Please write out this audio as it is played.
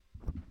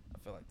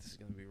feel like this is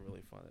gonna be a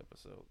really fun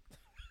episode.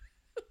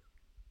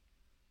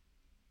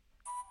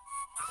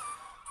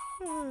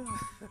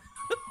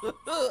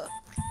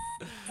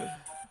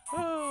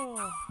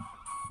 Oh.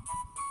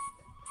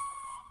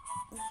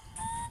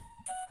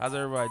 How's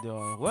everybody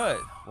doing? What?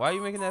 Why are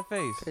you making that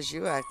face? Because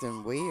you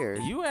acting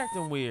weird. You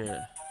acting weird.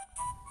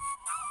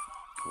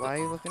 Why are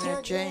you looking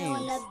at James?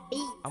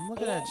 I'm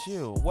looking at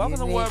you. Welcome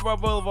to Waterboy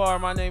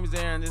Boulevard. My name is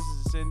Aaron. This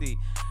is Cindy.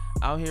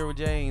 I'm here with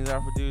James, our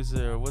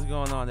producer. What's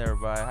going on,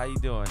 everybody? How you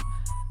doing?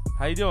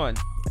 How you doing?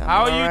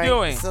 How are you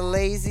doing? It's a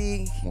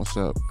lazy, what's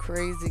up?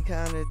 Crazy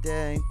kind of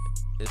day.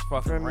 It's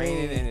fucking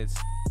raining and it's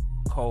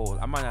cold.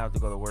 I might not have to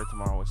go to work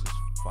tomorrow, which is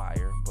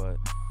fire, but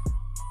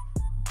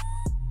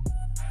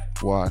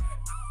Why?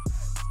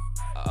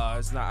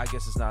 it's not. I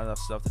guess it's not enough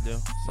stuff to do.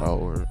 So,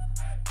 Or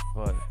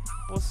but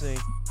we'll see.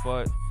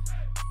 But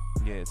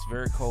yeah, it's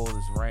very cold.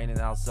 It's raining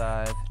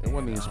outside. it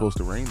wasn't even supposed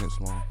to rain this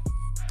long.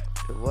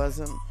 It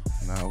wasn't.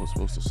 Now it was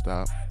supposed to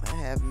stop. I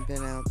haven't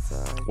been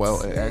outside.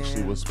 Well, it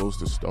actually was supposed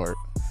to start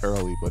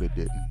early, but it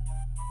didn't.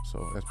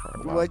 So that's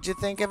probably why. What'd you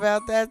think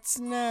about that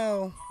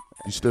snow?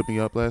 You stood me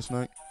up last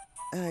night?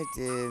 I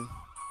did.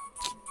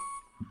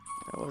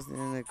 I wasn't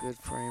in a good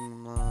frame of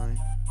mind.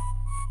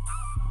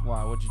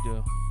 Why? What'd you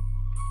do?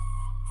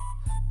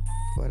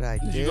 What I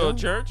Did do? you go to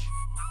church?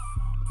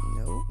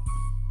 Nope.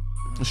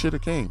 I should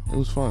have came. It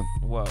was fun.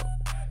 What?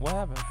 What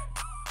happened?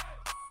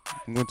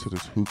 I went to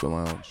this hookah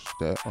lounge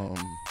that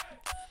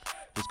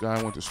this guy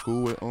I went to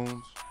school with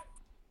owns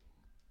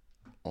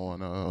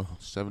on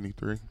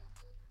 73.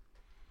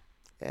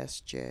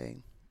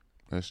 SJ.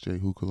 SJ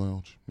Hookah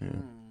Lounge.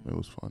 Yeah, it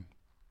was fun.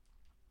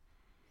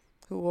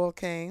 Who all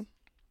came?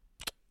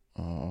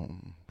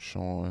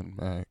 Sean,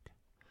 Mac,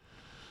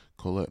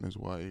 Colette and his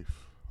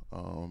wife.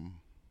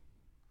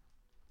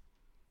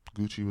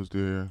 Gucci was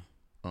there.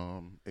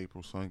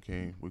 April's son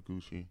came with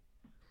Gucci.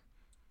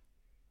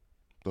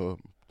 The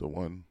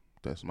one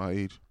that's my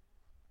age.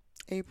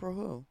 April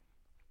who?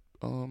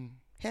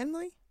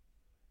 Henley?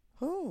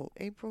 Who?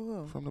 April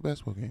who? From the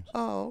basketball games.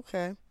 Oh,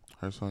 okay.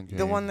 Her son came.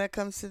 The one that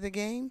comes to the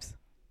games?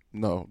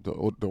 No,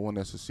 the one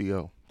that's a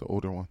CL, the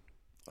older one.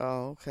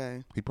 Oh,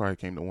 okay. He probably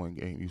came to one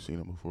game. You've seen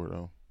him before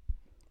though.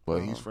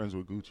 But he's friends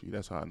with Gucci.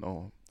 That's how I know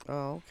him.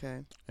 Oh,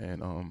 okay.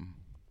 And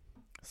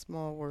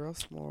Small world,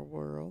 small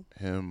world.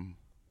 him,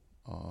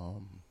 a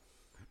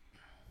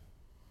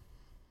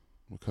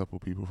couple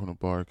people from the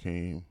bar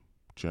came.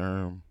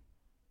 Germ,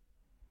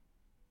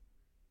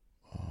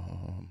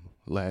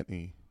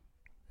 Latney,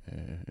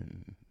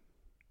 and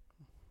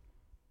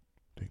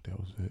I think that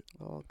was it.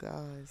 All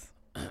guys.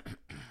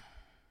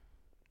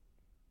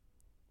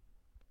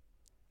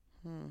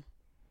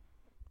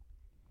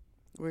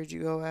 Where'd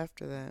you go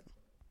after that?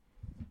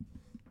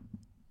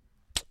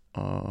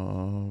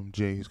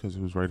 Jay's, because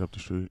it was right up the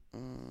street.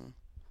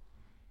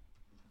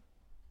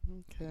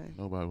 Okay.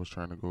 Nobody was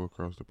trying to go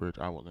across the bridge.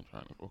 I wasn't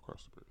trying to go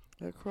across the bridge.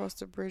 Across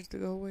the bridge to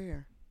go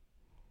where?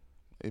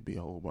 It'd be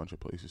a whole bunch of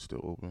places still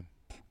open.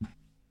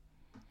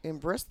 In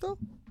Bristol?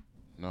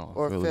 No,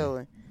 Or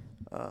Philly?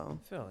 Oh.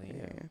 Philly,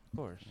 yeah, of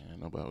course. Yeah,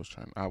 nobody was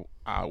trying.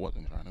 I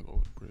wasn't trying to go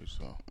over the bridge,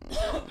 so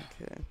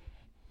Okay.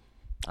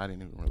 I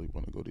didn't even really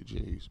want to go to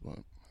Jay's, but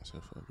I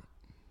said fuck it.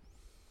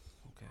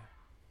 Okay.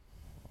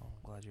 Well,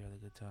 I'm glad you had a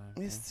good time.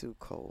 It's too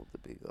cold to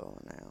be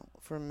going out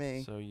for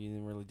me. So you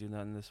didn't really do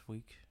nothing this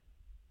week?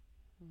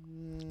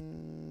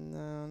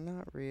 No,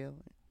 not really.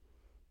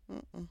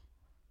 Okay.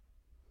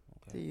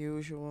 The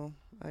usual.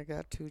 I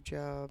got 2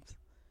 jobs.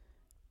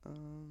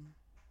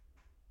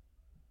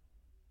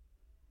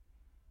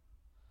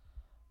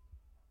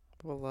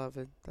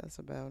 Beloved. That's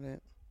about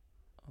it.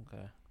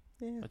 Okay.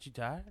 Yeah. But you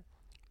tired?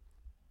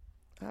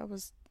 I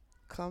was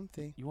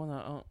comfy. You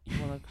wanna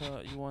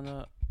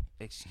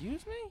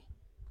excuse me?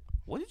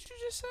 What did you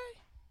just say?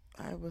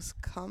 I was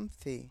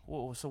comfy.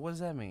 Well, so what does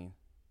that mean?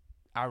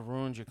 I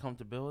ruined your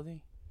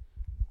comfortability?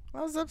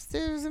 I was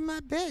upstairs in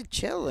my bed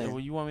chilling. Yeah, well,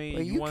 you want me?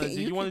 Well, you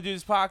want to do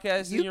this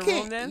podcast in your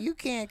room then? You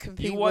can't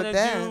compete You with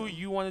that.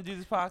 You want to do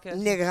this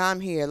podcast? Nigga, I'm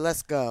here.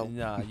 Let's go.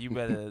 Nah, you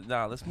better.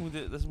 Nah, let's move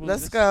it. Let's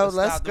Let's this, go. Let's stop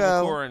Let's go.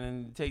 the recording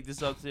and take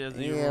this upstairs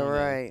in your Yeah, room. then.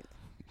 right.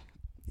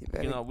 You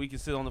better, We can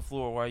sit on the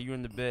floor while you're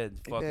in the bed.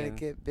 you better Fucking.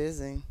 get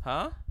busy.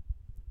 Huh?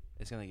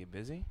 It's gonna get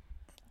busy.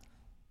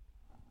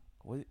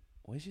 What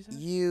did she say?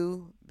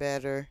 You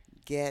better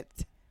get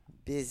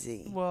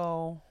busy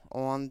Well.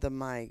 on the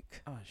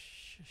mic. Oh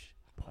shush.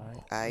 All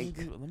right.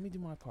 Ike. Let me do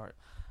my part.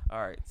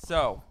 All right.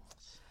 So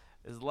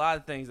there's a lot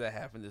of things that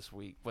happened this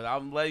week, but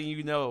I'm letting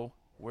you know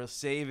we're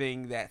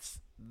saving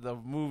the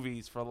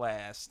movies for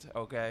last.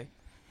 Okay.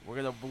 We're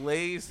gonna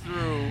blaze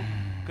through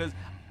because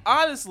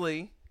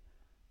honestly,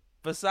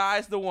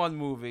 besides the one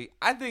movie,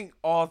 I think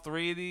all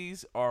 3 of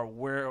these are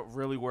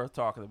really worth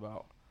talking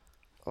about.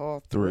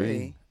 All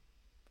 3.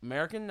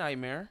 American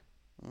Nightmare,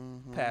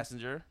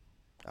 Passenger,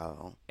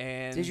 Oh.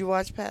 and Did you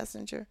watch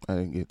Passenger? I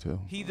didn't get to.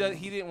 He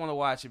didn't want to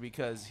watch it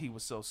because he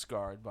was so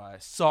scarred by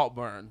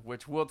Saltburn,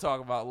 which we'll talk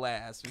about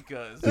last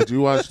because Did you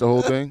watch the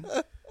whole thing?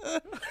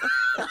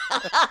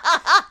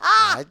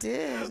 I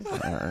did. All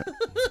right.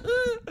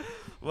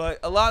 But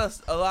a lot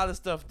of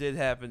stuff did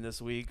happen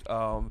this week.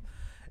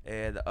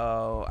 And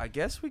I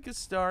guess we could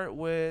start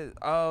with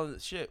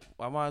shit.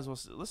 I might as well.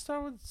 Let's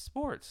start with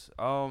sports.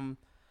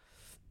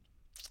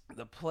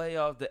 The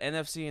playoff, the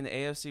NFC and the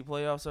AFC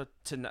playoffs are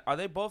tonight. Are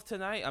they both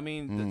tonight? I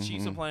mean, the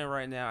Chiefs are playing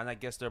right now, and I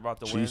guess they're about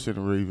to win. Chiefs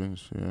and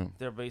Ravens, yeah.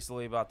 They're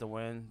basically about to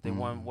win. They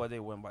won. What they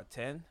win by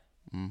 10.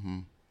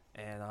 And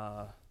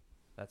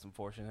that's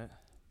unfortunate.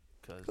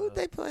 Cause Who'd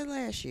they play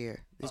last year?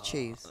 The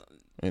Chiefs.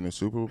 In the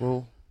Super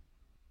Bowl,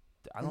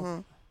 I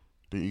don't.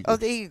 the Eagles. Oh,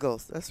 the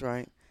Eagles. That's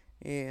right.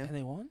 Yeah. And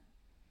they won.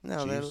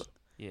 No, they. Chiefs.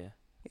 Yeah.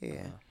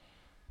 Yeah.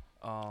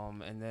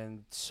 And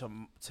then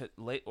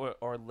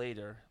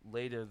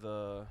later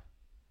the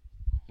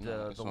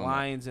No, it's on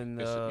Lions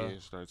and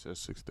it starts at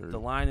 6:30. the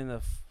line in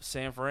the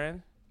San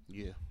Fran.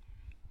 Yeah.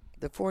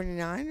 The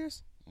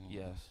 49ers?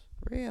 Yes.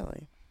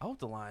 Really? I hope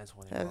the Lions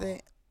win. Have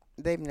they?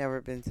 They've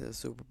never been to the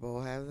Super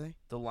Bowl, have they?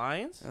 The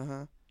Lions?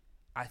 Uh-huh.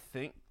 I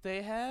think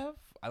they have.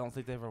 I don't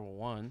think they've ever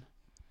won.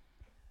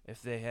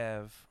 If they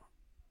have,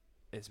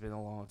 it's been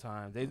a long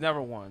time. They've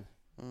never won.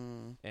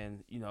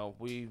 And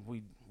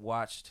we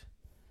watched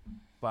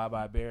Bye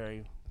Bye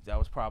Barry. That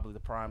was probably the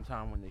prime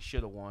time when they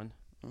should have won,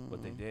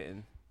 but they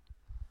didn't.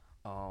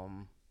 I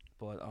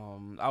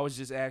was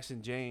just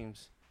asking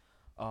James,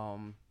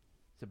 to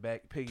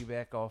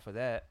piggyback off of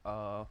that.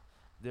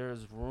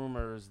 There's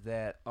rumors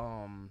that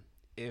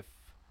if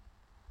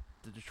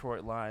the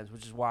Detroit Lions,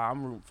 which is why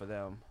I'm rooting for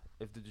them,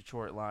 if the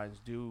Detroit Lions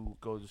do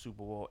go to the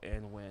Super Bowl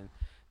and win,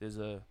 there's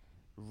a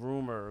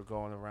rumor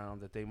going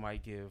around that they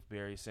might give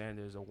Barry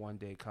Sanders a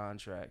one-day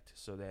contract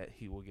so that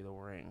he will get a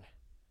ring.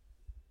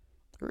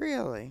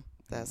 Really?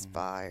 That's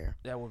fire.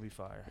 That would be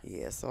fire.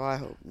 Yeah, so I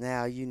hope.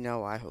 Now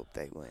I hope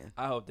they win.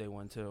 I hope they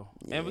win too.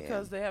 Yeah. And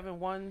because they haven't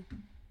won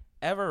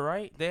ever,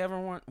 right? They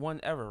haven't won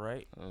ever,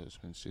 right? It's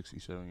been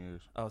 67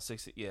 years. Oh,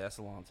 60. Yeah, that's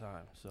a long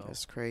time. So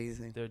That's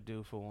crazy. they're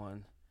due for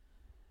one.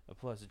 And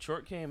plus,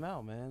 Detroit came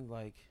out, man.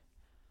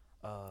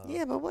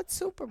 Yeah, but what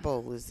Super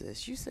Bowl is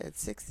this? You said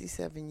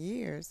 67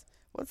 years.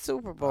 What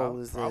Super Bowl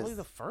is probably this?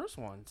 the first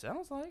one.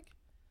 Sounds like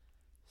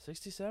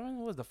 67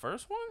 was the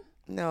first one.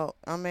 No,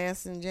 I'm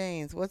asking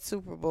James. What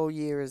Super Bowl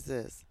year is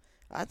this?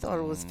 I thought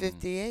it was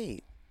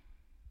 58.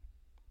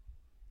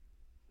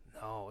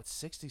 No, it's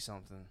 60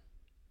 something.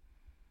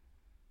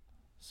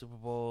 Super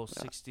Bowl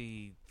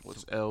 60.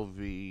 What's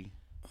LV?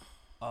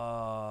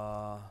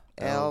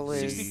 L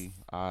is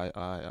I.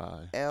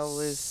 L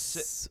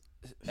is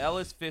L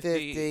is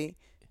 50. 50.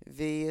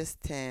 V is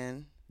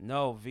 10.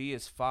 No, V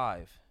is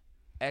 5.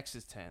 X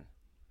is 10.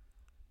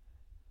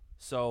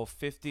 So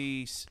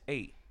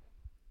 58.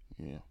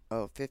 Yeah.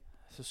 Oh, 50.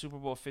 So Super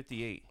Bowl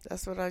 58.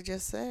 That's what I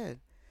just said.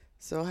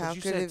 So how But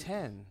you could said it?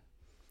 10.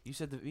 You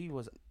said the V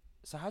was.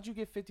 So how'd you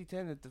get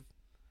 50-10 if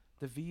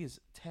the V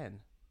is 10?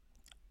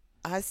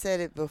 I said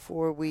it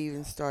before we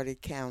even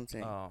started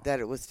counting that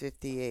it was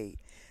 58.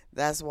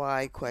 That's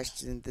why I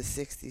questioned the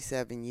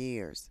 67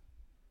 years.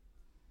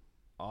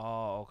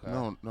 Oh, okay.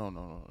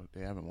 No.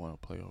 They haven't won a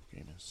playoff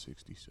game in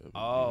 67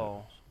 Oh.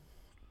 years.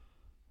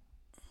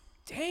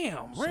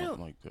 Damn, Something really?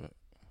 like that.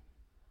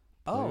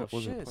 Oh,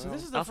 Was it shit. So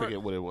this playoffs? is the I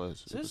forget what it was.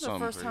 So It this was is the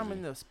something first time crazy.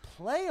 in the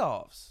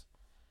playoffs.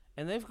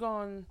 And they've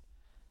gone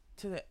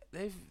to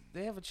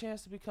they have a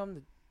chance to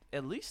become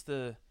at least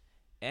the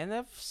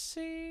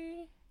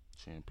NFC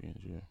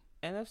Champions, yeah.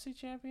 NFC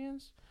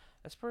champions.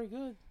 That's pretty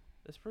good.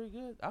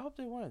 I hope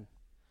they win.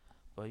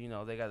 But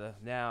they gotta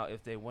now.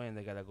 If they win,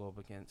 they gotta go up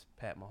against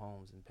Pat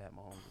Mahomes, and Pat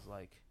Mahomes is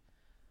like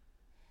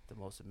the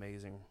most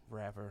amazing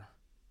rapper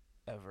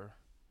ever.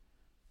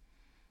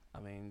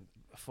 I mean,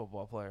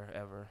 football player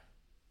ever.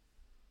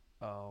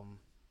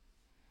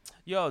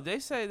 They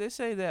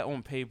say that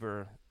on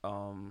paper,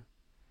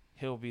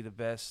 he'll be the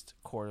best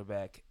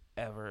quarterback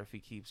ever if he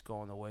keeps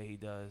going the way he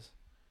does.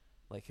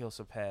 Like he'll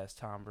surpass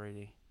Tom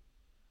Brady.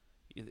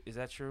 Is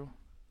that true?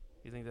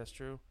 You think that's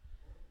true?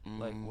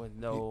 Like with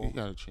no. He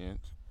got a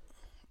chance.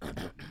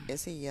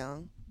 Is he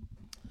young?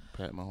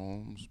 Pat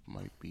Mahomes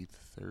might be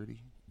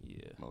 30.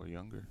 Yeah. Or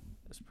younger.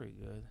 That's pretty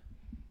good.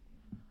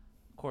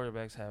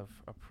 Quarterbacks have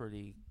a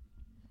pretty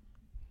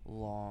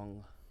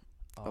long.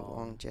 Of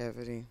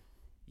longevity.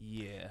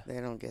 Yeah. They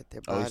don't get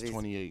their Oh, bodies he's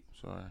 28.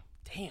 Sorry.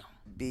 Damn.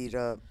 beat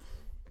up.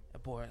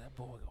 That boy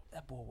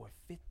worth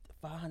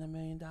 $500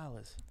 million.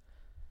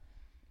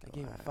 They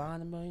gave him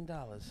 $500 million.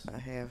 I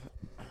have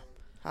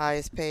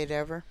highest paid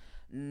ever.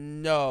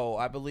 No,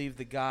 I believe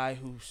the guy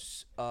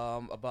who's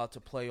about to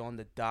play on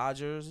the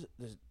Dodgers,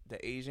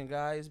 the Asian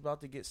guy, is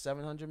about to get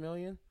 $700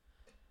 million.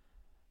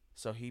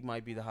 So he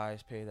might be the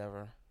highest paid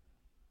ever.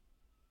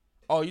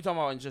 Oh, you talking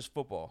about in just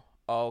football?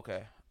 Oh,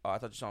 okay. Oh, I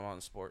thought you were talking about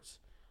in sports.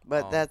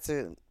 But that's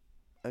a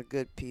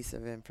good piece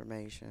of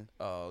information.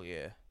 Oh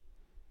yeah,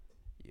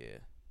 yeah.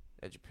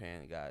 That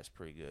Japan guy is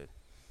pretty good.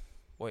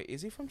 Wait,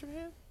 is he from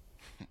Japan?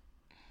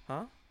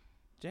 Huh,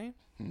 James?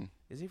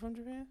 Is he from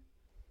Japan?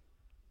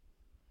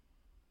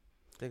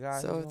 The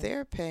guy. So if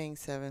they're paying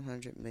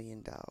 $700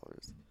 million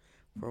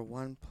for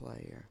one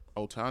player,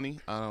 Otani?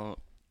 I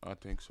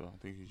think so. I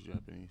think he's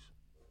Japanese.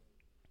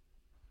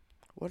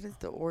 what is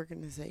the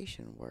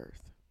organization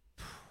worth?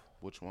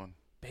 Which one?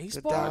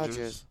 Baseball.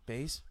 Dodgers.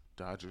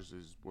 Dodgers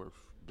is worth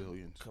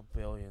billions.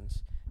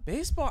 Billions.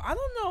 Baseball. I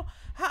don't know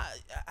how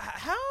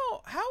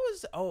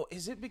is. Oh,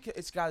 is it because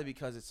it's got to be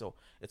because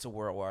it's a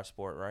worldwide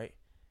sport, right?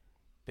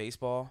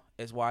 Baseball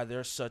is why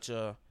there's such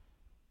a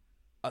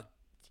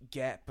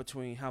gap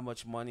between how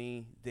much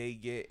money they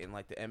get in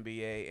like the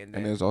NBA and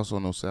there's also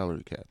no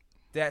salary cap.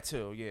 That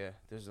too, yeah.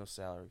 There's no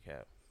salary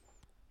cap.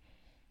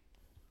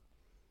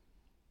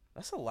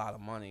 That's a lot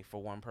of money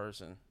for one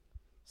person.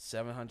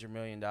 $700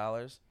 million.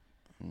 Mm-hmm.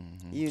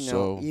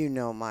 You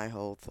know my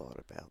whole thought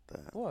about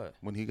that. What?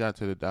 When he got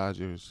to the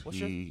Dodgers, What?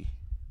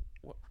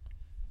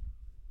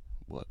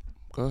 What?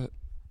 Go ahead.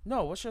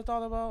 No, what's your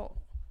thought about?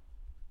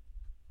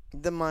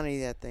 The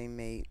money that they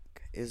make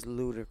is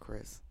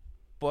ludicrous.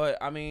 But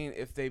I mean,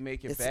 if they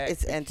make it back,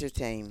 it's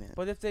entertainment.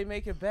 But if they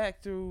make it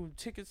back through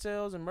ticket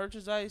sales and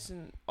merchandise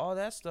and all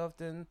that stuff,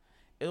 then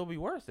it'll be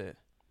worth it.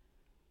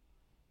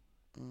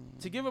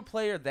 To give a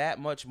player that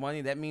much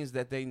money, that means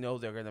that they know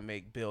they're gonna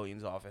make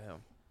billions off of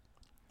him.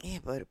 Yeah,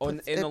 but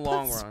in the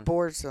long run,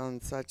 sports on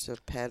such a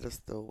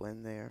pedestal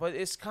when they're. But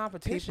it's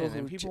competition,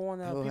 and people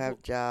want to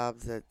have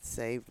jobs that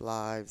save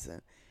lives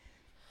and.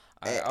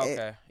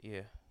 Okay,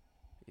 yeah.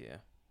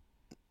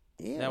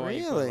 Yeah, now really. When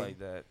you put it like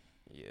that,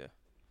 yeah.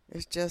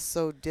 It's just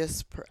so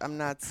I'm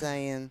not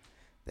saying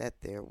that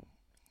they're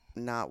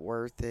not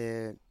worth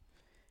it.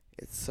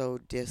 It's so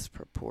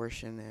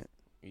disproportionate.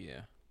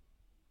 Yeah.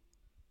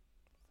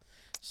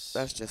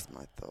 That's just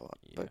my thought.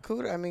 Yeah. But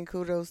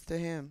kudos to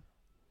him.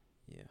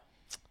 Yeah.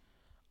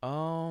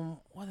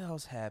 What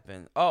else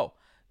happened? Oh,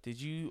 did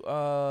you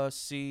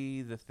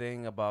see the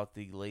thing about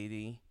the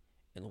lady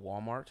in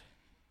Walmart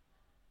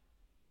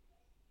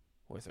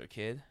with her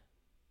kid?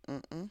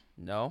 Mm-mm.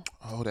 No.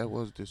 Oh, that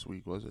was this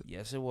week, was it?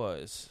 Yes, it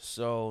was.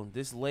 So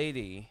this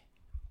lady,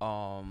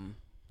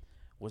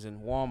 was in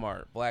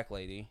Walmart, black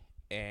lady,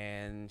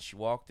 and she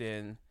walked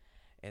in,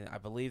 and I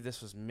believe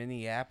this was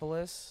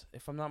Minneapolis,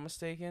 if I'm not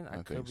mistaken.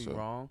 I could be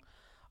wrong.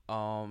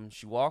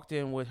 She walked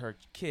in with her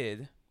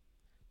kid,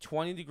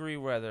 20-degree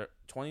weather,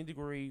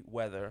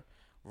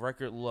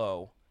 record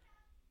low.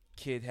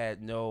 Kid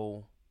had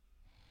no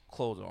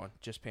clothes on,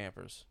 just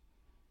Pampers.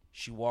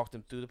 She walked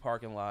him through the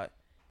parking lot.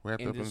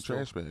 Wrapped up in a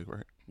trash bag,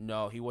 right?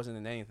 No, he wasn't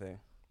in anything.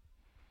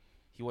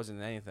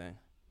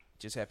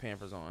 Just had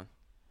Pampers on.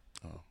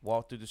 Oh.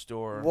 Walked through the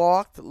store.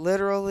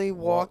 Literally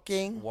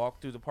walking.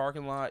 Walked through the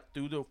parking lot,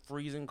 through the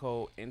freezing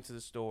cold, into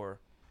the store,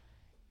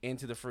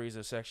 into the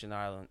freezer section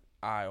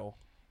aisle.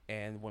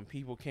 And when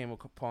people came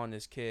upon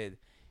this kid,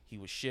 he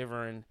was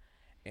shivering,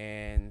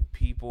 and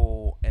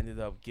people ended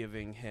up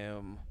giving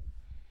him.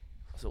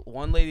 So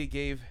one lady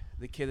gave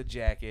the kid a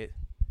jacket.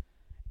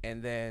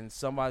 And then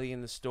somebody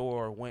in the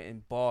store went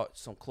and bought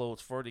some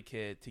clothes for the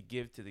kid to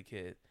give to the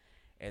kid.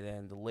 And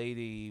then the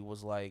lady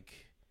was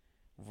like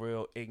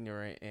real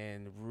ignorant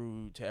and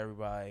rude to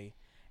everybody.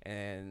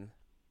 And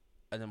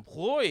an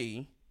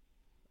employee,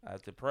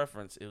 at the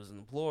preference, it was an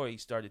employee,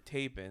 started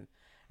taping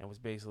and was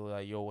basically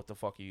like, yo, what the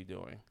fuck are you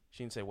doing?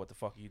 She didn't say what the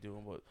fuck are you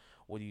doing, but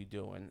what are you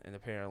doing? And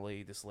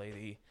apparently this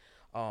lady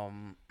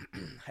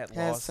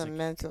has some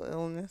mental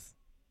illness.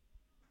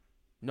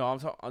 No,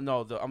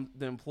 I'm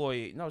the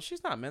employee. No,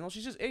 she's not mental.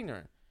 She's just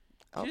ignorant.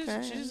 She's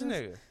just a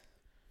nigga.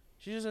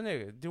 She's just a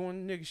nigga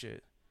doing nigga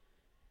shit.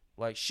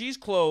 Like, she's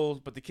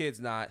clothed, but the kid's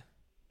not.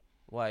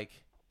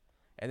 Like,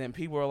 and then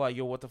people are like,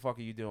 yo, what the fuck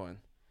are you doing?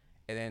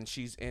 And then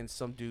she's in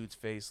some dude's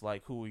face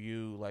like, who are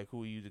you? Like,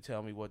 who are you to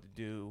tell me what to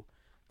do?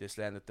 This,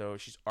 that, and the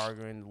third. She's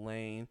arguing in the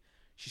lane.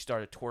 She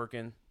started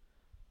twerking.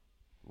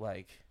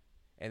 Like,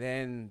 and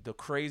then the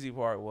crazy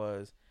part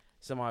was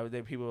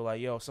people were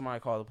like, yo,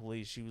 somebody call the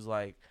police. She was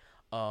like,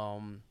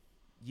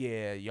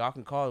 yeah, y'all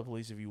can call the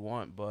police if you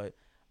want, but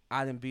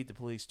I didn't beat the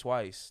police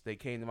twice. They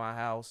came to my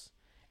house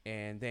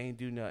and they ain't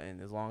do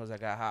nothing. As long as I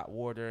got hot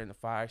water and a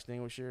fire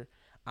extinguisher,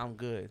 I'm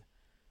good.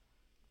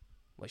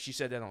 Like, she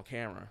said that on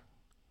camera.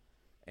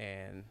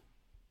 And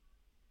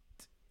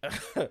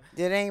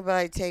did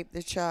anybody tape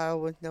the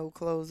child with no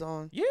clothes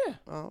on? Yeah.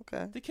 Oh,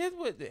 okay. The kid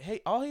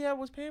all he had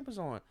was Pampers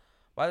on.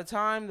 By the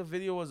time the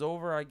video was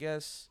over, I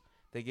guess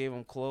they gave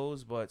him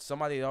clothes, but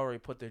somebody had already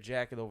put their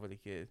jacket over the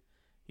kid.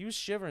 He was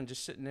shivering,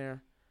 just sitting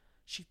there.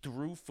 She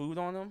threw food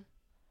on him,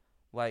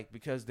 like,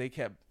 because they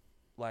kept,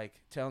 like,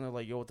 telling her,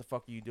 like, yo, what the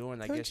fuck are you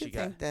doing? I guess she got.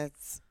 Don't you think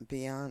that's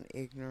beyond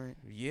ignorant?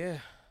 Yeah.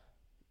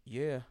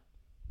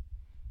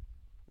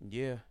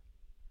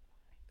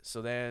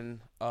 So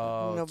then,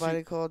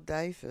 nobody called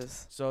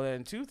DYFS. So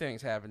then, two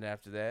things happened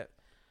after that.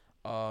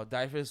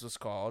 DYFS was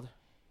called,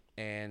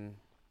 and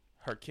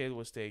her kid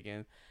was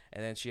taken,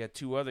 and then she had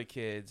two other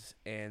kids,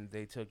 and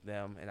they took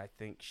them, and I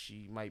think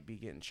she might be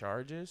getting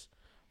charges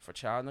for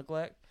child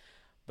neglect.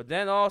 But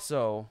then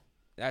also,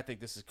 I think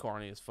this is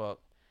corny as fuck,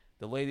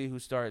 the lady who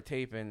started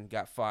taping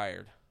got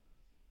fired.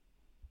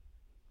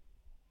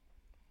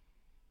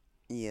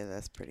 Yeah,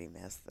 that's pretty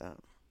messed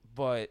up.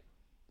 But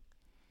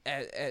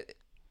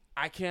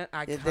I can't.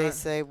 Did they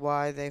say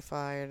why they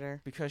fired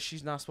her? Because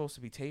she's not supposed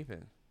to be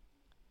taping.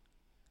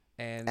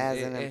 And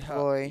as an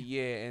employee.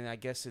 Yeah, and I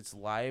guess it's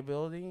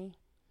liability.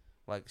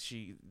 Like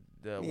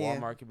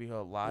Walmart could be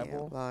held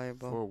liable. Yeah,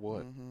 liable. For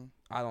what? Mm-hmm.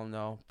 I don't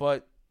know.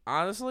 But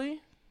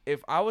honestly,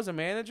 if I was a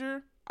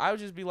manager, I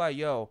would just be like,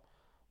 yo,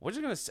 we're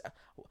just going to...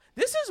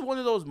 This is one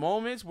of those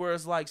moments where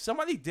it's like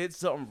somebody did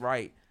something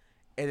right.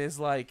 And it's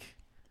like...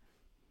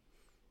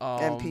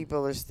 and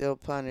people are still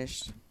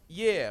punished.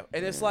 Yeah.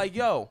 And it's like,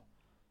 yo,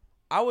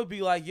 I would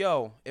be like,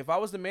 yo, if I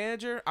was the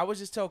manager, I would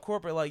just tell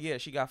corporate, like, yeah,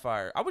 she got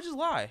fired. I would just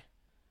lie.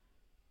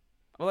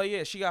 I'm like,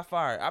 yeah, she got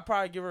fired. I'd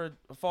probably give her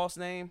a false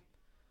name.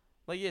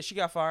 Like, yeah, she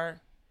got fired.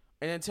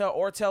 And then tell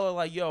her,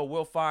 like, yo,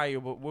 we'll fire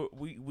you, but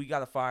we got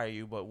to fire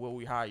you, but will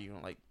we hire you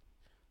in, like,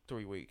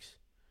 3 weeks,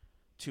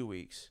 2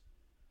 weeks?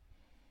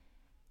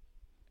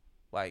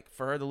 Like,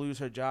 for her to lose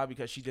her job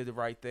because she did the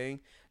right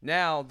thing.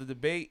 Now, the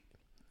debate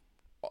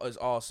is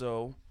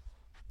also,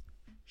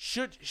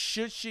 should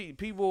she,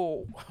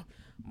 people,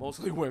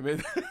 mostly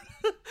women,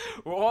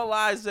 were all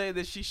lies saying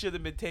that she should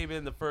have been taken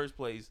in the first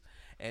place,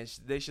 and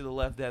they should have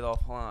left that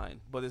offline.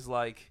 But it's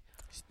like...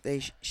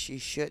 She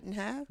shouldn't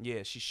have?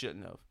 Yeah, she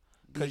shouldn't have.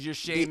 Because you're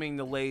shaming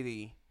the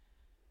lady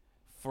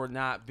for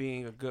not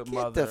being a good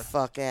mother. Get the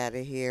fuck out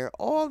of here.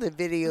 All the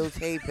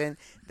videotaping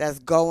that's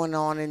going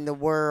on in the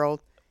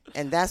world,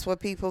 and that's what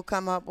people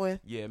come up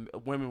with? Yeah,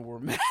 women were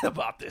mad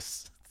about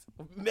this.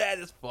 Mad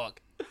as fuck.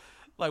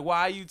 Like,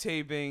 why are you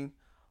taping?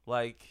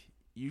 Like,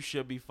 you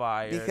should be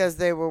fired. Because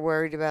they were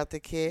worried about the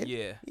kid?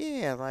 Yeah.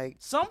 Yeah, like...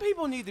 Some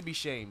people need to be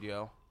shamed,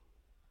 yo.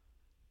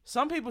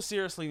 Some people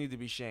seriously need to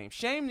be shamed.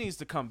 Shame needs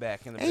to come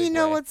back in the big way. And you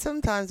know what?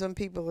 Sometimes when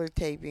people are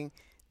taping,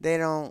 they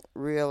don't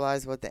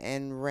realize what the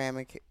end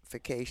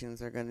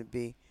ramifications are going to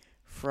be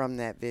from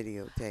that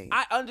videotape.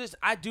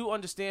 I do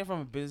understand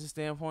from a business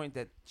standpoint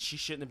that she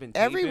shouldn't have been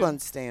taping.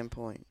 Everyone's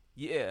standpoint.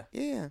 Yeah.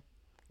 Yeah.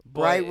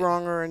 But, right,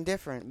 wrong, or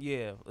indifferent.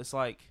 Yeah. It's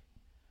like...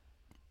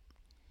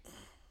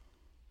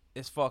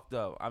 It's fucked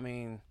up. I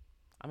mean,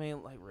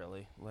 like,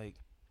 really? Like,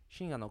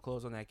 she ain't got no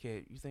clothes on that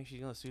kid. You think she's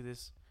going to sue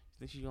this...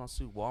 Think she's gonna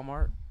sue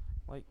Walmart?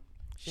 Like,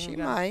 she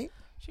might.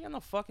 She got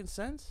no fucking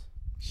sense.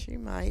 She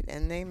might,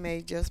 and they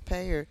may just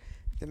pay her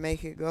to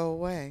make it go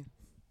away.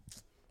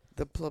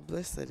 The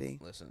publicity.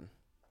 Listen,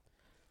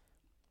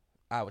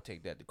 I would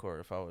take that to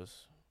court if I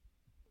was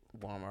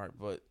Walmart,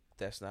 but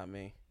that's not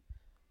me.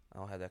 I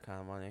don't have that kind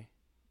of money.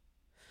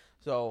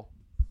 So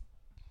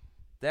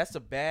that's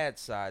the bad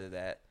side of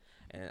that,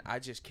 and I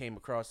just came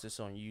across this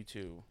on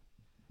YouTube.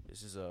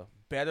 This is a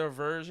better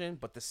version,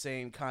 but the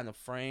same kind of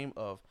frame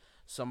of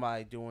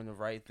somebody doing the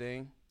right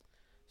thing.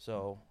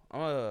 So I'm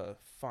gonna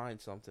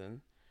find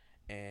something,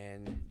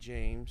 and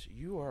James,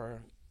 you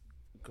are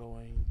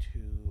going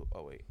to...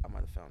 Oh wait, I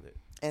might have found it.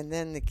 And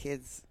then the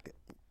kids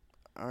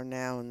are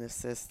now in the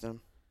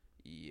system.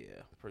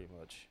 Yeah, pretty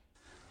much.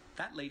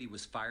 That lady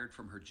was fired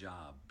from her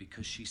job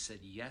because she said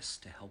yes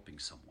to helping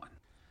someone.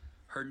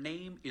 Her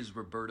name is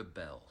Roberta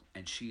Bell,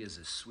 and she is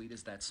as sweet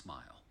as that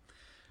smile.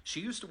 She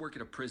used to work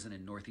at a prison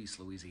in northeast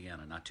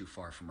Louisiana, not too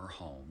far from her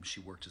home. She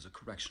worked as a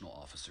correctional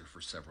officer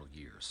for several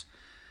years.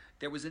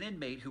 There was an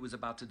inmate who was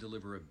about to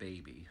deliver a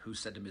baby who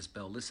said to Miss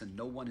Bell, listen,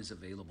 no one is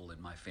available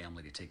in my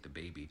family to take the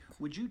baby.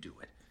 Would you do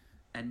it?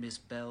 And Miss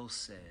Bell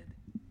said,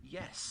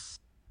 yes.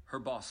 Her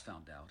boss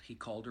found out. He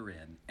called her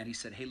in, and he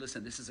said, hey,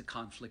 listen, this is a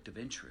conflict of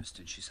interest.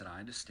 And she said, I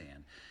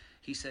understand.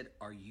 He said,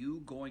 are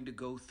you going to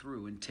go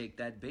through and take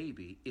that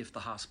baby if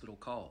the hospital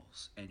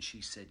calls? And she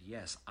said,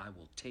 yes, I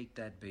will take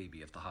that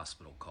baby if the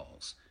hospital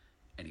calls.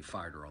 And he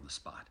fired her on the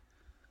spot.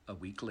 A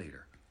week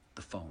later,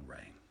 the phone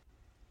rang.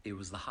 It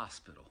was the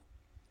hospital.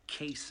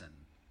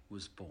 Kaysen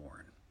was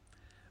born.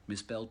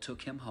 Miss Bell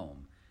took him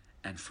home,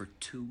 and for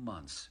 2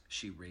 months,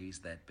 she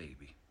raised that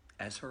baby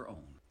as her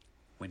own.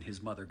 When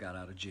his mother got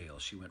out of jail,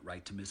 she went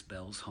right to Miss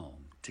Bell's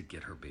home to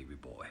get her baby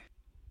boy.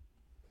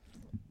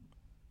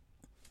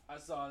 I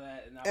saw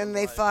that, and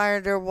they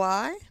fired her.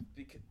 Why?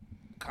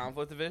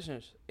 Conflict of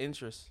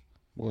interest.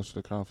 What's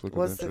the conflict?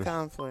 What's the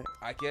conflict?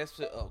 I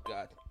guess. Oh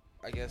God.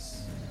 I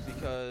guess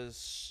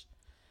because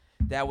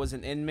that was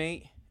an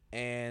inmate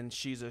and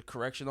she's a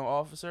correctional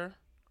officer.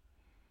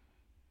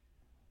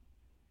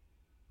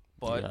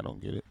 But yeah, I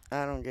don't get it.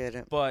 I don't get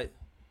it. But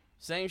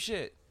same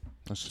shit.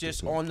 That's just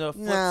stupid. on the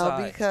flip side.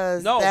 No,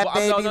 because that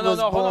baby was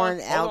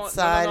born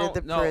outside of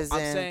the prison.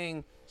 I'm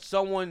saying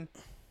someone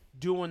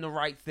doing the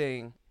right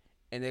thing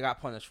and they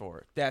got punished for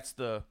it. That's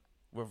the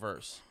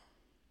reverse.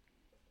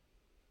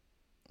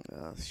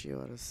 She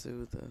ought to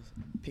sue the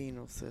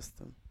penal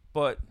system.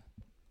 But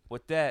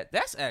with that,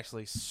 that's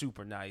actually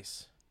super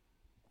nice.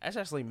 That's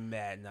actually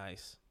mad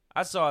nice.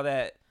 I saw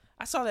that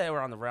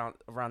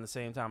around the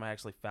same time I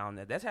actually found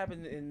that. That's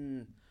happened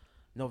in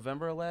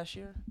November of last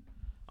year.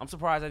 I'm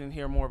surprised I didn't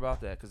hear more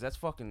about that because that's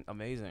fucking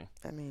amazing.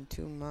 I mean,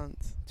 2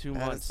 months. 2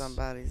 months. Out of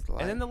somebody's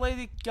life. And then the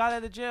lady got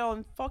out of jail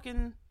and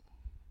fucking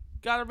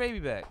got her baby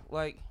back.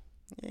 Like,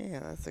 yeah,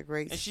 that's a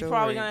great story. And she's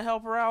probably going to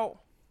help her out.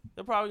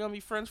 They're probably going to be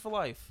friends for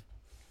life.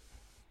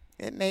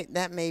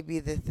 That may be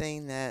the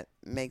thing that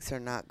makes her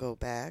not go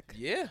back.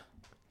 Yeah.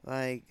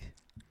 Like.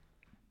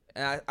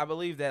 And I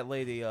believe that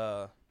lady,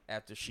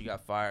 after she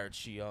got fired,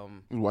 she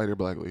white or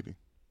black lady?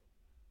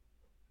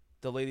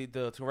 The lady,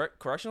 the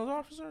correctional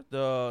officer,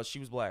 she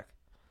was black.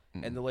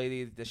 and the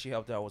lady that she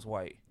helped out was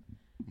white.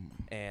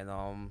 And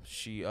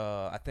she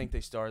I think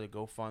they started a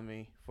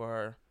GoFundMe for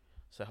her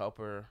to help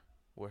her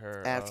with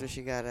her after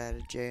she got out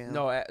of jail.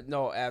 No,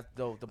 after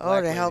the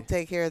black to lady. help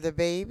take care of the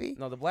baby.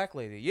 No, the black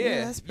lady.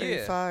 Yeah, that's pretty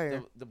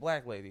fire. The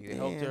black lady. They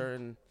helped her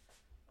and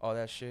all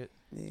that shit.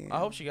 Yeah. I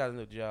hope she got a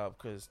new job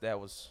because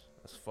that's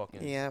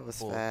fucking. Yeah, it was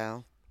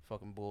foul.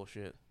 Fucking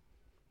bullshit.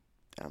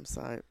 I'm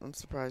sorry. I'm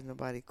surprised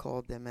nobody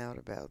called them out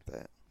about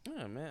that.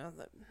 Yeah, man.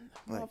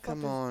 Like,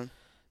 come on.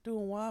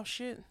 Doing wild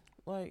shit.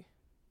 Like,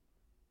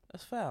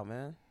 that's foul,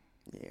 man.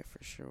 Yeah,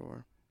 for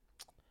sure.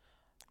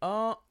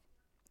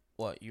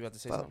 What? You have to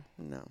say something?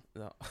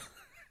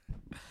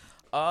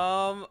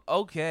 No.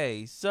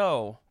 Okay.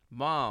 So,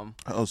 Mom.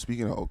 Oh,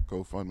 speaking of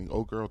GoFundMe,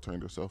 old girl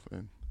turned herself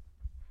in.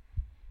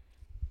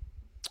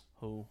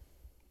 Who?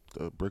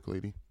 The brick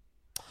lady.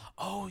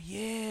 Oh,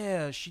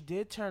 yeah. She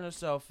did turn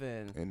herself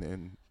in. And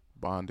then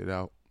bonded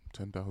out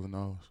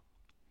 $10,000.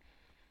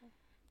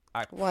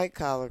 White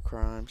collar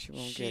crime. She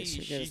won't get.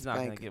 She's not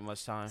gonna get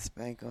much time.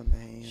 Spank on the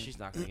hand. She's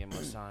not gonna get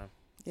much time.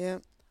 Yeah.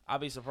 I'll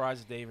be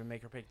surprised if they even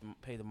make her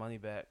pay the money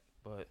back.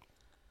 But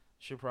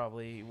she'll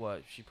probably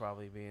She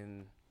probably be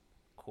in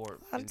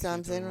court. A lot of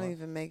times they don't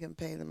even make them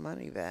pay the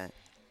money back,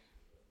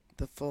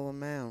 the full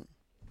amount.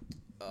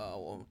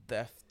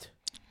 Theft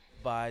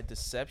by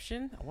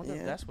deception. I wonder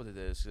if that's what it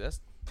is. That's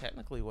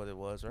technically what it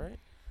was, right?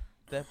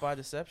 Theft by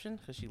deception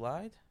because she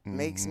lied.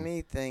 Makes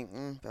me think,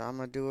 I'm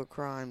gonna do a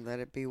crime. Let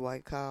it be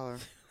white collar,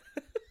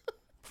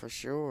 for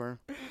sure.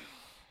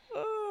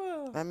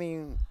 I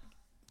mean,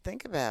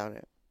 think about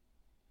it.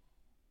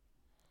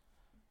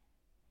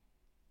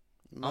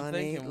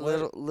 Money,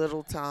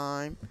 little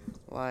time,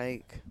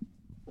 like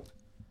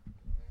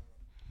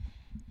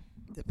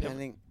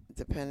depending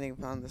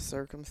upon the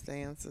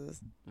circumstances.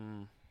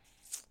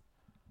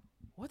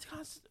 What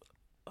kinds?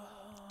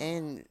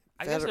 And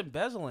I guess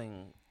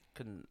embezzling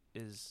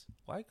is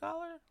white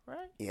collar,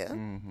 right? Yeah.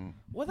 Mm-hmm.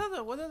 What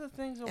other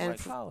things are white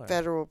collar?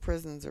 Federal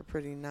prisons are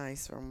pretty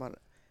nice, from what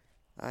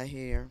I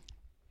hear.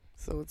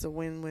 So it's a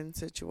win-win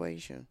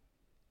situation.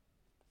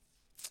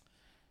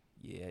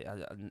 Yeah,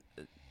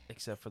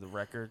 except for the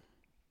record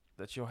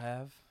that you'll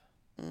have.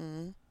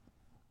 Mm-hmm.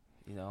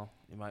 You know,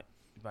 it might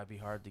be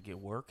hard to get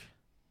work.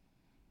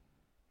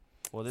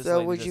 Well, this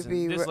so lady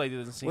would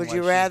doesn't seem would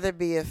you rather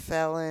be a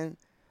felon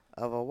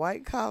of a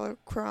white collar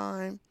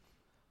crime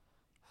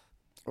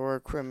or a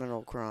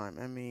criminal crime?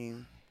 I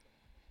mean,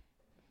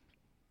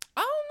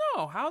 I don't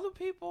know. How do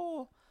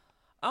people?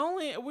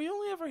 We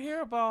only ever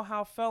hear about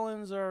how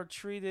felons are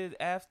treated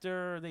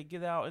after they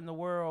get out in the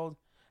world,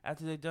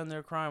 after they've done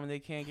their crime and they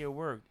can't get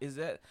work. Does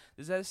that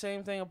the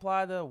same thing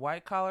apply to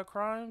white collar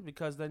crime?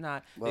 Because they're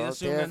not. Well, they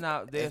assume they're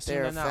not. They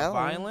assume they're not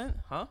violent,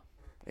 huh?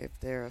 If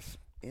they're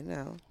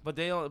But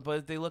they don't.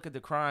 But they look at the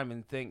crime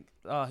and think,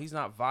 oh, he's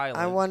not violent.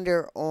 I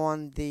wonder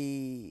on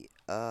the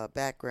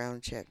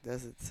background check,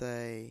 does it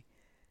say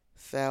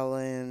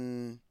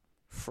felon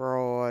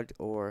fraud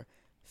or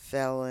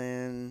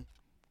felon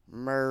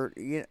murder?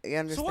 You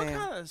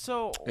understand?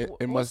 So what kind of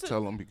it must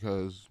tell them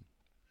because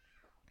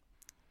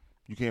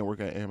you can't work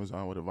at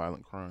Amazon with a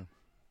violent crime.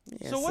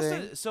 Yeah,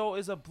 so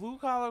is a blue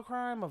collar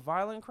crime a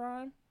violent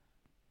crime,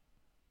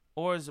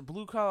 or is a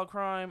blue collar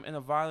crime and a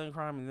violent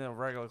crime and then a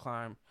regular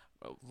crime?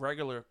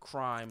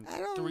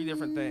 Three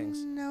different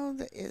things. No,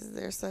 is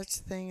there such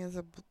thing as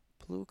a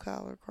blue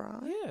collar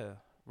crime? Yeah,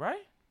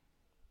 right.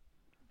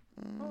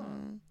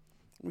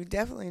 We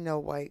definitely know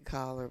white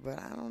collar, but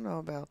I don't know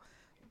about.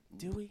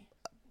 Do we?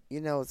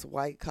 It's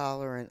white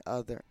collar and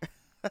other.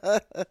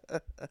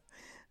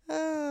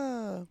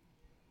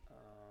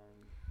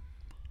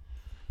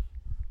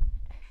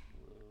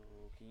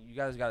 You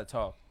guys got to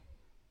talk.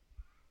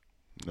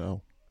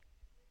 No.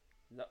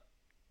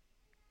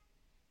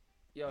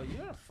 Yo,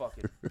 you're a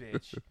fucking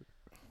bitch.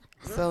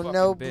 So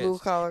no blue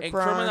collar crime. In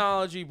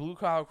criminology, blue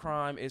collar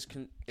crime is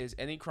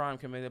any crime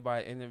committed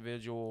by an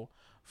individual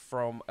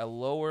from a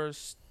lower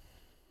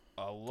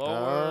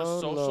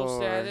social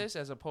status,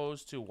 as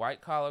opposed to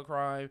white collar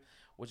crime,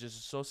 which is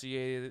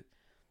associated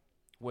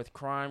with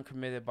crime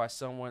committed by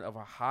someone of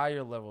a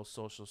higher level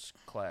social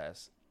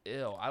class.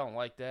 Ew, I don't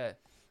like that.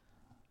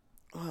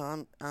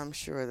 Well, I'm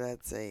sure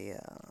that's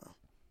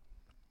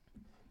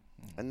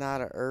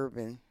not an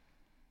urban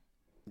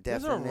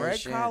definition.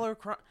 There's a red collar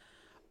crime.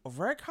 A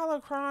red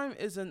collar crime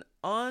is an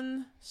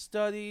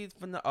unstudied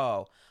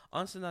phenomenon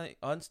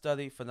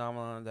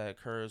that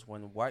occurs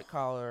when white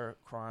collar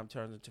crime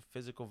turns into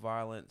physical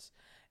violence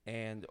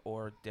and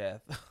or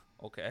death.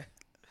 Okay.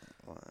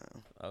 Wow.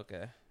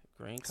 Okay.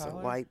 Green collar. So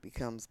white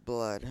becomes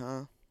blood,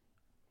 huh?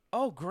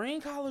 Oh, green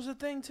collar's a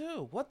thing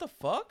too. What the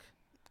fuck?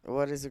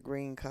 What is a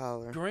green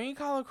collar? Green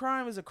collar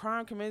crime is a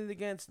crime committed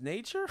against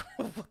nature.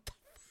 What the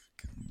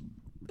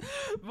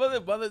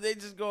fuck? Brother, they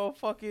just go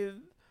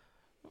fucking.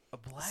 A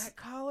black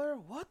collar?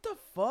 What the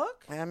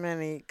fuck? How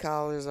many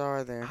collars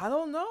are there? I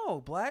don't know.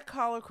 Black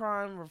collar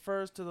crime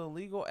refers to the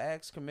legal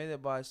acts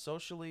committed by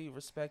socially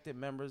respected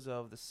members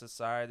of the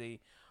society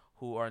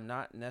who are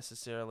not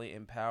necessarily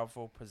in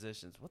powerful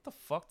positions. What the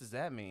fuck does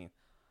that mean?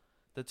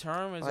 The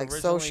term is like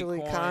originally socially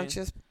coined,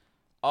 conscious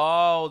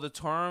Oh, the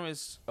term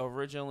is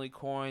originally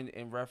coined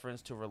in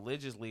reference to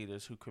religious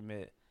leaders who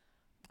commit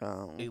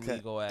Oh, okay.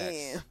 illegal acts.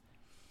 Yeah.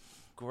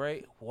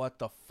 What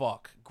the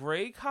fuck?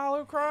 Gray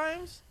collar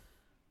crimes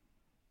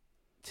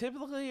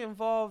typically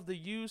involve the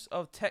use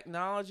of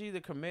technology to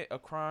commit a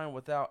crime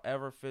without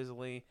ever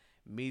physically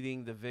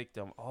meeting the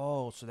victim.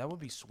 Oh, so that would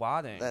be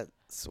swatting. That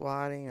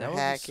swatting or That would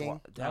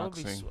hacking. be that would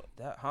be Doxing.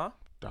 that, huh?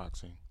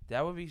 Doxing.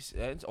 That would be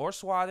or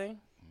swatting.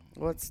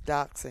 What's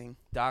doxing?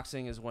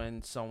 Doxing is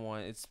when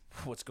someone, it's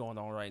what's going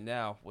on right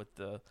now with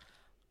the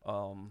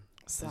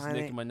this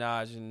Signing. Nicki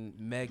Minaj and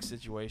Meg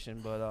situation,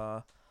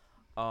 but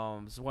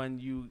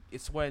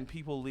it's when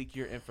people leak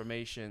your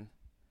information,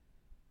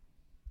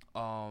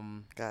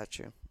 Got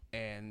you.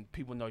 and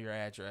people know your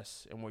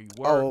address and where you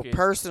Oh, work.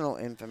 personal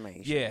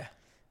information. Yeah,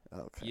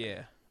 Okay.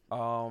 yeah.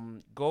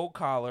 Gold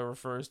collar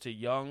refers to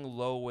young,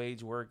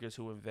 low-wage workers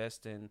who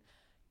invest in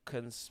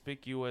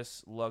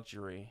conspicuous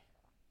luxury.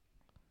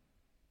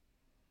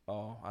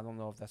 Oh, I don't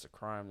know if that's a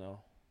crime though.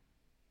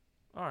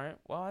 All right.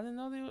 Well, I didn't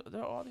know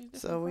there are all these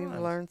different So we've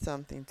crimes. learned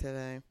something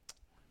today.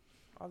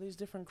 All these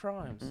different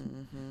crimes.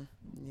 Mm-hmm.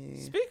 Yeah.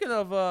 Speaking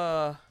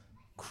of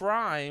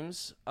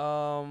crimes,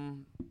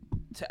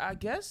 I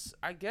guess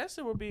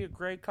it would be a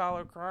gray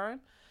collar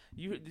crime.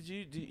 You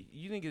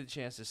didn't get a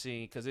chance to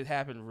see because it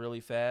happened really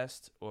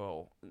fast.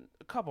 Well,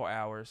 a couple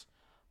hours,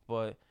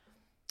 but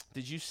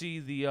did you see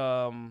the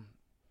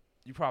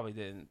You probably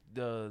didn't.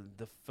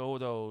 The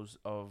photos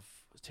of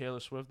Taylor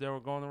Swift that were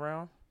going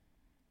around?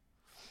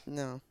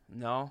 No.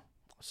 No.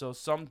 So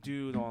some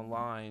dude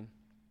online,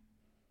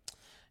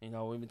 we've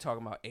been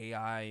talking about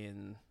AI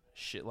and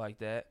shit like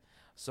that.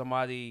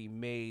 Somebody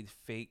made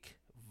fake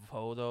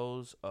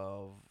photos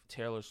of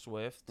Taylor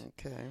Swift,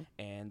 Okay.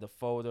 and the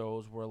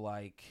photos were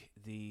like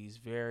these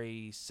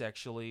very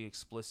sexually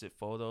explicit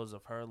photos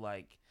of her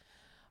like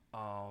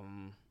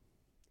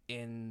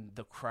in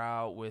the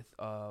crowd with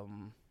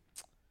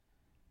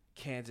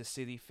Kansas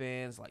City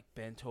fans, like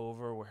bent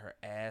over with her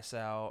ass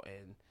out,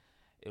 and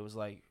it was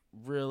like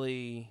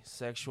really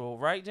sexual,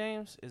 right,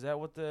 James? Is that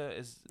what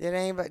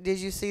Did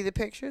you see the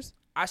pictures?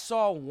 I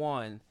saw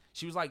one.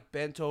 She was like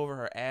bent over,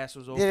 her ass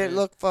was open. Did it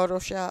look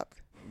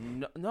photoshopped?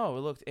 No,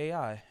 it looked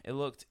AI. It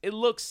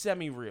looked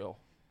semi-real,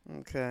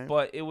 Okay.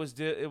 but it was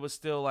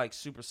still like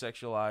super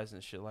sexualized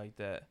and shit like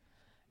that.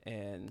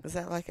 And Is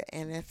that like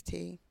an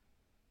NFT?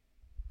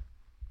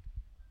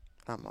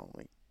 I'm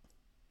only.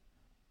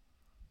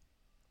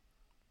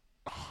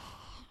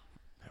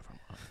 Never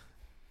mind.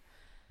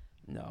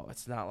 no,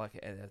 it's not like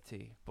an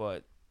NFT,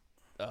 but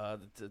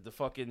the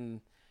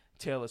fucking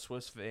Taylor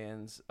Swift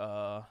fans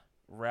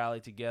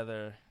rallied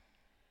together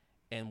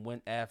and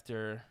went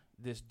after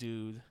this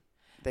dude.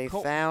 They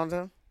found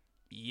him.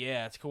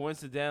 Yeah, it's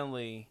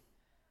coincidentally,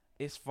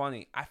 it's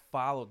funny. I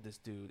followed this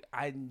dude.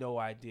 I had no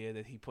idea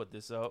that he put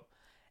this up,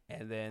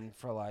 and then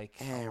for like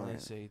I want Aaron. to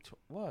say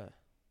what?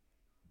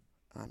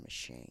 I'm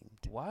ashamed.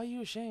 Why are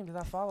you ashamed that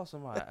I follow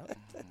somebody?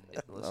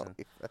 Listen,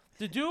 Oh,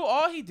 the dude,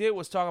 all he did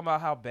was talk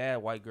about how bad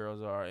white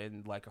girls are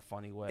in like a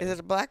funny way. is it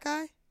a black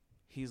guy?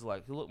 He's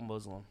like, he looked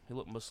Muslim.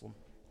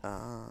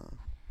 Uh,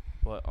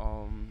 But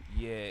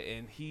yeah,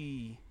 and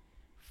he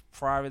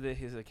privated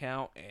his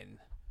account and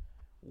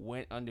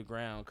went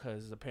underground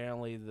because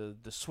apparently the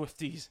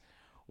Swifties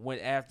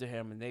went after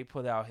him, and they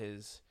put out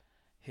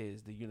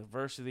the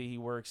university he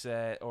works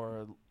at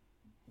or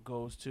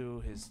goes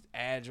to, his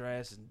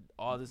address, and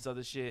all this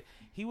other shit.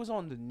 He was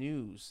on the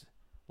news,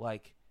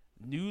 like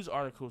news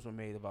articles were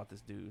made about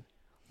this dude.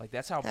 Like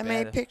that's how how bad.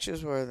 many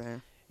pictures were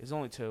there? It's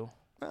only 2,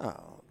 Oh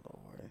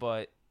Lord.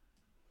 but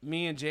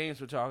me and James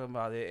were talking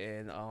about it,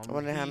 and I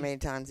wonder how many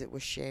times it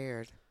was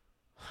shared.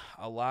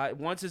 a lot.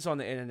 Once it's on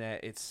the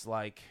internet, it's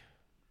like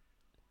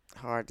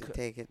Hard to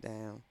take it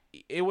down,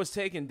 it was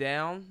taken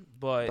down,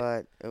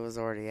 but it was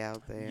already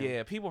out there.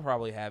 yeah, people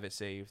probably have it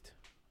saved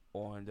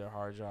on their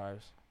hard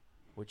drives,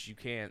 which you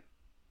can't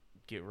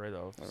get rid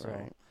of. So.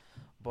 Right.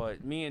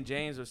 But me and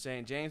James was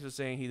saying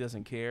he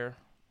doesn't care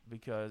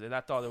because, and I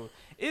thought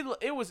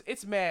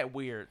it's mad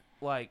weird,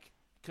 like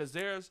because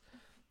there was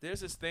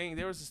this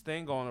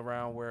thing going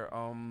around where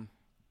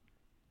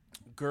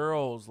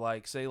girls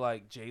like say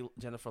like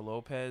Jennifer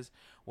Lopez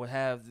would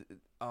have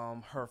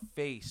her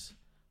face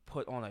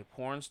put on a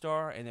porn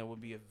star, and there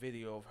would be a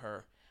video of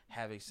her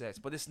having sex,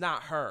 but it's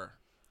not her.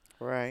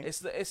 Right.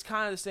 It's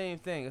kind of the same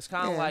thing. It's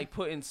kind of Yeah. like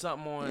putting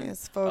something on Yeah,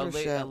 it's a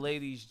Photoshop.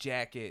 lady's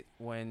jacket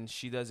when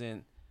she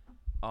doesn't,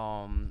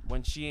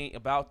 when she ain't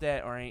about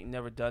that or ain't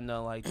never done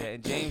nothing like that.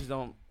 And James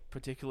don't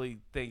particularly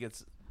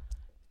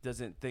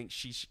doesn't think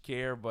she should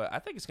care, but I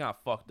think it's kind of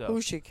fucked up.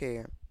 Who should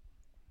care?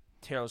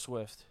 Taylor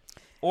Swift,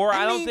 or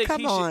I I don't mean, think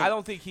come he should. on. I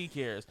don't think he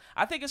cares.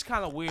 I think it's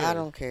kind of weird. I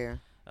don't care.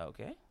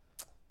 Okay.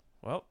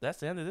 Well, that's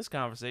the end of this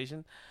conversation.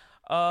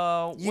 You what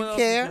else is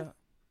care? there?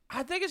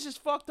 I think it's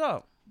just fucked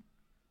up.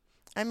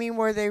 I mean,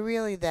 were they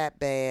really that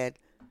bad?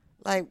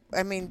 Like,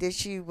 I mean,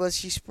 was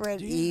she spread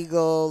Yeah.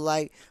 eagle?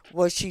 Like,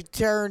 was she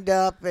turned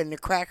up and the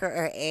crack of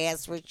her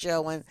ass was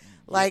showing?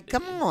 Like,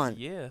 come on.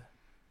 Yeah.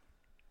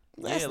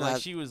 That's yeah, like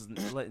not- she was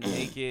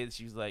naked.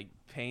 She was like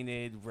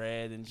painted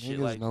red and shit.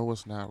 Niggas Like, know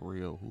it's not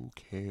real. Who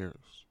cares?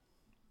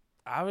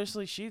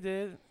 obviously she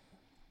did.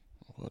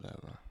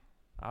 Whatever.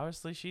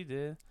 Obviously she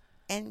did.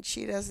 And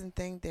she doesn't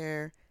think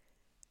there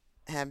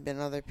have been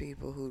other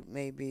people who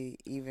maybe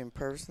even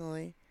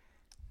personally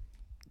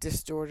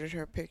distorted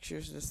her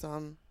pictures to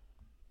some.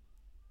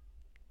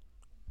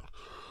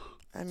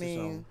 I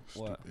mean,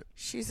 What?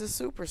 she's a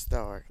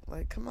superstar.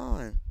 Like, come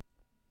on.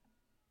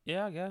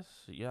 Yeah, I guess.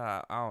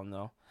 Yeah, I don't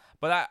know.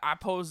 But I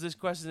posed this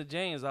question to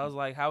James. I was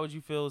like, how would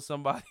you feel if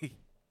somebody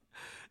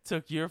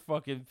took your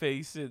fucking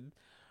face and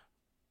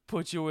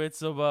put you in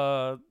some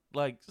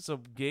like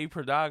some gay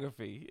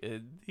pornography?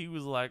 And he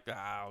was like,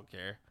 I don't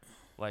care.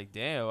 Like,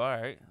 damn, all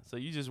right. So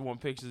you just want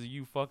pictures of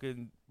you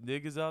fucking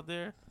niggas out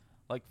there?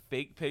 Like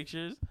fake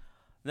pictures?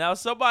 Now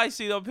somebody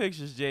see those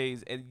pictures,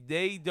 James, and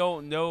they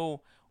don't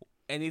know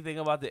anything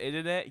about the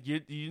internet. You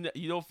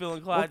don't feel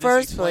inclined Well, to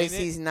first explain place,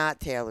 it? he's not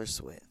Taylor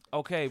Swift.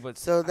 Okay, but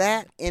So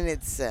that in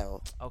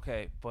itself.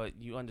 okay, but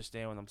you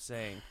understand what I'm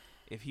saying.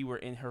 If he were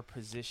in her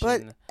position,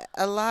 But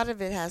a lot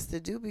of it has to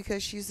do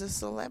because she's a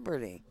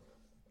celebrity.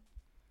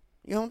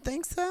 You don't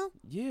think so?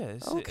 yeah,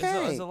 it's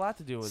Okay. a lot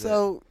to do with it.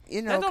 So,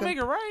 you know. That don't make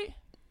it right.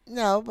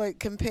 No, but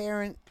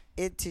comparing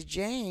it to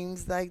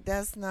James, like,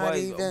 that's not But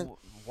even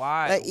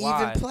why? an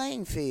Why? even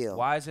playing field.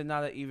 Why is it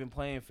not an even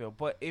playing field?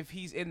 But if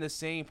he's in the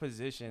same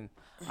position,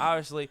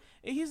 obviously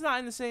he's not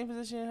in the same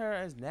position her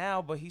as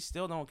now, but he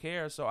still don't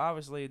care. So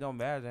obviously it don't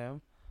matter to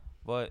him.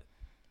 But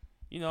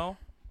you know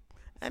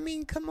I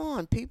mean, come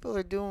on. People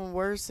are doing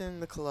worse in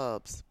the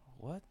clubs.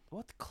 what?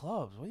 What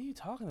clubs? What are you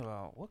talking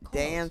about? What clubs?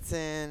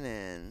 Dancing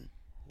and...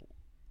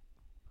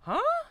 Huh?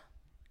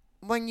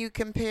 When you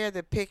compare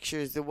the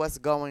pictures to what's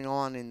going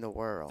on in the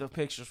world. The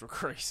pictures were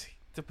crazy.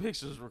 The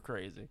pictures were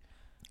crazy.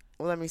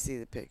 Well, let me see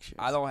the pictures.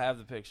 I don't have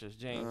the pictures,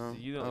 James. Oh,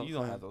 You don't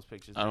okay. have those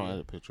pictures. I do don't you?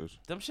 have the pictures.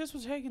 Them shits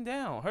was taken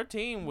down. Her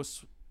team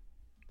was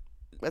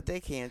But they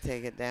can't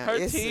take it down. Her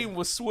It's- team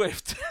was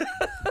swift.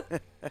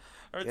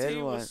 Her Good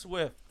team one. was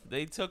swift.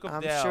 They took them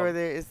I'm down. sure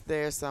it's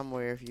there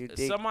somewhere if you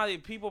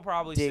dig. People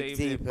probably dig saved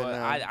it, deep but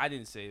enough. I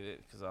didn't save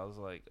it because I was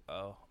like,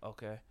 oh,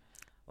 okay.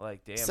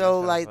 Like, damn. So, that's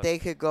kinda like, fucked. they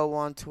could go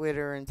on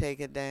Twitter and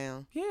take it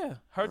down. Yeah,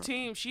 her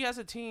team. She has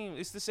a team.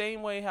 It's the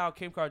same way how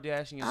Kim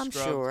Kardashian I'm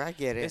scrubbed. sure. I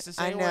get it. It's the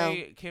I same know.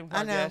 way Kim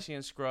I know.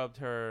 Kardashian scrubbed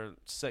her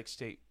sex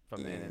tape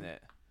from the Yeah.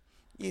 internet.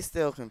 You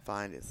still can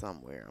find it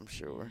somewhere, I'm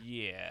sure.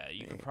 Yeah,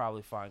 you can Yeah.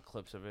 probably find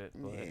clips of it,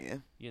 but Yeah.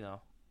 you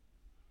know,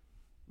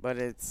 But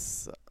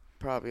it's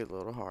probably a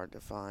little hard to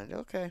find.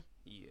 Okay.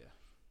 yeah.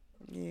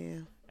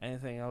 Yeah.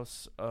 Anything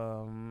else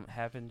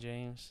happened,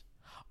 James?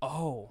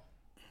 Oh.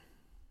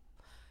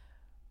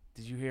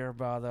 Did you hear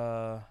about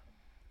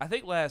I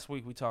think last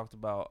week we talked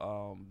about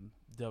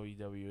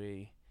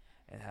WWE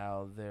and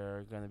how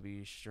they're going to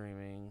be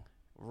streaming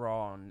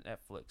Raw on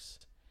Netflix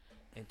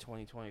in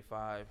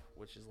 2025,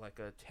 which is like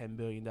a $10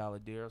 billion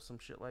deal or some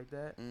shit like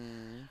that.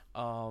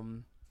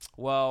 Mm.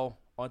 Well,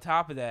 on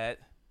top of that,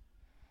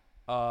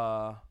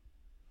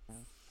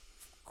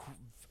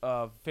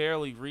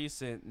 fairly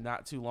recent,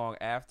 not too long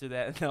after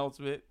that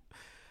announcement,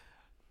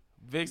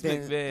 Vince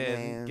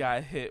McMahon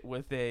got hit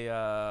with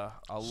a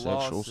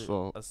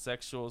lawsuit, a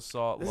sexual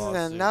assault This lawsuit.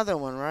 is another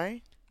one,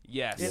 right?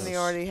 Yes. Didn't he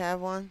already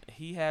have one?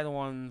 He had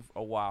one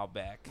a while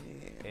back.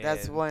 Yeah.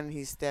 That's And when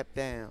he stepped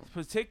down.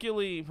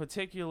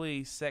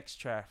 particularly sex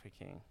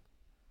trafficking.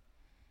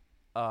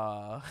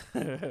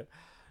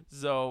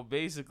 So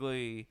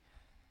basically,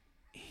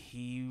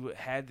 he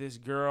had this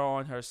girl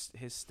on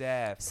his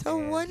staff. So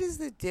and what is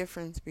the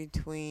difference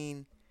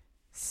between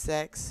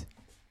sex,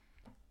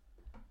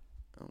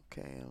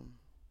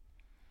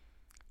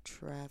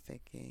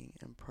 trafficking,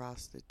 and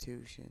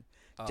prostitution?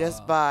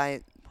 Just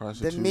by the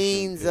Prostitution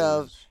means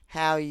of is-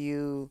 how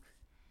you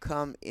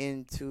come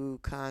into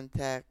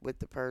contact with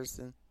the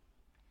person.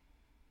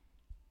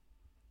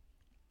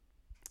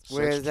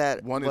 Where sex- is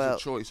that? One well,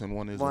 is a choice and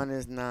one isn't. One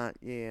is not.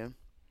 Yeah.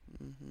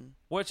 Hmm.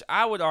 which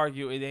I would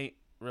argue it ain't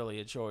really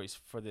a choice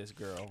for this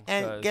girl.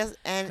 And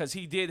Because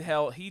he did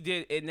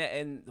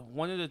in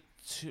one of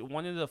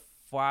the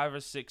 5 or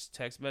 6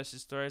 text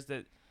message threads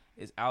that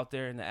is out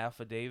there in the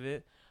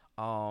affidavit,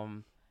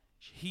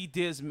 he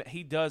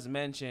does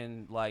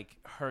mention like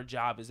her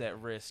job is at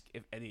risk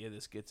if any of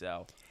this gets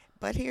out.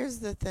 But here's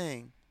the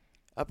thing: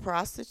 a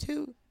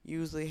prostitute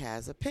usually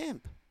has a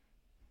pimp.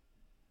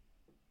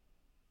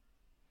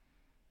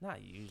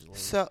 Not usually.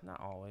 So- not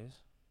always.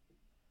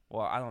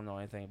 Well, I don't know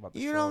anything about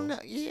the You show. don't know,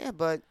 yeah,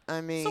 but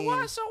I mean, So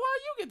why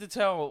you get to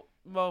tell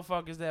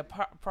motherfuckers that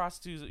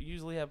prostitutes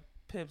usually have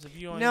pimps if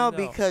you don't no, even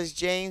know? because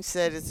James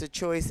said it's a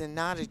choice and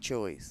not a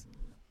choice.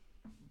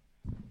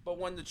 But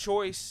when the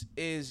choice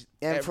is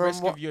And at from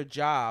risk what- of your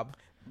job,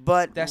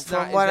 But That's from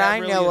not- is what that I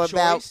really know a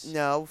about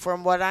choice?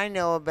 from what I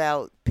know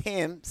about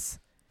pimps,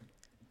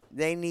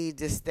 they need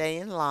to stay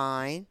in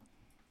line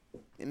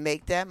and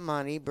make that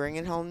money, bring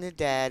it home to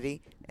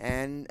daddy,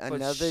 and but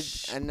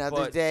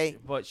another day.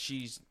 But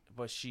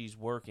she's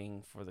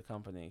working for the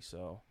company,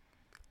 so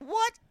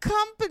What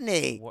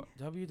company? what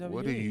WWE?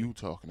 What are you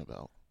talking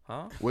about?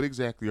 Huh? What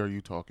exactly are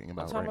you talking I'm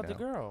about talking right about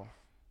now? the girl.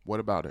 What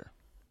about her?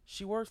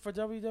 She worked for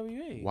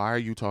WWE. Why are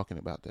you talking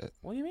about that?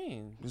 What do you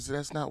mean?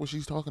 That's not what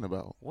she's talking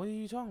about. What are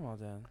you talking about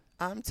then?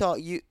 I'm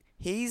talking you.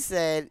 He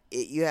said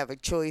you have a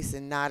choice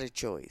and not a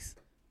choice.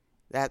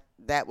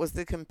 That was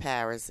the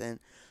comparison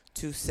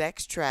to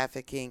sex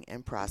trafficking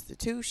and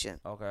prostitution.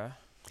 Okay.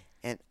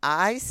 And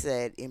I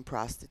said in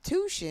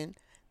prostitution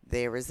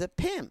there is a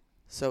pimp.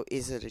 So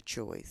is it a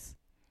choice?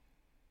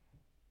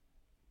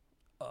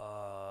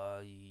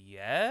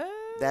 Yeah.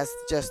 That's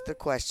just the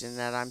question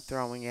that I'm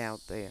throwing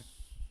out there.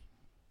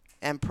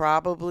 And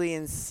probably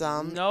in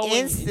some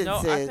instances,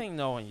 I think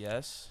no and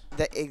yes.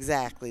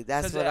 Exactly.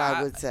 That's what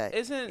I would say.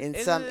 Isn't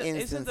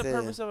the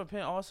purpose of a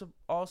pimp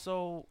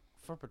also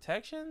for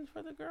protection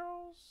for the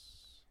girls?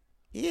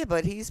 Yeah,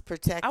 but he's I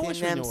protecting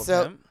wish we them. knew a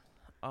So pimp.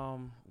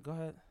 Go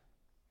ahead.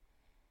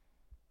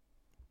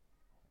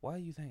 What are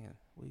you thinking?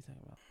 What are you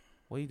thinking about?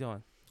 What are you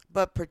doing?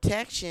 But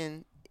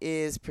protection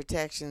is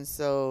protection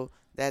so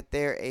that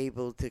they're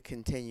able to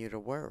continue to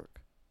work.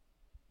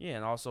 Yeah,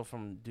 and also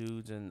from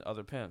dudes and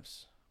other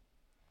pimps.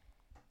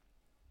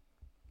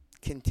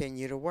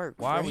 Continue to work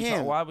Why for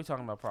him. why are we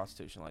talking about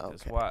prostitution like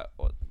this? Okay. Why?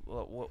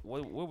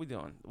 What are we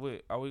doing?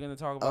 Are we going to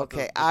talk about?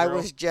 Okay, the I girl?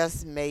 was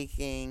just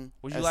making.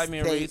 Would you a like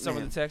me to read some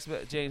of the statement.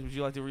 text? James, would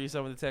you like to read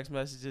some of the text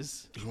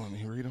messages? You want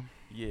me to read them?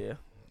 Yeah,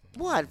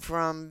 What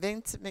from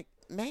Vince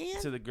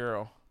McMahon? to the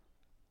girl.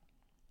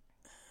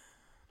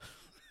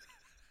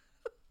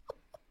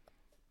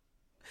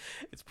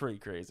 It's pretty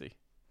crazy.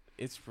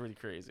 It's pretty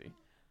crazy.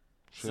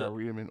 Should I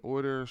read them in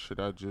order? Or should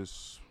I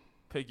just?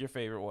 Pick your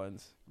favorite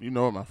ones. You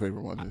know what my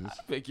favorite one is.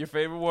 Pick your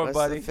favorite one, What's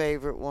buddy. the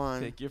favorite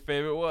one? Pick your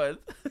favorite one.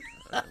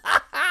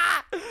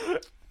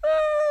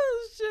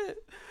 Oh, shit.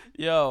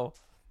 Yo.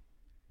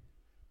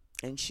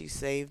 And she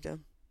saved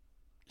him.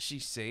 She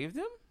saved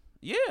him?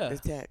 Yeah. The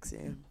text,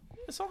 yeah.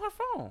 It's on her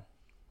phone.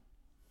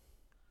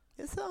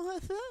 It's on her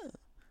phone.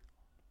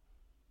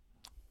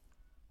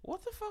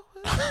 What the fuck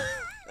was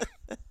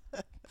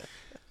that?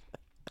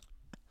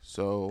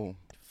 So,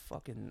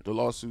 Fucking. the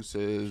lawsuit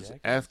says Jackass.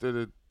 after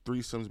the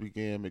threesomes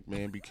began,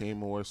 McMahon became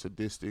more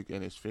sadistic,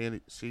 and his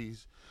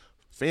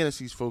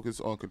fantasies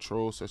focused on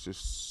control, such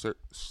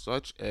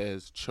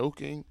as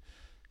choking,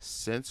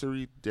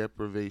 sensory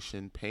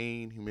deprivation,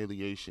 pain,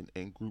 humiliation,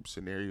 and group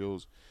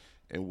scenarios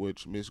in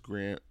which Miss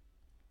Grant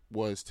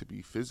was to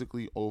be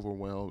physically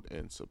overwhelmed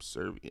and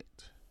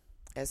subservient.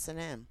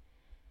 S&M.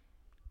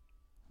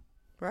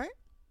 Right?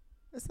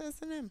 It's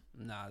S&M.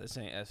 Nah, this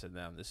ain't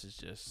S&M. This is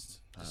just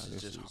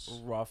This is-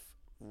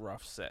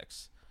 rough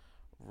sex.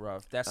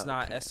 Rough. That's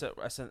not Okay.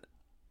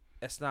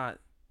 It's not.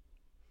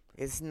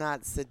 It's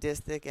not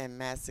sadistic and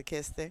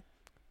masochistic.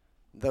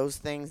 Those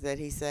things that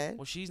he said.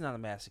 Well, she's not a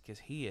masochist.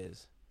 He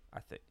is, I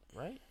think,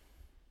 right?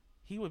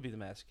 He would be the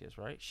masochist,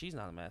 right? She's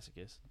not a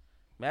masochist.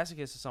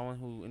 Masochist is someone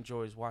who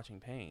enjoys watching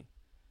pain.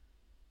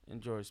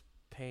 Enjoys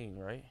pain,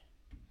 right?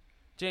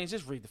 James,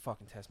 just read the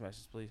fucking text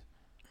message, please.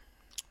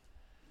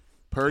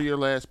 Per your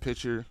last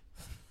picture,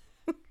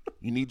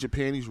 you need your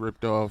panties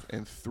ripped off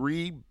and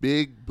 3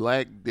 big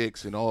black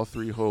dicks in all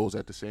 3 holes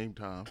at the same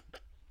time.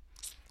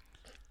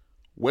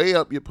 Way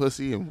up your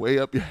pussy and way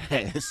up your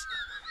ass.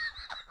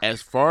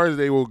 As far as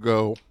they will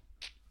go,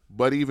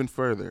 but even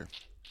further.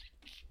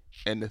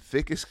 And the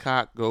thickest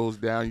cock goes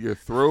down your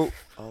throat.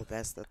 Oh,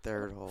 that's the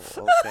third hole.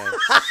 Okay.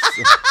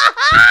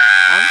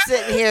 I'm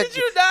sitting here Did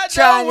you not know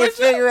trying to which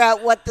figure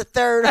out what the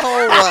third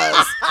hole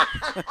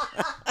was.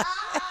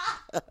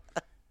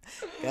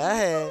 Go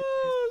ahead.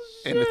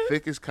 And the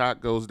thickest cock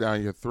goes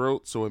down your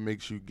throat, so it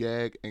makes you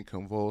gag and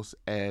convulse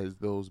as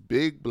those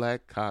big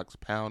black cocks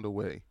pound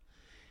away.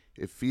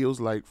 It feels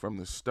like from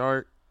the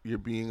start you're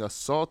being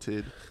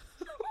assaulted,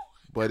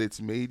 but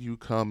it's made you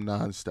come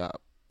nonstop.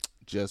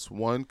 Just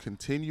one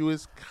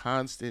continuous,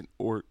 constant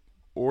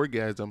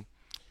orgasm,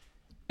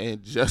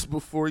 and just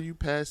before you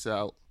pass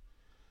out,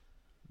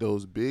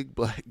 those big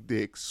black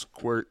dicks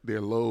squirt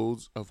their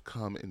loads of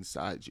cum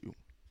inside you!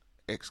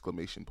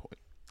 Exclamation point.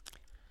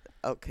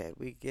 Okay,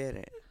 we get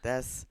it.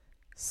 That's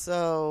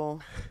so.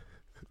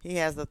 He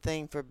has a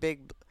thing for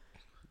big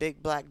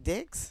black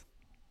dicks.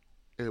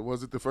 It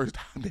wasn't the first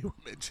time they were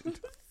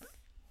mentioned.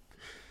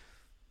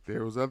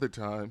 There was other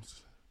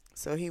times.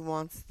 So he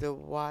wants to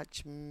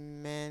watch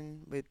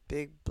men with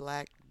big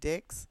black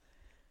dicks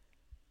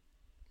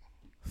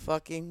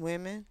fucking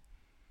women.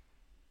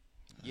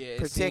 Yeah,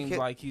 it seems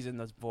like he's in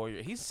this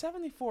voyeur. He's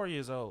 74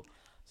 years old,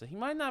 so he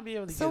might not be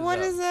able to So get what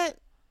it up. does that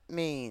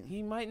mean?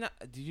 He might not.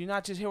 Did you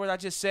not just hear what I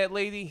just said,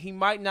 lady? He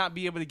might not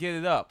be able to get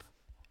it up.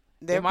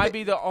 There It might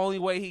be the only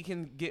way he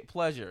can get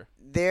pleasure.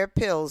 There are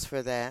pills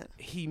for that.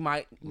 He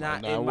might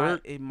not. not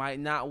work. It might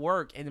not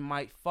work, and it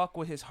might fuck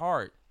with his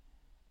heart.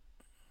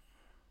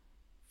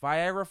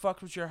 Viagra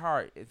fucks with your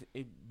heart.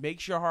 It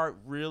makes your heart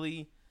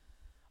really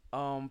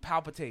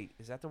palpitate.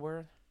 Is that the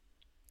word?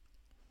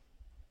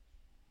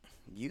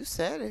 You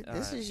said it. All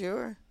This right. is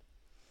your.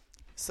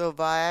 So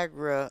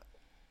Viagra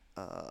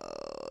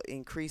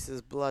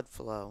increases blood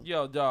flow.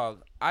 Yo,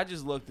 dog. I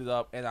just looked it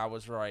up, and I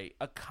was right.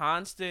 A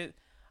constant.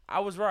 I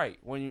was right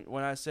when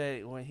I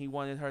said when he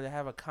wanted her to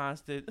have a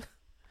constant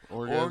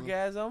Orgasm.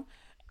 orgasm.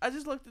 I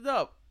just looked it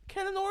up.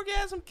 Can an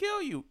orgasm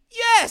kill you?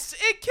 Yes,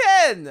 it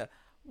can.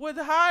 With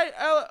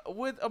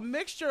with a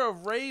mixture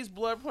of raised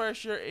blood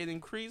pressure and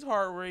increased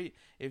heart rate,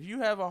 if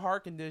you have a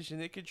heart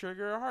condition, it can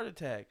trigger a heart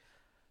attack.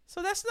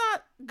 So that's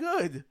not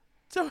good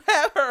to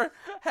have her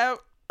have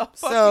a fucking.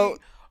 So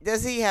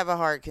does he have a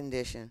heart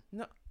condition?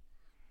 No,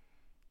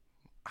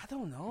 I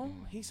don't know.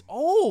 He's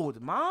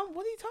old, Mom.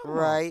 What are you talking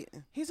about? Right.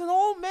 He's an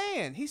old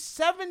man. He's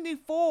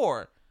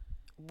 74.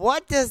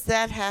 What does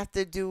that have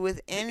to do with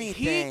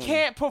anything? He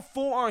can't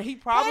perform. He How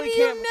probably do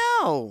can't. you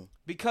know?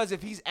 Because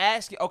if he's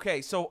asking,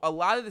 okay, so a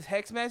lot of the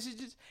text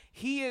messages,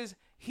 he is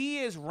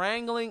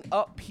wrangling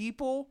up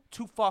people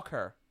to fuck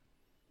her.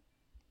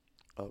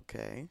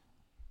 Okay.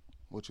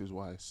 Which is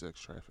why it's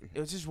sex trafficking.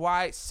 It's just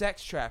why it's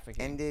sex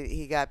trafficking. And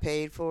he got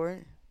paid for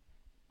it?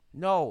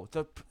 No,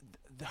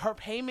 her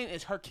payment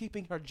is her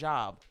keeping her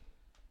job.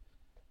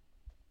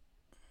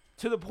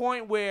 To the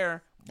point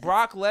where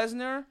Brock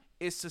Lesnar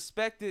is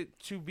suspected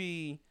to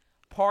be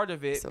part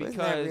of it So because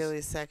isn't that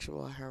really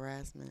sexual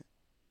harassment?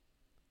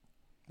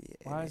 Yeah.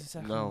 why is it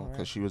sexual No, harassment?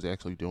 because she was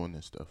actually doing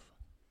this stuff.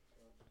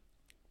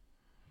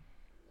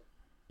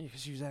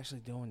 Because she was actually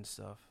doing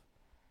stuff.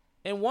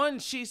 In one,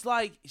 she's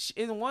like,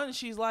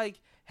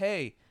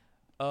 hey,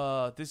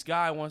 this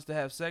guy wants to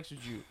have sex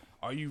with you.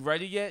 Are you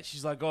ready yet?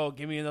 She's like, oh,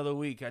 give me another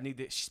week. I need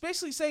to. She's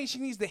basically saying she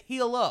needs to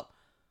heal up.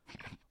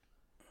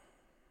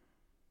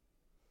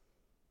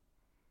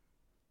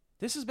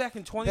 This is back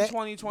in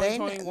 2020,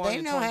 2021, They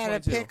and know how to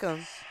 2022. pick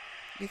them.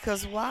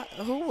 Because why?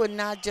 Who would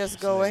not just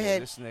go This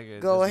ahead nigga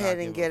go does not ahead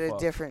and give get a fuck.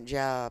 different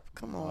job?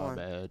 Come My on.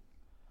 bad.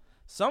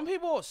 Some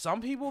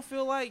people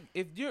feel like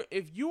if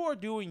you are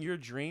doing your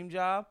dream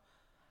job,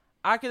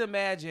 I can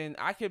imagine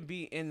I could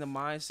be in the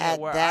mindset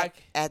where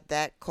At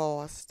that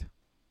cost.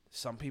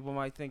 some people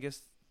might think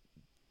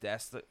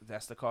that's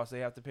the cost they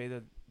have to pay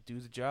to do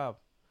the job.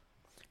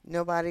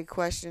 Nobody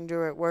questioned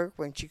her at work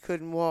when she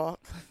couldn't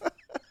walk.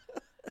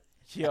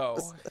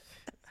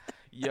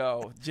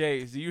 Yo,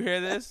 Jays, do you hear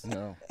this?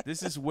 No.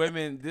 This is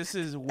women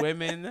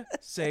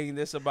saying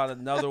this about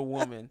another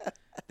woman.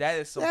 That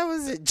is some That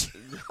was a joke.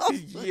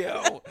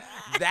 yo,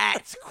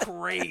 that's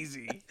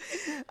crazy.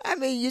 I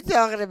mean, you're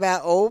talking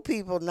about old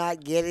people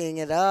not getting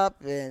it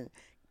up and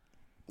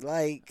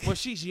like. Well,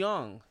 she's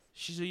young.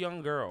 She's a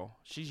young girl.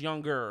 She's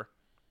younger.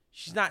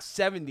 She's not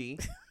 70.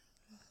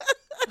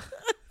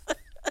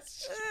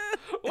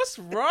 What's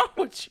wrong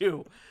with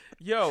you?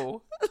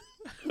 Yo,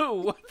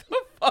 what the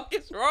fuck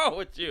is wrong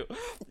with you?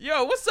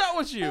 Yo, what's up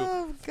with you?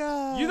 Oh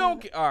God! You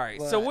don't get. All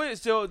right. So What?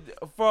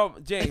 from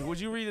James, would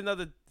you read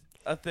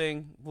a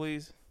thing,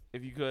 please,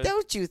 if you could?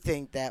 Don't you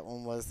think that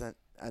one wasn't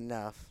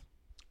enough?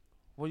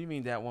 What do you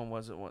mean that one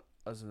wasn't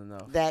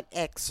enough? That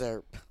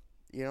excerpt.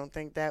 You don't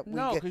think that?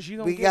 No, because you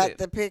don't we get got it.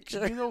 the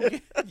picture. You don't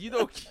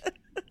get.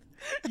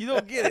 You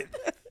don't get it.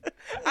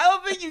 I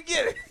don't think you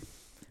get it.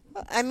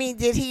 I mean,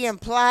 did he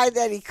imply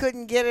that he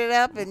couldn't get it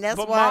up, and that's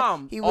But why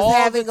Mom, he was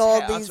having all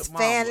these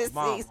Mom,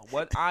 fantasies?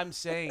 what I'm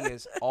saying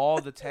is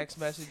all the text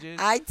messages.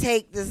 I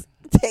take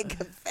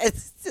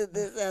offense to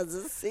this as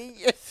a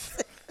senior.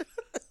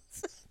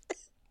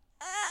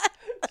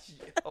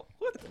 Yo,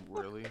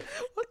 Really?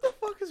 what the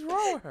fuck is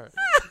wrong with her?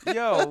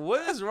 Yo,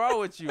 what is wrong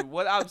with you?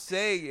 What I'm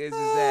saying is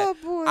Oh,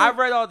 that boy. I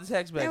read all the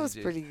text That messages.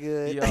 was pretty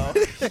good. Yo,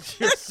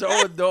 you're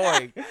so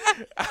annoying.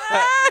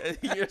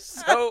 You're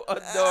so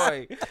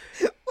annoying.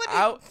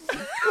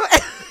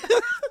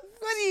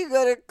 What are you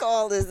gonna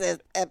call this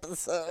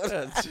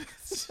episode?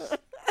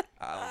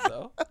 I don't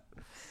know.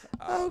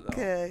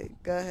 Okay,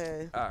 go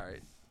ahead. All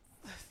right.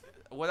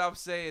 What I'm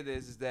saying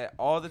is that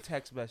all the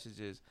text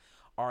messages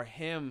are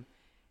him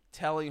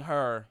telling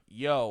her,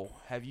 yo,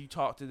 have you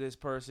talked to this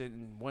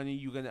person? When are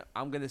you gonna?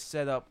 I'm gonna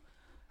set up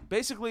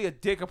basically a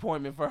dick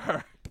appointment for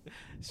her.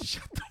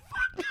 Shut the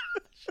fuck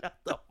up. Shut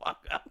the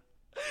fuck up.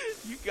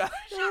 You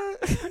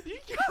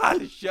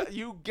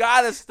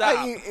gotta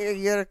stop.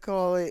 You're gonna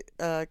call it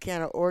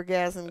can an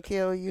orgasm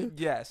kill you?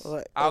 Yes.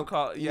 What? I'll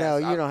call it. Yes, No,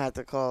 you don't have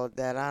to call it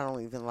that. I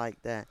don't even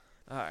like that.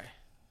 All right.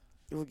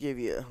 We'll give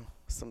you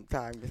some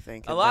time to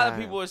think. A lot of about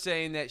it. people are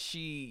saying that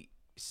she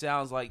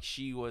sounds like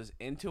she was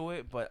into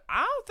it, but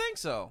I don't think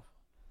so.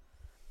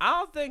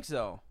 I think,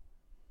 Okay.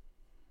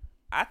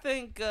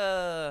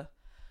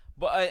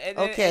 and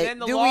then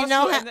the Do we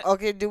know? lawsuit-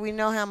 Okay. Do we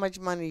know how much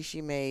money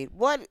she made?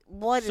 What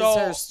is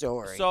her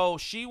story? So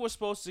she was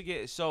supposed to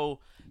get. So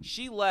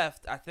she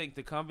left. I think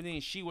the company.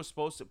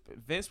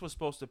 Vince was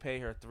supposed to pay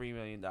her $3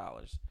 million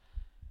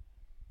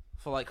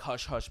for like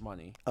hush hush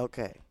money.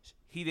 Okay.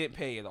 He didn't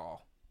pay it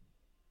all.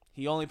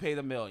 He only paid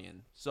 $1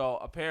 million. So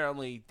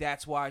apparently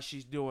that's why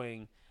she's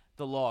doing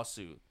the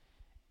lawsuit.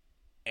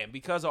 And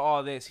because of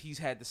all this, he's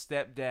had to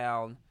step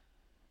down.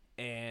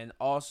 And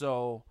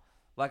also,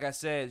 like I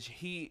said,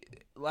 he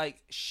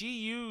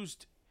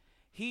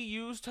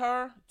used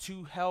her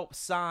to help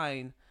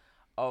sign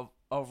a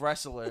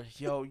wrestler.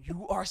 Yo,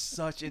 you are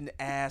such an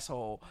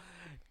asshole.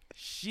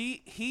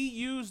 He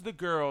used the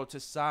girl to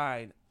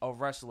sign a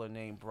wrestler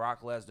named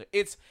Brock Lesnar.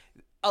 It's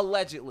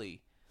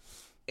allegedly.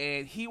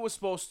 And he was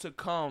supposed to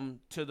come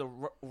to the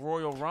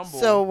Royal Rumble.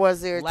 So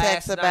was there a last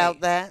text about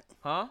night. that?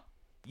 Huh?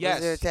 Yes.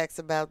 Was there a text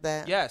about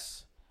that?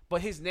 Yes.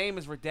 But his name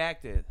is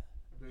redacted.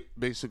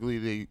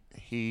 Basically,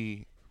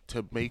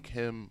 to make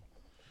him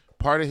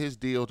part of his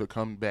deal to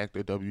come back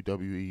to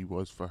WWE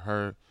was for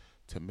her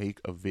to make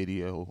a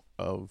video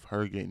of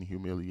her getting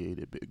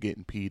humiliated,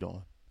 getting peed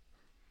on.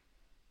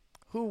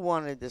 Who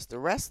wanted this? The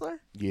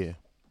wrestler? Yeah.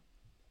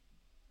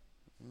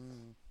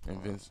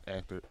 And Vince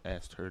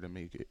asked her to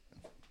make it.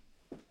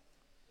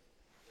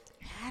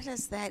 How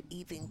does that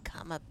even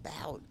come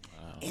about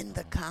in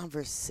the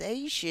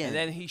conversation? And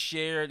then he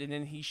shared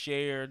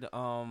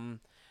all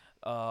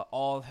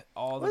the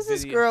What's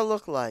this video. girl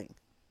look like?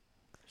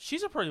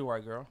 She's a pretty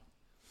white girl.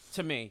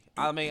 To me.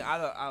 I mean,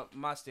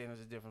 my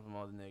standards are different from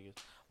other niggas.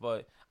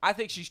 But I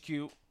think she's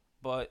cute.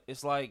 But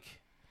it's like,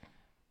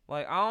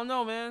 I don't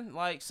know, man.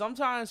 Like,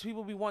 sometimes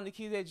people be wanting to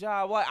keep their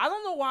job. Like, I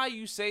don't know why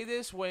you say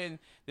this when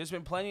there's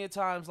been plenty of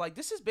times. Like,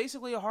 this is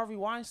basically a Harvey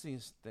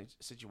Weinstein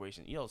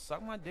situation. Yo,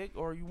 suck my dick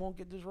or you won't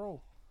get this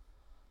role.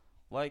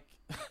 Like,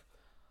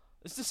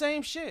 it's the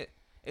same shit.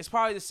 It's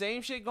probably the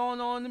same shit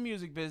going on in the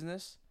music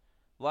business.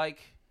 Like,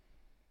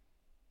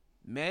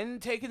 men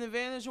taking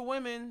advantage of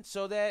women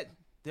so that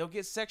they'll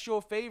get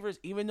sexual favors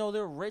even though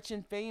they're rich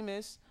and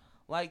famous.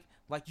 Like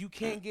you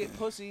can't get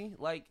pussy.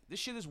 Like, this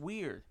shit is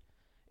weird.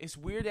 It's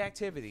weird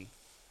activity.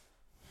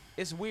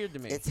 It's weird to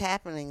me. It's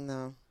happening,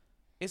 though.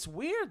 It's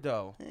weird,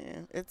 though.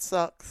 Yeah, it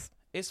sucks.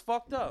 It's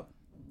fucked up.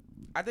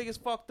 I think it's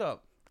fucked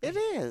up. It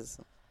is.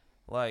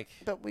 Like,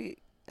 But we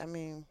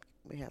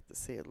have to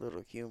see a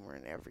little humor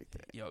in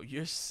everything. yo,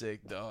 you're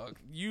sick, dog.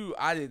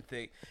 I didn't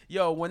think.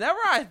 Yo, whenever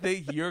I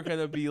think you're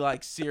gonna be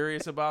like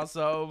serious about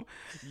something,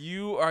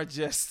 you are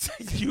just.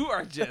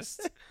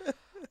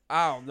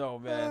 I don't know,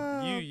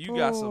 man. You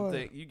got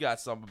something. You got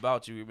something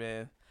about you,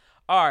 man.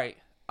 All right,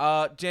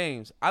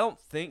 James. I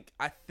think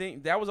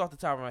that was off the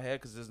top of my head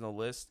because there's no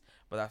list,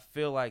 but I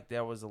feel like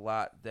there was a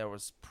lot. There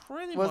was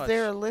pretty much. Was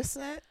there a list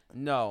set?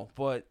 No,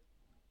 but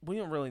we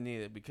don't really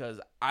need it because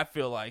I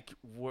feel like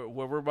what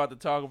we're about to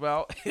talk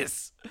about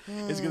is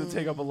going to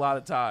take up a lot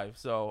of time.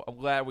 So I'm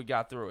glad we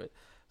got through it.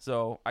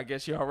 So I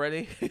guess y'all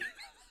ready?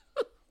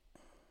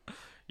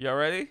 Y'all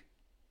ready?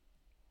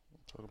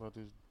 Talk about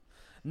this.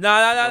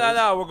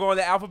 No. We're going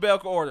to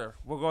alphabetical order.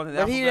 We're going to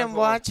But he didn't alphabetical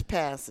watch order.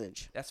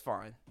 Passage. That's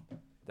fine.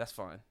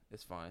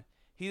 It's fine.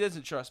 He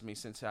doesn't trust me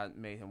since I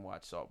made him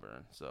watch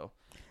Saltburn. So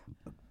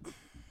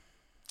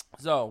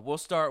we'll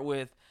start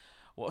with.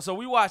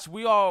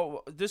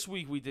 So this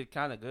week we did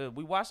kind of good.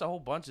 We watched a whole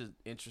bunch of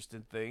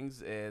interesting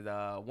things, and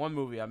one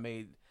movie I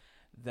made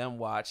them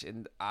watch,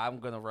 and I'm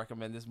going to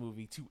recommend this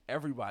movie to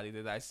everybody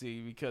that I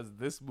see because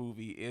this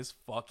movie is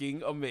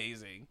fucking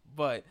amazing.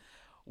 But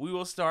we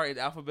will start in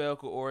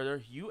alphabetical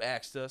order. You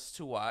asked us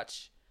to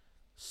watch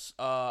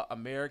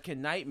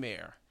American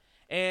Nightmare.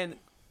 And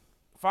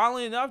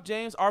funnily enough,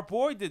 James, our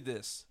boy did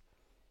this.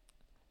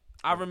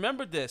 I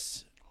remembered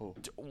this. Who?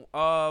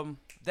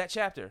 That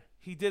chapter.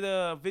 He did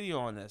a video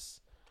on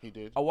this. He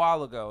did? A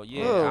while ago.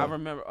 Yeah, Oh. I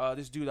remember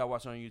this dude I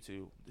watched on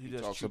YouTube. He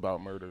does talks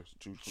about murders,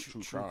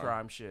 true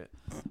crime shit.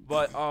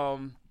 But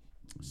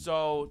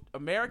so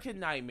American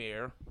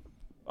Nightmare.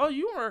 Oh,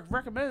 you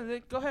recommended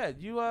it. Go ahead.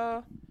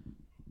 You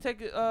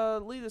take it.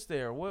 Lead us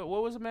there. What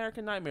was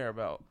American Nightmare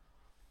about?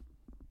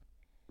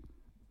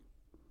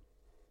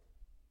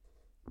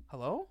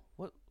 Hello?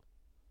 What?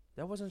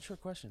 That wasn't a trick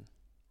question.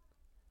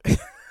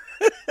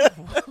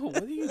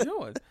 What are you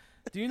doing?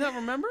 Do you not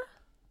remember?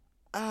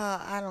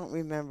 I don't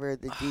remember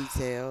the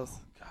details.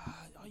 God,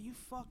 are you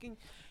fucking?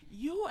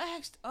 You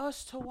asked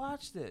us to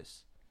watch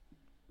this.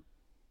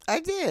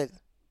 I did.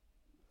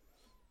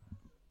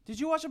 Did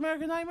you watch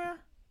American Nightmare?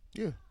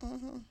 Yeah.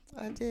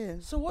 I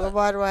did. So what? But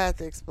why do I have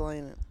to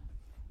explain it?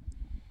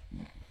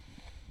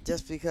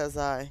 Just because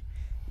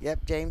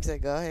James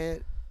said go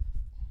ahead.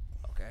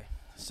 Okay.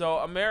 So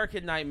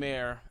American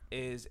Nightmare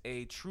is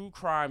a true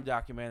crime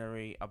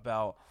documentary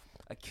about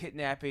a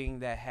kidnapping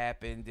that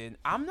happened in,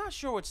 I'm not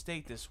sure what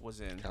state this was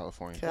in.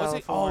 California. Was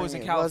it? Oh, it was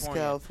in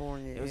California. It was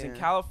California. It was in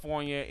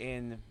California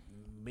in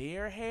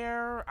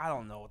Mare. I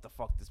don't know what the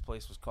fuck this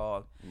place was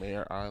called.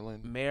 Mare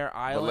Island. Mare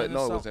Island.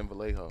 No, it was in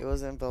Vallejo. It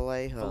was in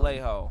Vallejo.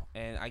 Vallejo,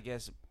 and I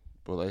guess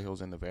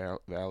Vallejo's in the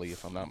valley,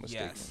 if I'm not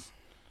mistaken. yes.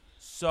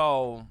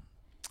 So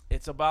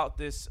it's about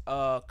this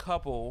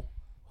couple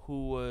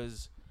who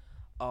was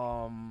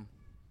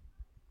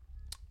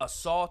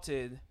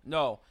assaulted.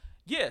 No.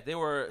 Yeah, they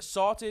were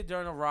assaulted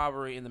during a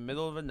robbery in the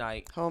middle of the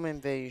night. Home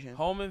invasion.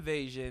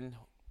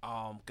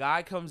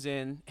 Guy comes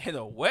in a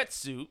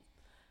wetsuit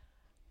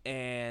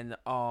and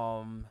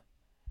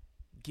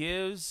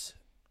gives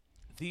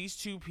these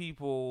two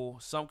people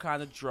some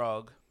kind of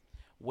drug,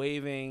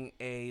 waving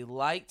a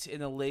light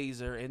and a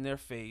laser in their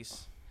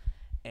face,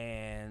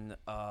 and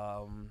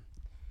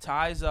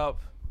ties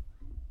up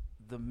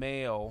the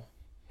male.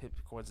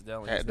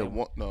 Coincidentally, Had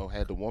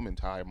the woman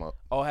tie him up.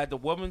 Oh, had the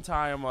woman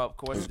tie him up.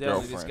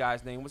 Coincidentally, this girlfriend.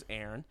 guy's name was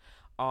Aaron.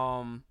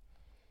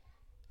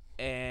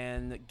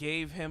 And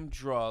gave him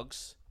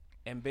drugs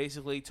and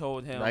basically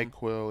told him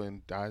NyQuil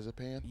and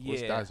diazepam?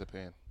 What's Yeah.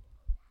 diazepam?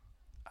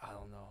 I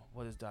don't know.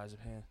 What is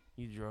diazepam?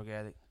 You drug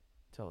addict.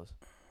 Tell us.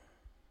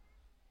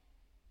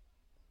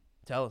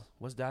 Tell us,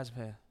 what's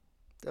diazepam?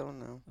 Don't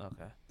know.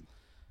 Okay.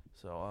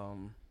 So,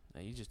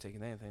 now you just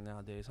taking anything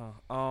nowadays,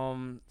 huh?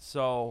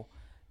 So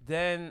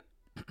then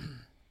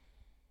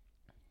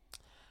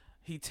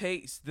he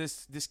takes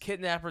this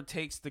kidnapper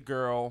takes the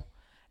girl,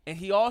 and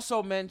he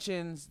also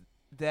mentions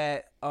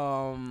that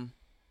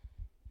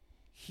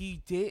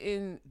he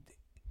didn't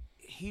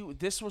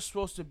this was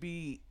supposed to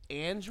be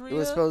Andrea. It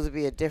was supposed to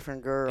be a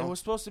different girl. It was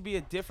supposed to be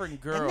a different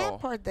girl. And that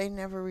part they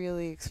never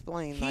really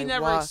explained. He like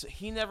never why.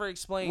 he never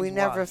explained. We why.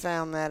 never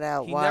found that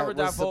out. He why never it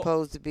was divul-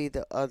 supposed to be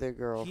the other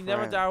girl. He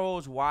never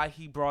divulged why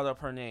he brought up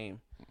her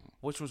name,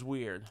 which was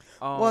weird.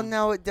 Well,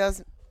 no, it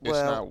doesn't. It's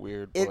Well, not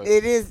weird. it But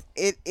is.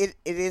 It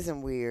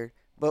isn't weird.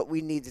 But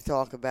we need to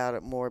talk about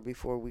it more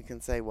before we can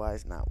say why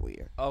it's not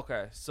weird.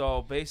 Okay,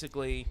 so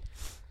basically,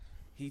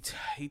 he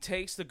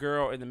takes the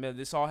girl in the middle.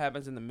 This all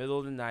happens in the middle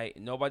of the night.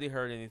 Nobody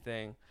heard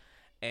anything,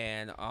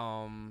 and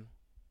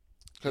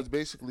because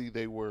basically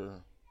they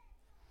were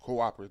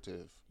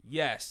cooperative.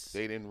 yes,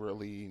 They didn't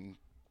really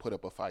put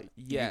up a fight.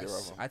 yes, Either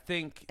of them. I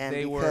think And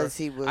they because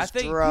were. he was I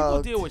think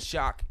drugged, people deal with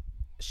Yeah,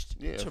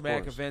 of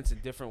traumatic course. events in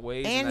different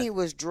ways, and he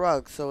was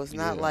drugged, so it's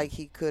not Yeah. like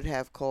he could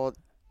have called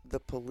the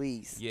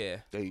police. yeah,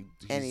 He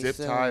And he zip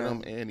tied him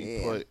sued him. and he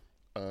Yeah. put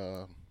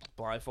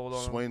blindfold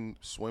on him.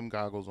 swim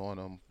goggles on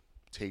him,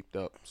 taped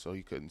up so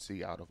he couldn't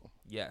see out of them.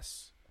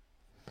 Yes,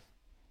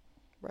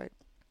 Right.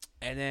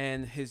 and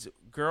then his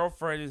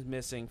girlfriend is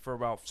missing for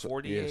about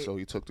 48. Yeah, so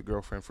he took the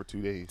girlfriend for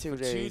 2 days. 2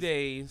 for days. 2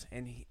 days,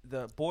 and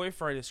the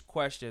boyfriend is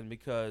questioned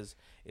because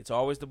it's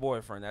always the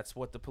boyfriend. That's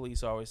what the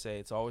police always say.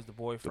 It's always the The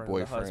boyfriend,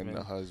 boyfriend, the husband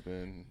the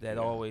husband. that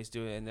yeah. always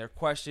do it, and they're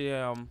questioning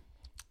him,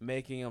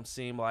 making him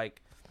seem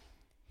like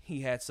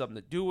he had something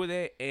to do with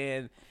it.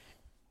 And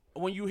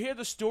when you hear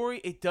the story,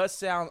 it does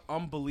sound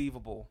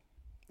unbelievable.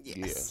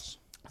 Yes.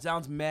 It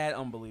sounds mad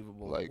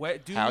unbelievable. Like,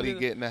 Wet dude how'd he in-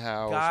 get in the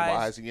house? guys-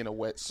 Why is he in a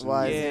wetsuit?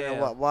 Why?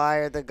 Yeah. Why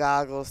are the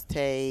goggles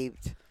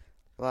taped?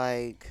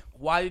 Like,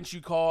 Why didn't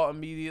you call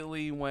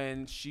immediately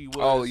when she was?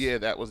 Oh, yeah,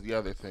 that was the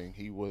other thing.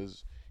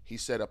 He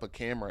set up a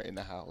camera in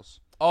the house.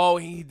 Oh,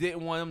 he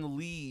didn't want him to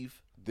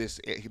leave. This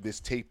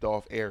taped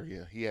off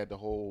area. He had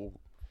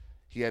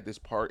this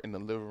part in the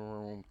living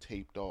room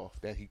taped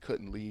off that he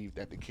couldn't leave,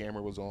 that the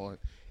camera was on,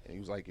 and he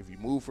was like, if you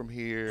move from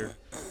here,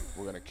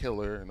 we're gonna kill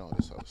her and all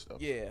this other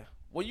stuff. Yeah.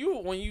 When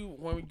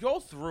we go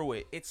through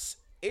it, it's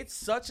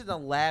such an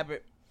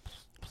elaborate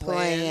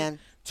plan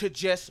to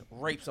just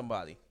rape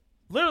somebody.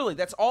 Literally,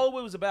 that's all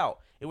it was about.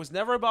 It was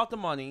never about the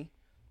money.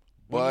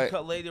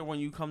 When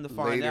you come to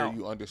find later out,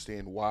 you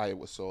understand why it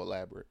was so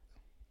elaborate.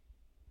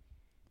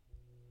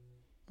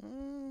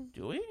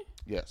 do we?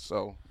 Yes.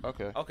 So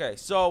okay. Okay,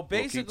 so We'll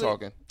basically, keep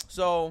talking.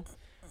 so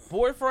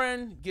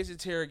boyfriend gets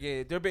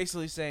interrogated. They're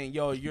basically saying,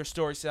 "Yo, your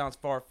story sounds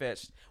far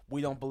fetched.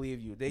 We don't believe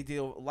you." They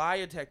do lie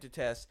detector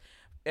tests.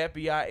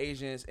 FBI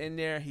agent is in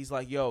there. He's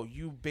like, "Yo,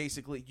 you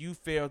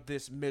failed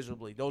this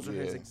miserably." Those are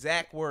his Yeah.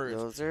 exact words.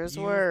 Those are his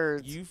You-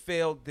 words. You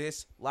failed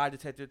this lie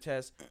detector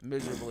test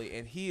miserably,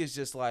 and he is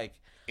just like,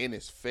 In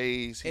his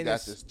face, he In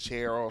got his- this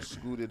chair all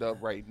scooted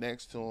up right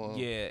next to him.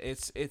 "Yeah,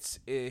 it's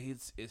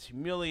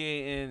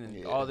humiliating and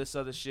Yeah. all this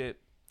other shit."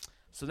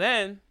 So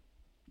then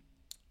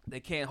they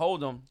can't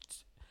hold him,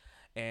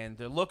 and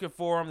they're looking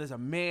for him. There's a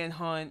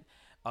manhunt.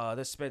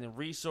 They're spending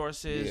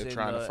resources. Yeah, in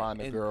trying to find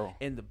the girl.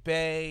 in the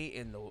bay,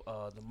 in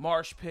the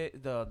marsh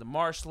pit, the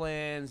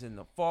marshlands, in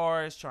the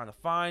forest, trying to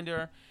find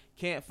her.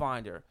 Can't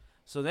find her.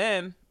 So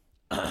then,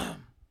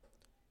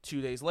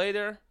 2 days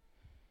later,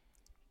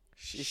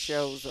 she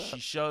shows up She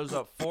shows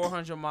up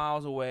 400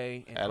 miles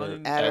away and At her-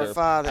 hunting- at her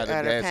father, at her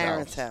at her dad's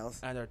parents'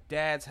 house. house. at her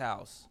dad's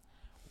house,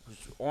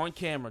 on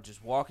camera,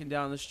 just walking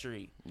down the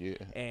street. Yeah.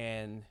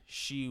 And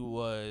she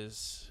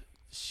didn't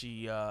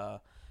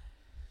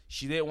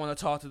want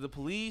to talk to the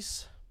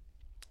police.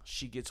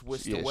 She gets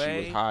whisked Yeah,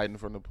 away. she was hiding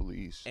from the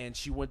police. And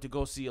she went to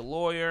go see a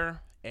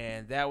lawyer,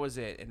 and that was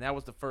it. And that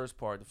was the first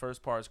part. The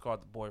first part is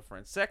called The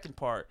Boyfriend. Second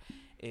part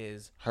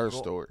is Her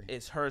story.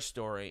 It's her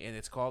story, and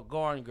it's called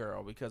Gone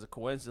Girl because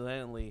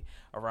coincidentally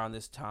around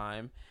this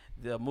time,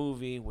 the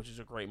movie, which is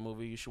a great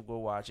movie, you should go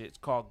watch it. It's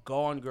called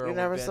Gone Girl. You with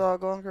never Ben- saw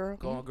Gone Girl?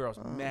 Gone Girl's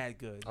mad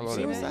good. I You love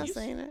seen that Yes, movie. I You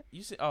seen it.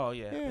 You see? Oh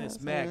yeah, Yeah, it's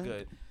I've mad seen it.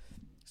 good.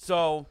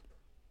 So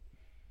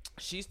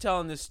she's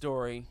telling this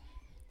story,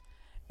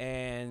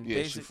 and Yeah,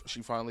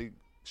 basically,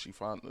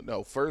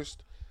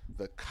 first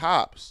the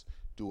cops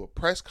do a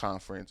press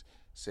conference,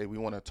 say we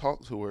want to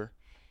talk to her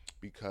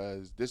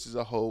because this is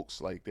a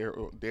hoax. Like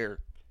they're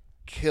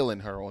killing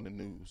her on the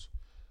news.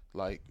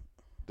 Like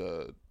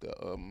the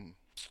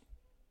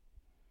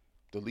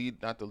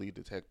lead, not the lead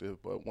detective,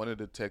 but one of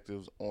the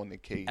detectives on the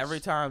case. every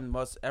time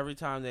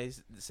they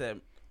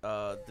said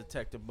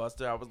Detective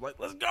Mustard, I was like,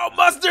 let's go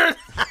Mustard.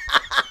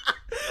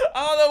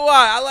 I don't know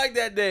why. I like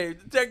that name,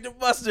 Detective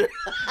Mustard.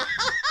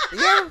 You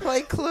ever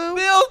play Clue?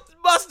 Bill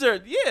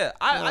Mustard. Yeah,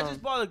 I Oh.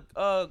 just bought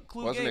a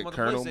Clue Wasn't game it on the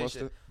Colonel PlayStation.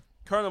 Mustard?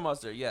 Colonel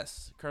Mustard,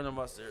 yes, Colonel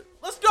Mustard.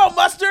 Let's go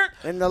Mustard.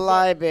 In the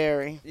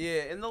library.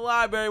 Yeah, in the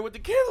library with the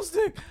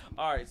candlestick.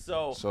 All right,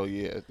 so So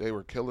yeah, they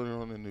were killing her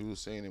on the news,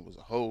 saying it was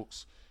a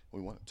hoax. We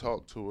want to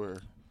talk to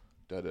her.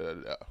 Da da da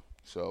da.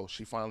 So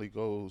she finally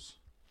goes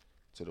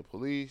to the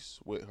police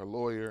with her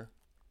lawyer,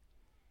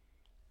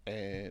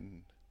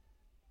 and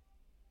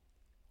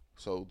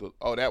so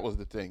that was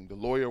the thing. The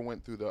lawyer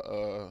went through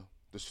the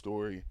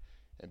story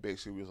and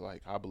basically was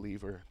like, I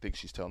believe her, think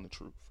she's telling the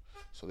truth.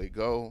 So they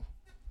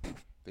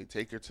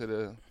take her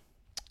to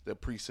the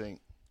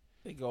precinct.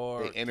 They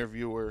go. They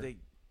interview her.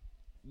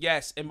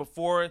 Yes, and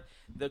before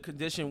the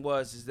condition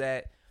is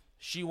that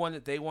her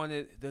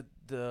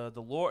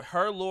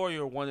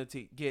lawyer wanted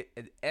to get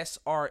an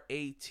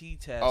SRAT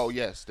test. Oh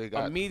yes, they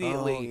got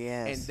immediately,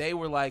 and they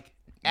were like,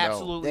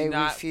 absolutely they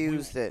not.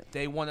 Refused it.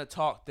 They want to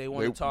talk.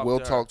 We'll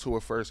talk to her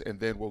first, and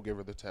then we'll give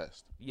her the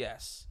test.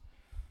 Yes.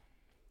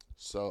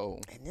 So.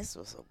 And this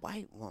was a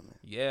white woman.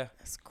 Yeah.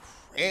 That's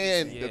crazy.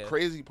 And the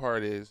crazy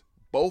part is,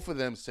 both of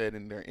them said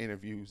in their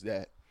interviews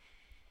that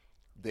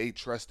they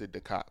trusted the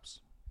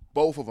cops.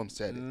 Both of them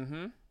said it.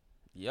 Mm-hmm.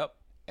 Yep.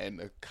 And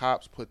the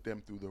cops put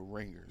them through the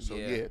ringer. So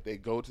they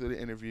go to the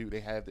interview. They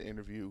have the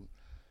interview.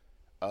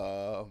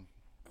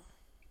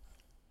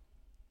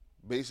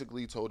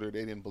 Basically told her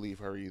they didn't believe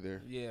her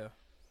either. Yeah.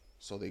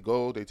 So they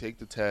go. They take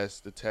the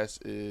test. The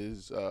test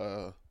is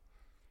the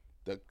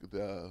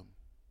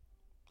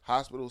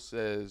hospital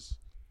says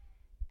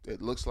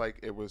it looks like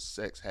it was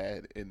sex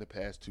had in the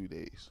past 2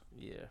 days.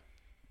 Yeah.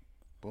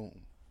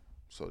 Boom.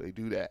 So they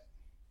do that.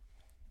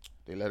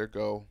 They let her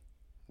go,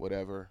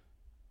 whatever.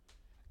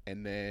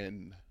 And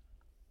then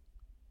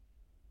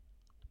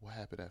what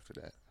happened after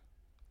that?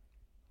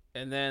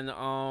 And then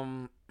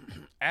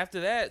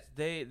after that,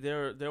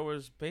 there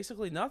was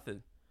basically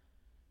nothing.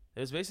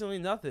 There was basically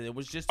nothing. It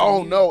was just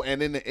no,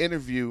 and in the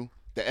interview,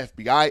 the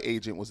FBI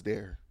agent was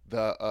there.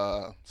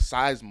 The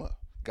Seisma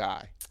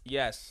guy.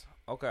 Yes.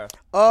 Okay.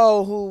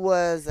 Oh, who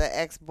was an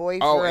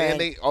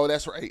ex-boyfriend?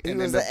 That's right. He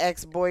was an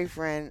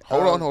ex-boyfriend.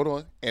 Hold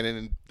on. And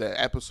in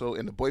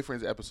the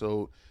boyfriend's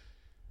episode,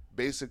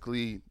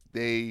 basically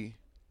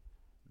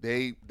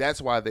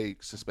that's why they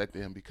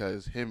suspected him,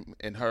 because him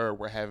and her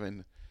were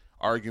having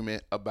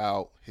argument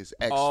about his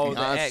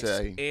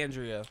ex-fiance,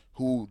 Andrea,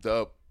 who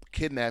the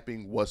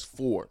kidnapping was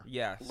for.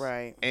 Yes.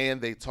 Right. And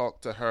they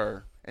talked to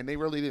her, and they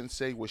really didn't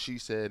say what she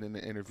said in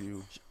the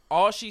interview.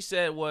 All she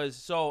said was,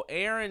 so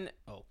Aaron,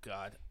 oh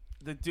God,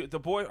 the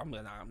boy, I'm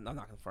not going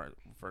to refer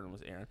to him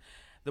as Aaron.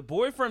 The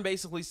boyfriend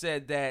basically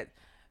said that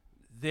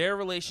their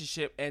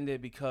relationship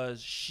ended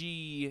because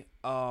she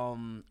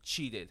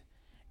cheated.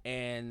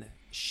 And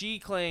she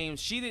claims,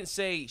 she didn't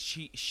say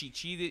she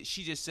cheated.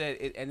 She just said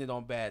it ended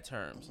on bad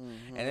terms.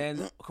 Mm-hmm. And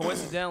then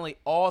coincidentally,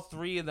 all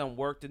three of them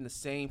worked in the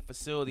same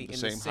facility, in the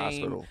same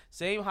hospital.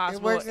 Same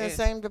hospital. They worked in the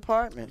same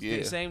department. Yeah.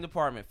 The same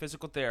department,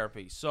 physical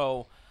therapy.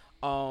 So,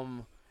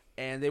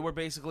 and they were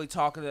basically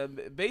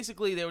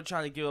they were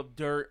trying to give up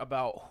dirt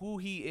about who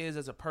he is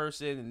as a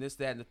person and this,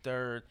 that, and the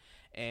third.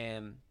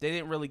 And they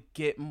didn't really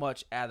get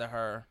much out of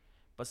her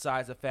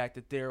besides the fact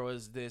that there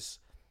was this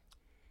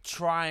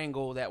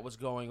triangle that was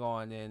going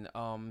on,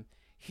 and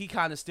he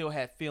kind of still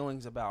had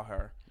feelings about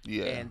her.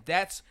 Yeah. And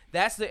that's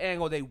the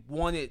angle they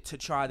wanted to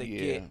try to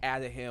get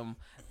out of him,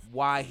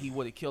 why he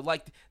would have killed.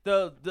 Like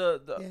the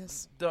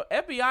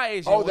FBI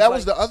agent. Oh, that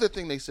was the other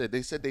thing they said.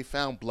 They said they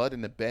found blood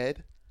in the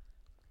bed,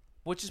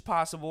 which is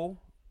possible.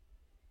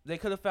 They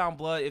could have found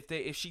blood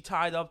if she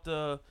tied up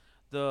the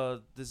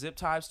zip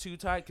ties too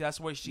tight. 'Cause that's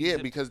where she. Yeah,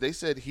 because they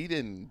said he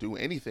didn't do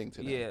anything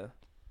to them. Yeah.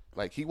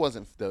 Like he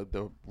wasn't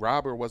the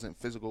robber wasn't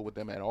physical with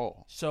them at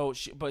all. So,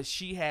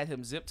 she had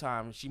him zip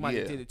time. She might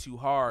have did it too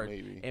hard,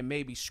 and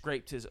maybe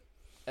scraped his.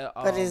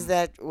 But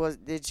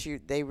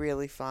they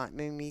really find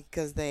me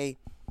because they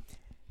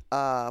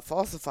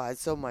falsified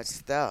so much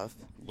stuff?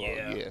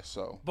 Yeah.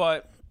 So,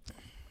 but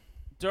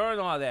during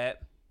all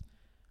that,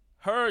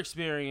 her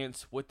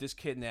experience with this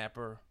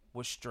kidnapper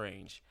was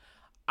strange.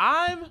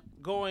 I'm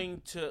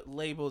going to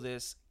label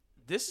this.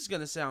 This is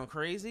going to sound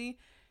crazy.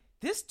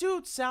 This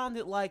dude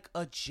sounded like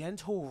a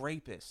gentle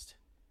rapist.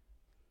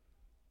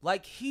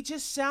 Like, he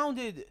just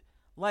sounded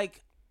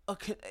like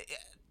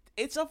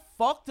it's a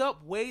fucked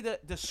up way to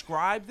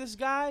describe this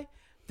guy.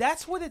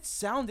 That's what it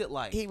sounded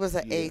like. He was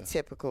an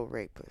atypical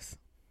rapist.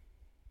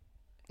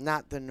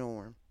 Not the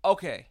norm.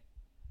 Okay.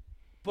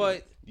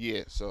 But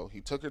yeah, so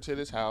he took her to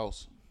this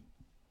house.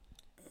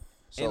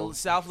 In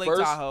South Lake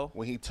first, Tahoe.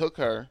 When he took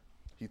her,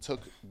 he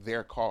took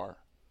their car.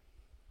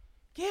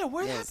 Yeah,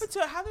 what happened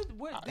to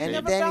they and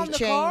never then found he the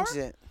changed car?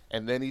 it.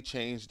 And then he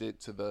changed it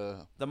to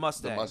the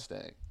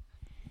Mustang.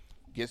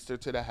 Gets her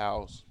to the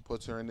house,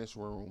 puts her in this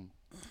room.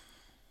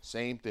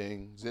 Same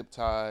thing, zip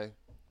tie,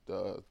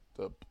 the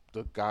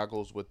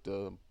goggles with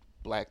the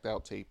blacked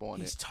out tape on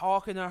it. He's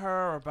talking to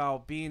her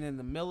about being in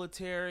the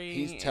military.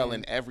 He's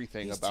telling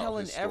everything about his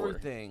story. He's telling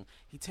everything.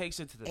 He takes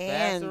her to the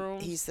and bathroom.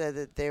 He said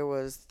that there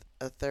was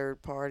a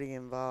third party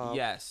involved.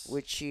 Yes.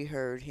 Which she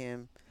heard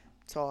him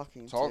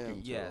talking to.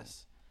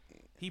 Yes.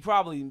 He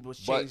probably was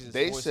changing his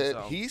voice.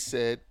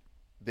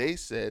 They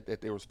said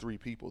that there was 3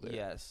 people there.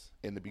 Yes.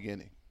 In the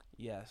beginning.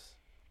 Yes.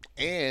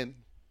 And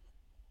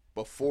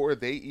before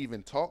they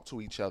even talked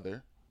to each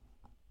other,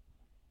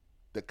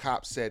 the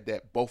cops said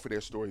that both of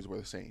their stories were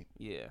the same.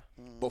 Yeah.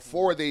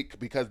 Before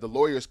because the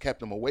lawyers kept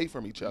them away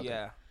from each other.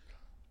 Yeah.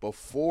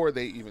 Before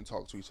they even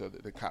talked to each other,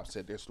 the cops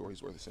said their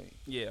stories were the same.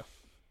 Yeah.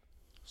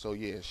 So,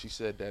 yeah, she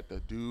said that the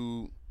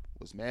dude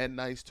was mad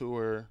nice to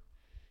her.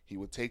 He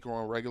would take her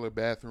on regular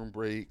bathroom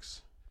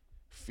breaks,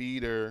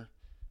 feed her.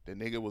 The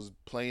nigga was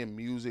playing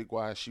music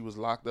while she was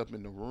locked up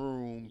in the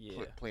room,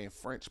 playing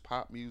French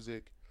pop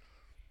music.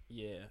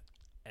 Yeah.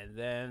 And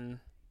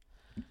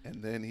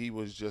then he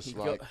was just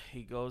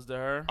he goes to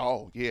her.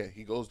 Oh, yeah.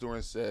 He goes to her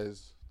and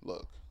says,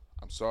 look,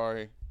 I'm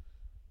sorry,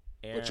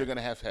 but you're going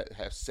to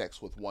have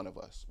sex with one of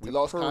us. We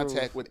lost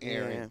contact with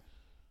Aaron.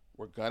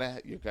 Yeah.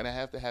 You're going to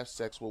have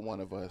sex with one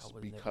of us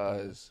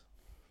because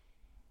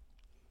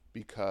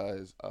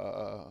because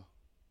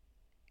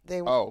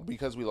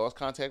we lost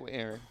contact with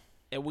Aaron.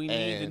 And we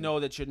need to know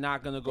that you're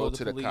not going to go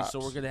to the police, so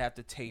we're going to have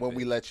to tape it. When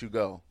we let you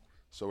go.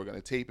 So we're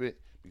going to tape it,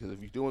 because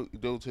if you do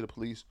it to the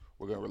police,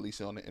 we're going to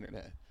release it on the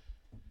internet.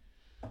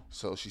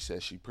 So she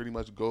says she pretty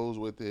much goes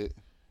with it,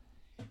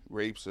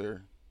 rapes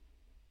her,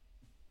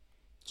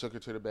 took her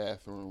to the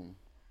bathroom,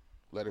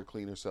 let her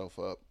clean herself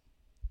up.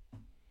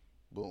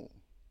 Boom.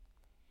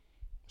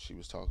 She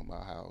was talking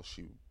about how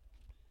she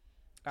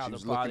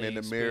was looking in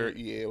the mirror.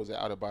 Yeah, it was an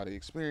out-of-body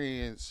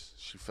experience.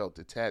 She felt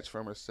detached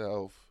from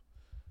herself.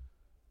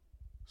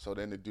 So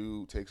then the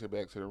dude takes her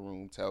back to the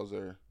room, tells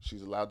her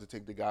she's allowed to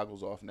take the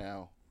goggles off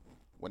now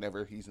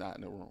whenever he's not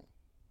in the room.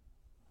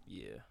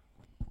 Yeah.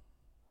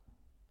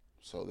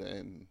 So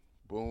then,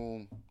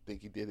 boom,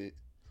 think he did it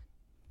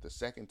the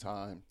second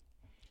time.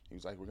 He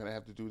was like, we're going to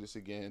have to do this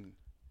again.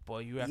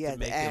 Boy, you have to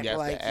make it. You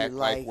have to act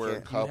like we're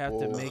a couple. You have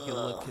to make it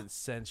look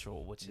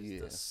consensual, which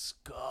is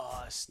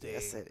disgusting.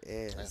 Yes, it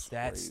is.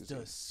 That's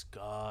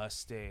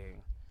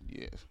disgusting.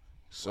 Yeah.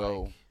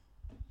 So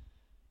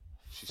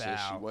she said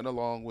she went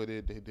along with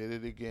it. They did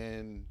it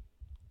again.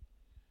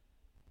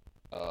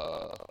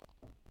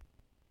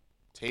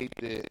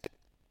 Taped it.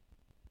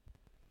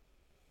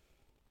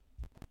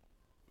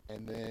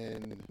 And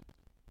then,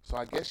 so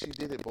I guess she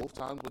did it both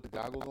times with the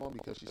goggles on,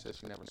 because she said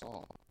she never saw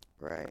him.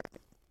 Right.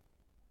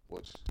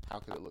 Which, how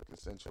could it look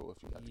consensual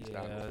if you got these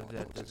goggles on? Yeah,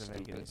 that doesn't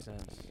make any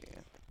sense. Yeah.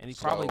 And he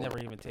probably never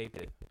even taped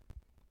it.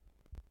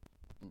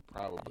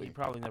 Probably. He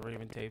probably never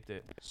even taped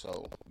it.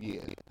 So,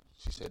 yeah.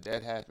 She said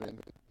that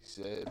happened. He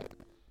said,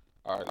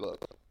 all right,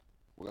 look,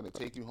 we're going to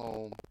take you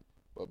home,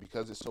 but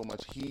because there's so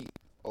much heat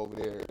over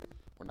there,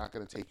 we're not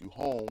going to take you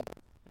home.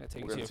 We're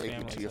going to take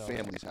you to your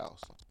family's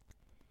house.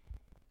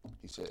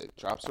 He said,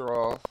 drops her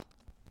off,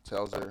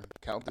 tells her,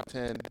 count to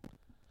 10.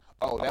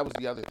 Oh, that was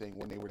the other thing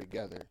when they were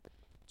together.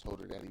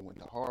 Told her that he went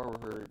to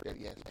Harvard, that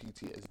he has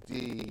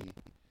PTSD.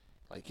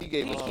 Like, he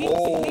gave a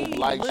whole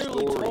life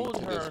story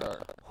to this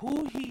her.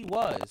 Who he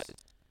was.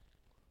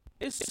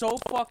 It's so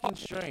fucking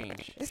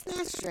strange. It's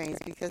not strange,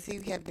 because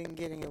he had been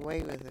getting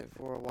away with it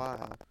for a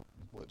while.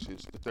 Which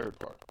is the third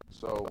part.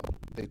 So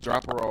they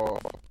drop her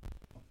off.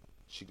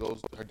 She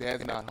goes, her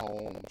dad's not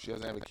home. She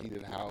doesn't have a key to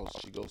the house.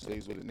 She goes,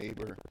 stays with a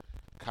neighbor.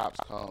 Cops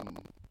come.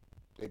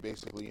 They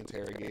basically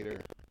interrogate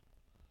her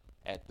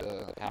at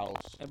the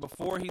house. And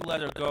before he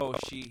let her go,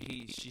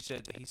 he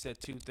said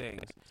two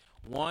things.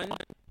 One,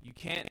 you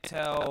can't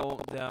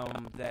tell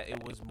them that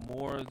it was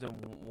more than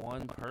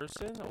one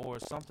person or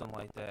something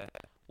like that.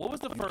 What was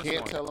the first one? You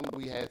can't tell them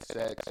we had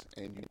sex,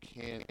 and you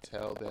can't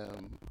tell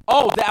them...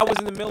 Oh, that I was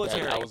in the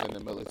military. I was in the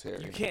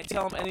military. You can't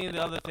tell them any of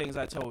the other things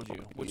I told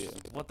you. Which,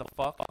 what the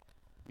fuck?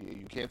 Yeah,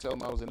 you can't tell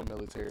them I was in the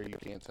military. You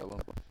can't tell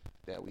them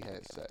that we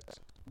had sex.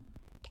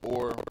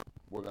 Or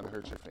we're going to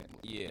hurt your family.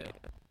 Yeah.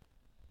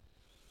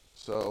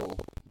 So,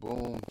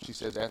 boom. She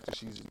says after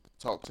she's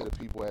talked to the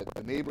people at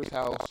the neighbor's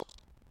house,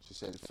 she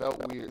said it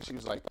felt weird. She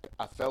was like,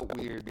 I felt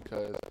weird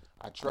because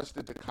I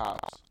trusted the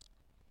cops,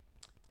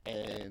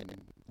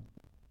 and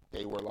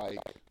they were like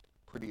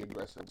pretty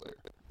aggressive there.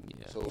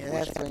 Yeah. So,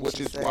 Yeah, which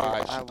is why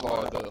she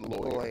called the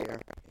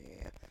lawyer.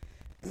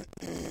 Yeah.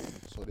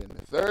 So then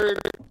the third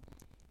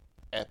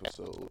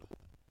episode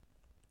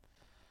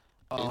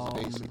is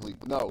basically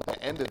the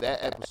end of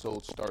that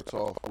episode starts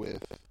off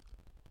with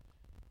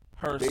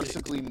her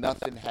basically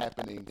nothing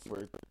happening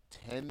for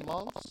 10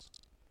 months,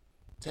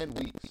 10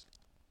 weeks.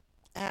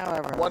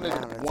 However, one of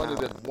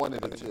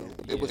the two.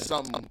 Yeah. It was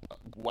something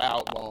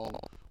wild long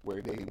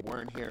where they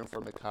weren't hearing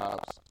from the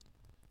cops.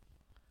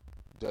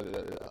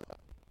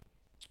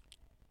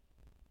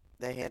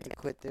 They had to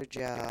quit their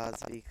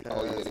jobs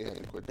because they had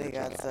to quit they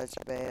their got jobs. such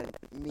bad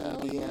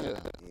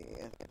media.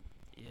 Yeah.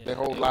 Yeah, Their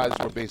whole lives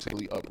were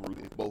basically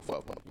uprooted, both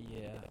of them.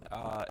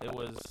 Yeah, it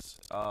was.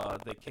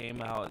 They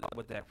came out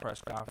with that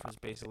press conference,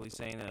 basically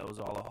saying that it was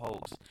all a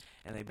hoax,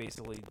 and they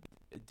basically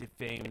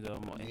defamed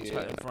them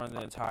in front of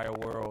the entire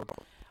world.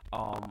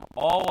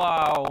 All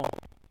while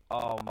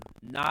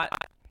not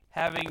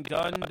having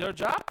done their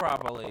job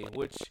properly,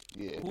 which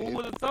who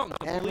would have thought?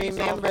 And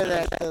remember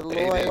that the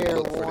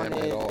lawyer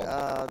wanted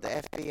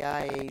the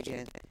FBI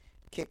agent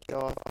kicked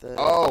off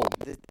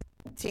the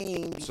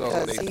team So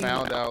because they he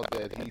found out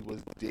that he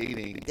was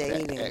dating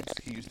Dating. the ex.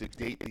 He used to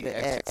date the The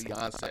ex ex.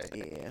 fiance.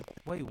 Yeah.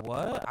 Wait,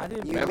 what? I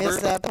didn't You Remember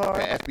missed that part?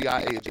 the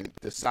FBI agent,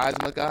 the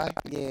Seisma guy?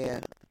 Yeah.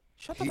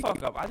 Shut the He-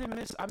 fuck up. I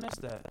missed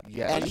that.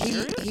 Yes. And he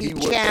serious? he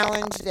was-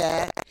 challenged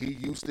that. He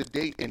used to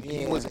date, and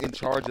he Yeah. was in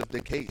charge of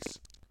the case.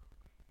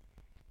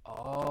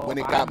 Oh, When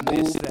it I got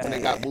missed moved, that. when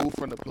it got moved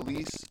from the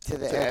police To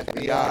the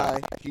FBI,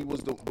 FBI. he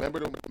was the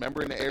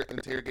remember in the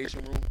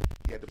interrogation room,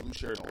 he had the blue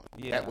shirt on.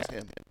 Yeah. That was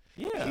him.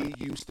 Yeah. He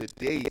used to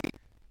date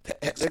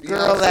the ex The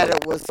girl that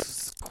it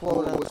was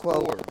quote Who it was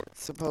unquote for.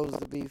 supposed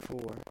to be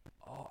for.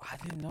 Oh, I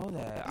didn't know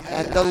that.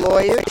 And the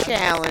lawyer I-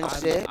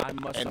 challenged it, I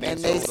must And have and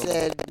they they told him-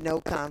 said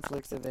no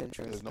conflicts of There's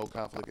interest, no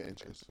conflict of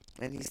interest.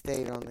 and he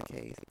stayed on the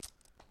case.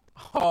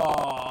 Oh,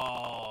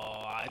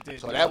 I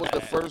did. So know that was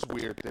the first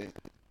weird thing.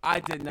 I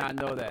did not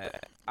know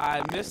that.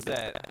 I missed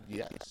that.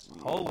 Yes.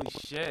 Holy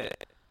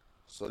shit.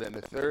 So then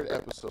the third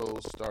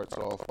episode starts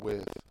off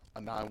with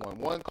a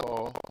 911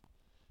 call.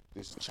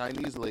 This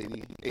Chinese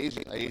lady,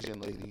 Asian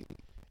lady,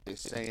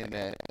 is saying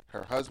that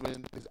her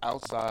husband is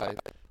outside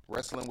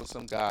wrestling with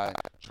some guy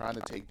trying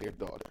to take their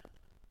daughter.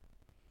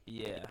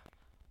 Yeah.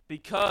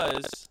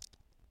 Because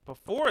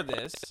before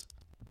this,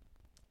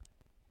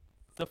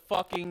 the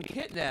fucking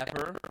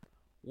kidnapper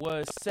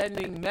was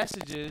sending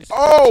messages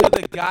Oh,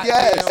 to the goddamn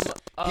yes.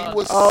 He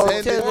was to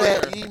sending the-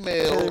 the to the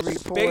emails.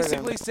 reporter.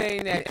 basically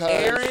saying that Because-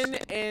 Aaron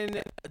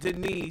and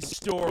Denise's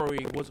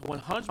story was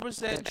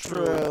 100%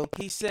 true. True.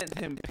 He sent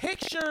him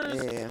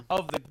pictures Yeah.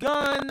 of the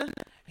gun.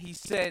 He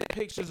sent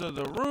pictures of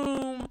the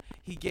room.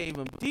 He gave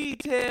him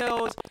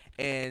details,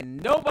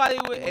 and nobody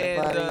would.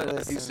 Nobody And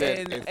listened. He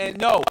said if and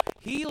no,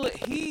 he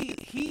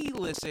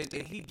listened,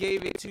 and he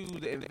gave it to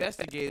the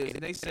investigators,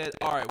 and they said,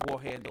 "All right, we'll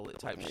handle it."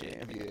 Type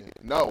shit. Yeah.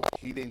 No,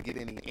 he didn't get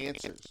any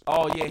answers.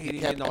 Oh yeah, he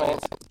didn't Kept get no calling.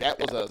 answer. That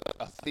was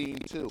a theme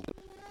too.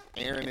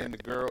 Aaron and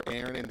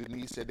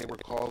Denise said they were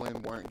calling,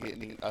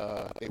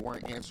 they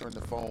weren't answering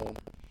the phone.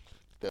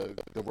 The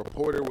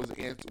reporter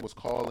was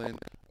calling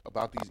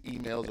about these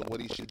emails and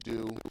what he should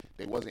do.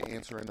 They wasn't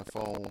answering the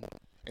phone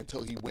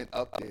until he went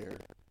up there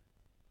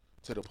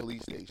to the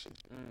police station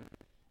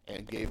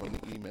and gave them the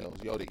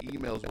emails. Yo, the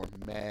emails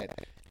were mad,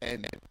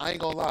 and I ain't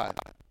gonna lie,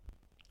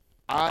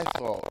 I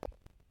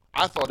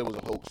thought it was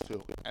a hoax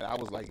too, and I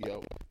was like,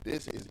 yo,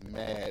 this is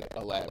mad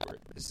elaborate.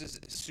 This is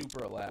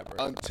super elaborate.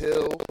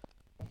 Until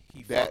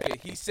He that- fucking,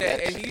 he said,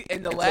 that- and he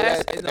in the until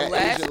last that- in the that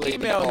last Asian lady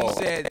email he called.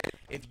 said,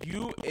 if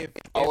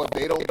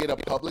they don't get a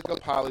public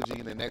apology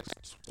in the next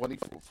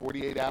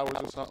 48 hours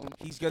or something,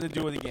 he's gonna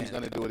do it again, he's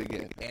gonna do it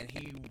again. and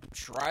he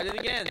tried it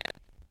again.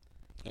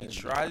 He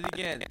tried it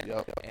again,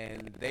 Yep.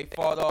 and they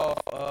fought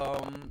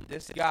off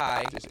this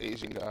guy This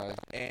Asian guy.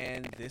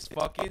 and this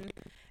fucking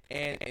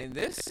and in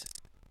this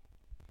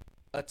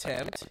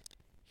attempt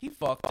he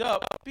fucked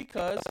up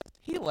because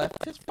he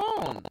left his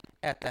phone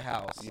at the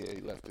house. Yeah,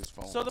 he left his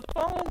phone. So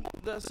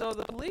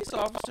the police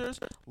officers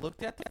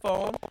looked at the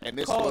phone, and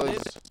this called was,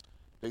 it.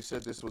 they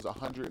said this was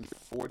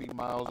 140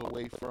 miles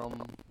away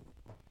from,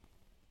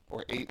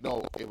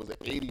 it was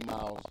 80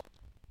 miles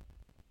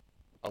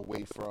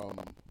away from.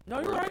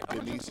 No, you're where right.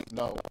 Denise,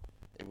 no,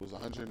 it was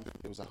 100.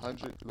 It was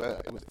 100.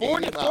 It was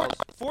 40, 80 miles.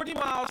 40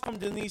 miles from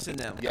Denise and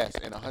them. Yes,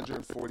 and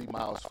 140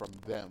 miles from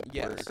them.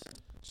 Yes.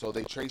 So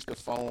they traced the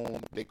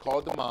phone. They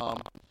called the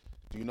mom.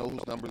 Do you know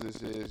whose number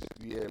this is?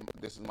 Yeah,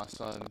 this is my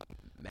son.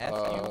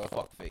 Matthew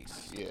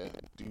fuckface. Yeah.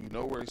 Do you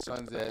know where his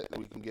son's at?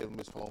 We can give him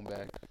his phone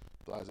back.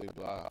 Blah, blah,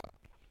 blah.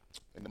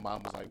 And the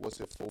mom was like, what's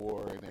it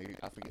for? And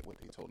I forget what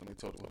they told him. They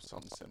told him it was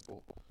something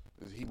simple.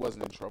 He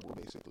wasn't in trouble,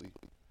 basically.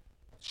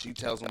 She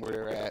tells him where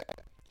they're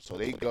at. So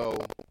they go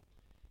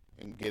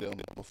and get him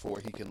before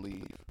he can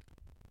leave.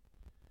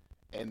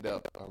 End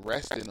up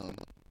arresting him.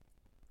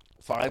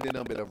 Finding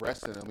him and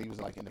arresting him. He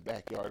was like in the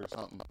backyard or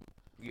something.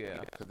 Yeah.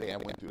 Because they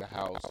had went through the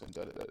house and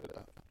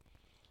da-da-da-da-da.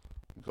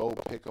 Go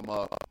pick him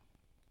up.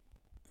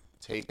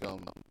 Take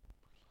him.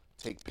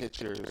 Take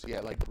pictures. He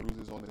had like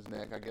bruises on his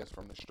neck, I guess,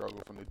 from the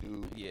struggle from the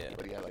dude. Yeah.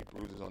 But he had like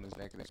bruises on his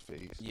neck and his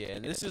face. Yeah,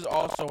 and this is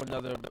also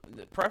another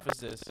preface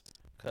this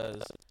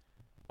because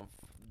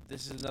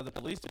this is another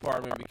police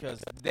department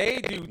because they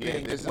do Yeah,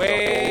 things this is a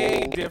way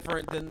whole-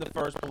 different than the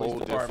first police Whole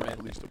different department.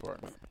 police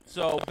department.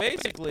 So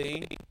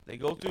basically, they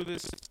go through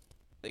this.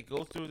 They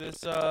go through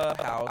this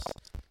house.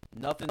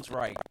 Nothing's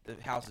right. The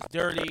house is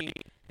dirty.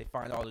 They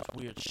find all this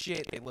weird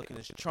shit. They look in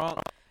his trunk.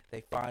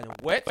 They find a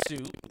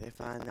wetsuit. They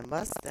find the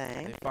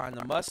Mustang They find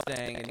the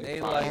Mustang, and they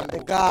find- and like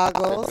the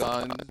goggles The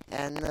gun,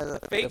 and the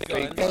fake the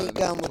gun. fake fake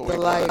gun with toy the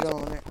light gun.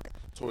 on it.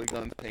 toy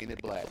gun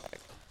painted black.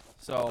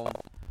 So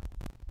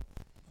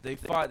they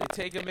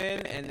take him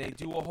in and they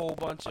do a whole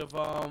bunch of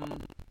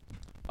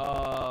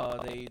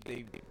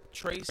they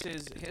trace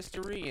his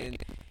history, and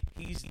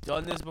he's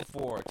done this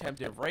before.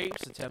 Attempted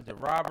rapes, attempted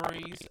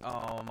robberies.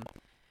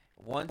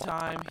 One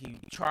time he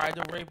tried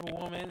to rape a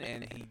woman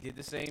and he did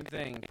the same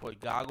thing. Put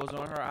goggles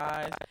on her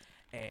eyes,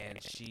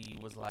 and she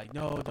was like,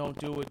 "No, don't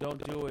do it,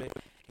 don't do it."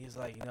 He's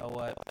like, "You know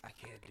what? I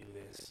can't do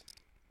this."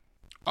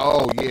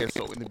 Oh yeah,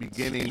 so in the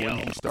beginning when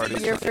he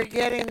started, You're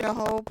forgetting the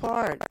whole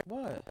part.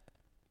 What?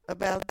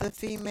 about the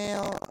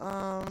female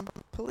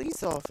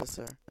police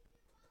officer.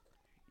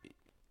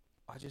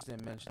 I just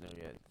didn't mention it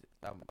yet.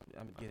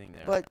 I'm getting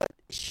there. But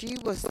she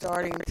was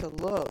starting to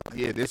look.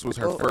 Yeah, this was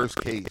her first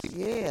case.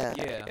 Yeah.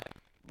 Yeah.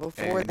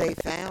 Before And- they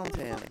found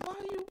him.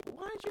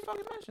 Why did you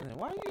fucking mention it?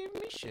 Why are you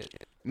giving me shit?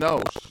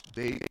 No,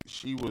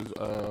 she was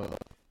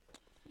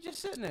You just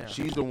sitting there.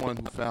 she's the one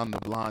who found the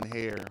blonde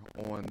hair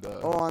on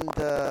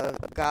the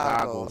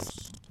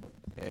Goggles.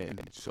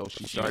 and so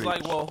she She started.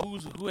 was like, well,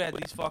 who had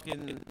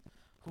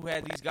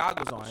these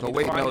goggles on? So I need to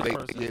wait, find no, this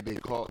person.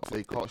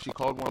 they called. She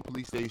called one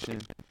police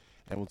station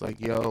and was like,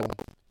 "Yo,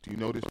 do you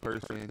know this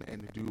person?"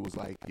 And the dude was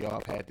like, "Yo,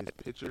 I've had this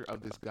picture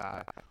of this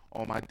guy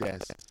on my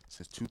desk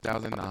since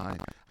 2009.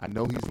 I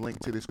know he's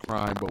linked to this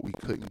crime, but we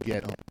couldn't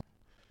get him."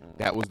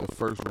 That was the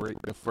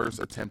first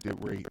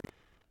attempted rape,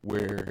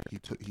 where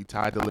he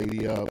tied the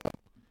lady up,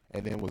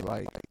 and then was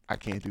like, "I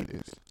can't do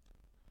this."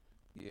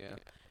 Yeah.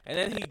 And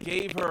then he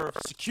gave her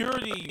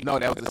security. No,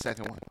 that was the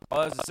second one.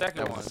 Oh, that's the second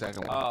That one. was the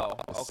second one. Oh,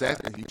 The okay.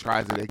 second, he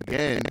tries it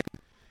again,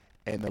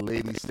 and the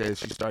lady says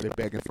she started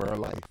begging for her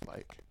life.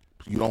 Like,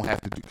 you don't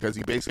have to do, because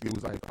he basically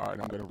was like, all right,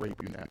 I'm going to rape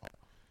you now.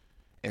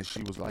 And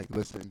she was like,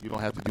 listen, you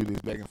don't have to do this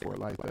begging for her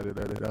life,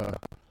 da-da-da-da-da.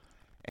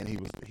 And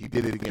he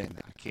did it again.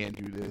 I can't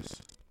do this.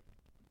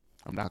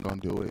 I'm not going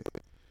to do it.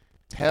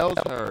 Tells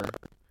her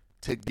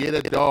to get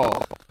a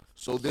dog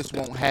so this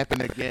won't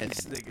happen again.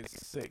 This nigga's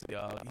sick,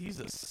 y'all.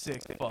 He's a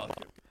sick fuck.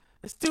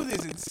 This dude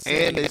is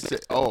insane. And they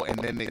said,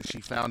 she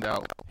found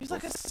out. He's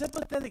like a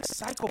sympathetic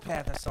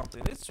psychopath or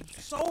something. It's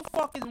so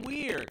fucking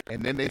weird.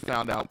 And then they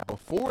found out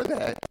before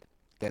that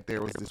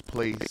there was this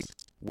place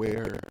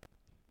where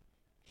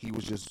he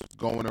was just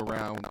going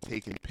around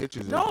taking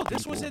pictures of No, people.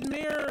 this was in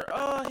Mirror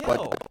Hill.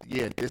 But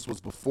yeah, this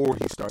was before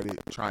he started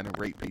trying to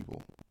rape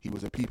people. He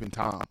was a peeping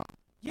Tom.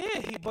 Yeah,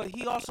 but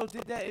he also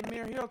did that in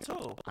Mirror Hill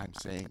too. I'm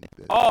saying that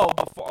Oh,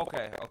 before.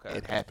 Okay.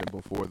 it happened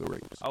before the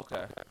rapes.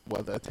 Okay.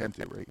 Well, the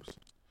attempted rapes.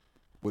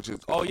 Which is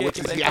Oh, yeah, which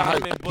 'cause is they yeah, found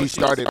him in he bushes.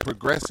 started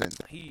progressing,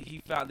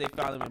 They found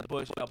him in a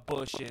bush,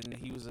 and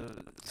he was a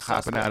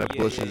hopping out of suspect.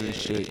 bushes and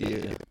shit.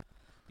 Yeah,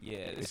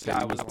 Yeah, they this said guy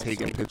he was on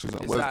taking some- pictures.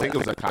 this Well, I guy- think it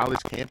was a college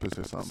campus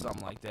or something.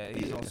 something like that.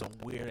 He's Yeah. on some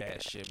weird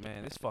ass shit,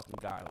 man. This fucking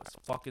guy was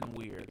fucking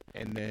weird,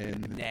 And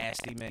then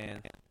nasty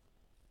man.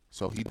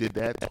 so he did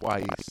that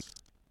twice,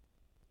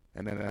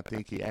 and then I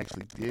think he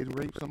actually did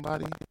rape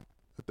somebody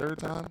a third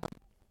time.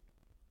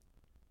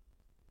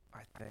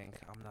 I think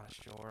I'm not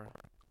sure.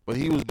 But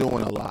he was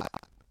doing a lot,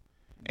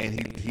 and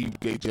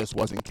they just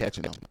wasn't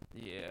catching him.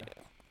 Yeah.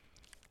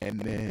 And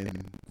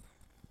then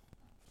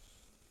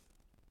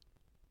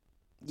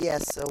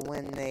Yes, so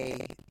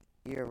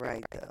you're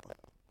right though.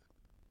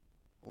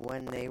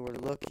 When they were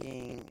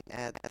looking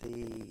at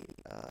the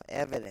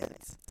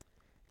evidence,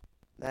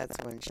 that's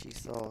when she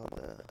saw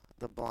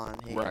the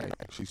blonde hair. right,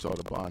 she saw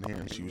the blonde hair,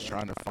 and she was Yeah.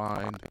 trying to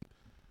find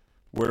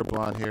where the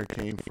blonde hair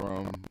came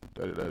from.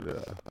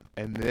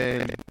 And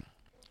then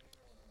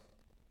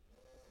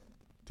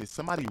did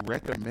somebody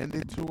recommend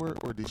it to her,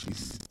 or did she?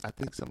 I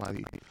think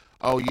somebody.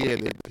 Oh yeah,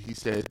 he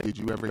said, "Did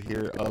you ever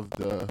hear of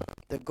the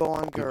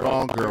Gone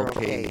Girl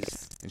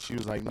case?" And she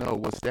was like, "No,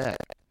 what's that?"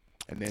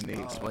 And then they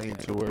Oh, explained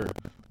okay. to her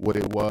what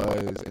it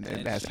was, and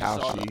And that's she how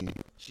saw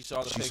she She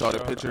saw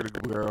the picture of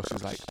the girl.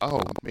 She's like,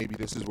 "Oh, maybe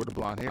this is where the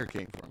blonde hair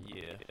came from."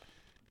 Yeah.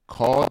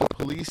 Called the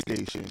police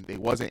station. They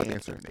wasn't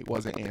answering.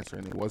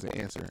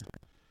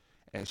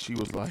 And she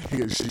was like,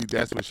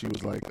 that's when she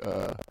was like,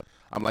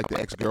 I'm like the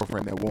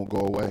ex-girlfriend that won't go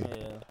away.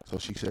 Yeah. So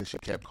she said she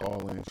kept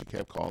calling.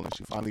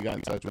 She finally got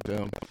in touch with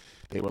them.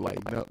 They were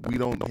like, no, we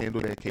don't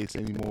handle that case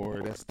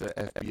anymore. That's the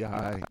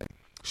FBI.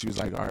 She was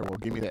like, all right, well,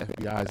 give me the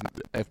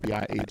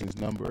FBI agent's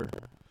number.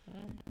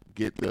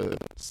 Get the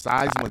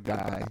Seisma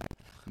guy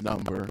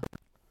number.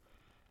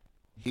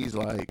 He's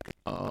like,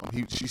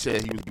 she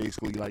said he was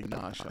basically like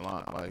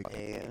nonchalant, like,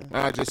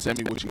 Yeah. just send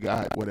me what you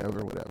got,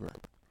 whatever.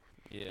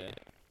 Yeah.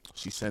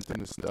 She sent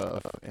them the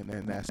stuff, and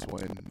then that's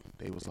when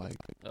they was like,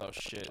 Oh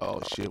shit.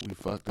 oh shit, we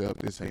fucked up.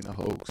 This ain't a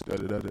hoax. Da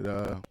da da da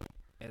da.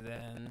 And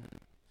then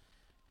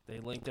they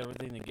linked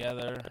everything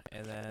together,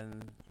 and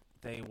then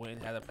they went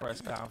and had a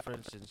press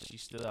conference, and she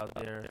stood out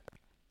there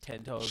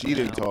 10 toes She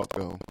didn't down. talk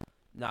though.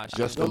 Nah, she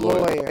Just The didn't. the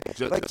lawyer. lawyer.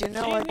 Just- But you She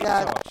know didn't what need to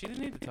talk. She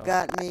didn't need to talk.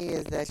 got me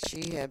is that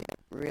she had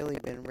really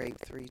been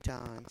raped 3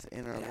 times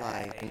in her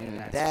life.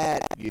 Yeah,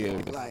 That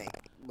Yeah.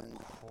 like when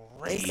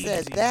they crazy.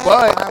 said that,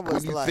 I But was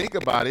when you like, think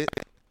about it,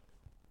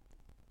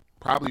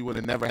 probably would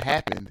have never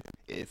happened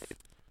if,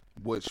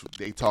 which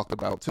they talked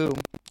about too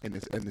in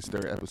this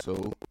third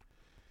episode.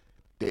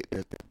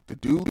 The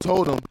dude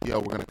told him, "Yo,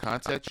 we're gonna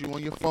contact you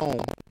on your phone,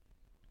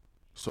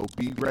 so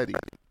be ready."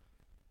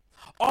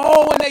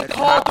 Oh, and they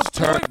called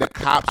The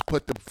cops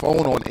put the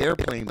phone on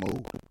airplane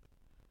mode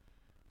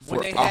for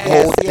When they a had-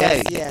 whole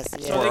yes, day. yes, So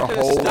yes. For they a could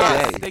whole have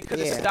stopped. day. They could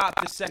have Yeah.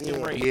 stopped the second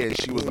Yeah. rape. Yeah,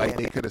 she was like, Yeah.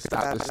 they could have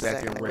stopped the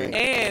second rape.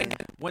 And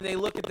when they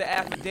look at the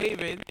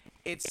affidavit,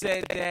 it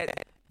said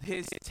that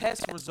his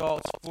test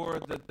results for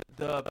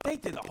they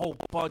did a whole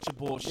bunch of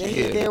bullshit.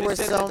 Yeah. There were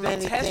They said so that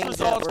many the test things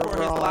that results were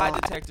for his lie wrong.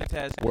 detector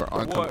test Were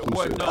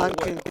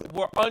unconclusive.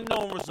 were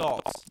unknown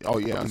results. Oh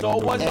yeah, So it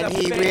unknown wasn't And a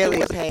he fail- really it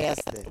wasn't-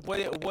 passed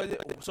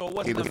it. So it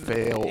wasn't Either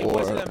fail it or-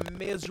 wasn't a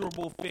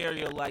miserable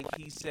failure like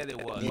he said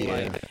it was. Yeah.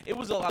 Like, it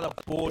was a lot of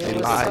There bullshit. They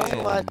was lied so to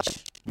him.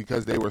 much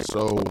because they were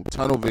so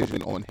tunnel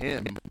vision on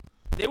him.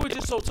 They were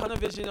just so tunnel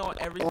vision on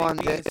everything on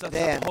being such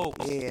them. a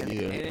hoax. Yeah.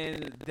 Yeah.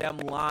 And then them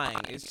lying.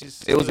 It's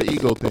just It was an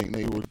ego thing.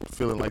 They were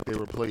feeling like they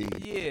were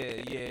played. Yeah,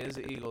 it's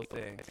an ego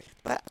thing.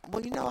 But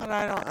well, you know what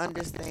I don't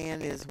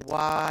understand is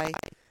why,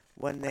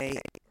 when they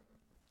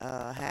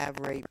have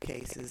rape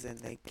cases and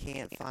they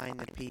can't find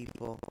the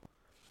people,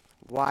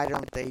 why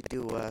don't they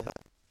do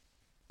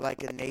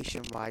a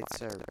nationwide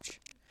search?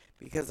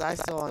 Because I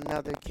saw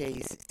another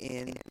case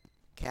in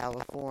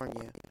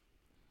California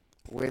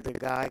where the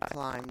guy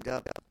climbed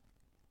up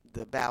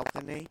the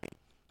balcony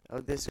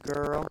of this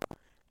girl,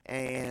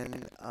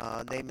 and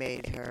they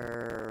made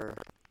her,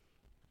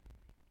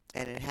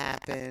 and it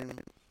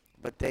happened,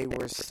 but they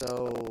were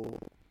so,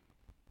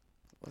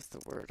 what's the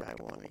word I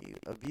want to use,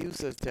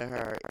 abusive to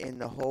her in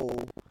the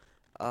whole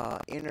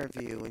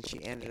interview, and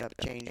she ended up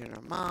changing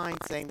her mind,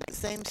 saying that the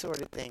same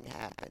sort of thing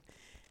happened.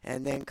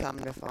 And then come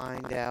to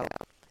find out,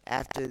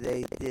 after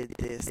they did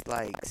this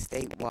like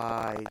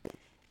statewide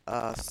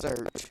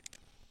search,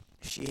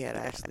 she had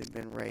actually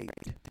been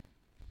raped.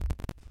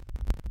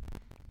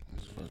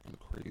 It's fucking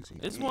crazy.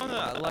 It's one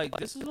of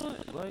this is one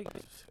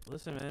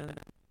listen, man.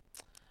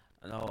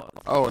 No.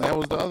 Oh, and that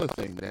was the other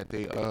thing that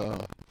they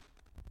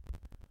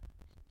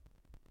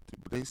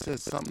said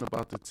something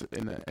about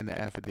in the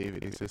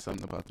affidavit. They said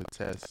something about the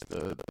test,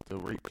 the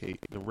rape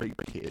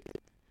kit,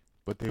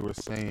 but they were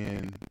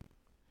saying,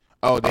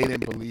 oh, they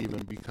didn't believe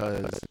him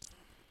because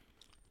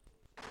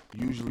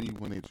usually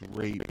when it's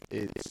rape,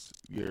 it's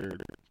your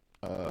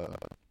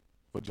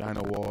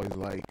vagina wall is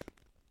like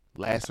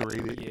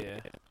lacerated. Yeah.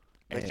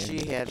 But and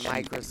she had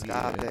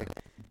microscopic.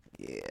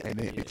 Yeah. And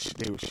then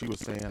she was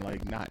saying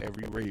like not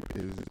every rape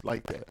is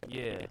like that.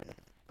 Yeah.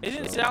 It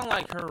didn't sound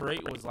like her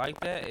rate was like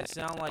that. It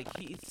sounded like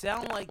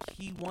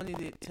he wanted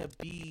it to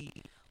be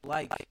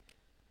like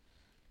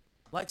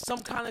some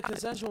kind of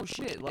consensual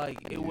shit.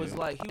 Like it was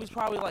like he was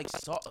probably like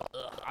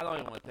I don't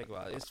even want to think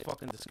about it. It's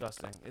fucking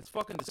disgusting. It's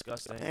fucking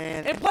disgusting.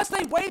 And plus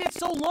they waited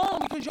so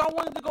long because y'all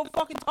wanted to go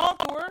fucking talk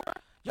to her.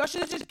 Y'all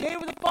should have just gave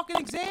her the fucking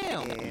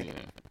exam. Yeah.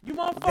 You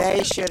motherfuckers.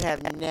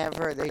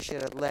 They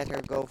should have let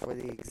her go for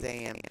the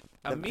exam.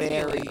 The very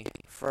Immediately.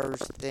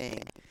 first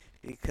thing.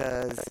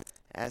 Because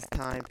as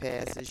time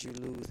passes, you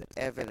lose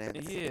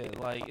evidence. Yeah,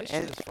 like this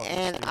shit is fucking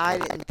And stupid. I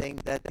didn't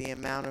think that the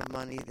amount of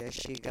money that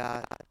she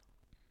got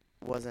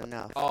was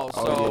enough. Oh,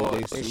 so Oh,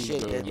 yeah, the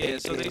shit that yeah,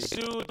 so they did.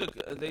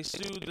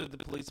 sued the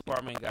police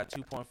department and got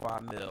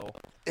 2.5 mil.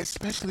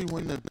 Especially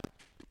when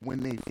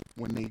they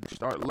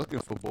start looking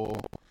for Bull,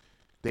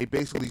 they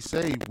basically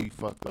say we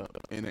fucked up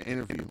in an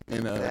interview,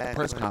 in a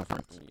press Exactly.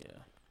 conference. Yeah.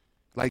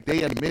 Like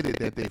they admitted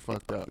that they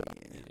fucked up.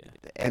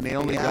 The And they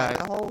only FBI, got-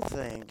 the whole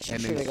thing. She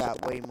and should they- have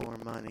got way more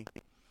money.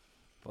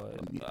 But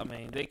I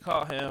mean, they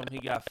caught him. He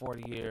got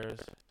 40 years.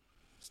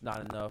 It's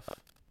not enough.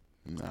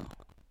 No.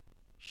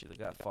 Should have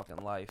got fucking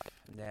life.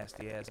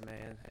 Nasty ass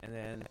man. And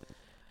then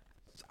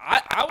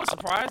I was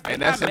surprised. They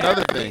And that's got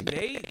another married.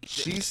 thing.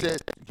 She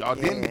said y'all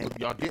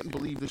didn't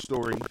believe the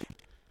story.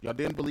 Y'all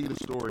didn't believe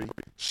the story.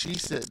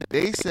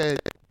 They said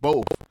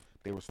both.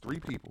 There was 3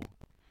 people.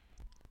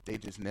 They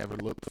just never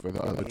looked for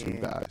the other 2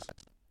 guys.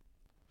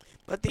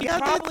 But the He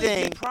other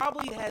thing, he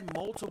probably had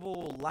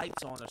multiple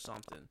lights on or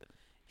something.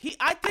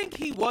 I think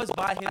he was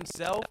by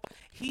himself.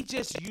 He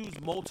just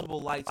used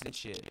multiple lights and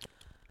shit.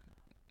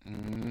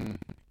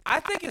 I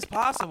think it's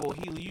possible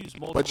he used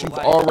multiple But you've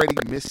lights. already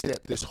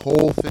misstepped this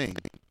whole thing.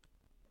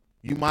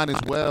 You might as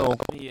well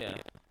Yeah,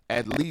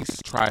 at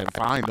least try and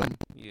find them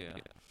yeah.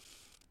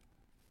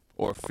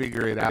 or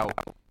figure it out.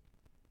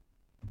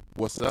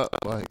 What's up?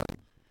 Like,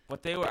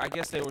 But I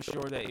guess they were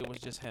sure that it was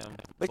just him.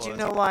 but you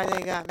know why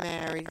they got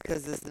married?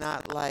 Because it's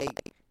not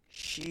like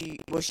she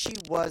was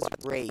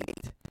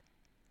raped,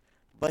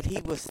 but he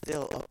was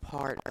still a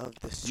part of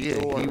the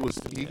story.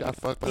 yeah, he got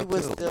fucked up He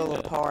was too. still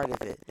a part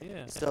of it.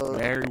 Yeah. So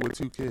Married with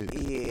 2 kids.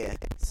 yeah,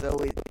 so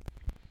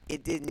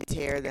it didn't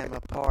tear them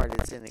apart.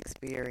 It's an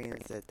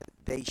experience that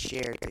they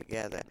shared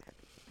together.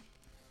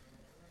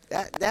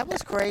 That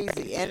was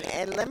crazy.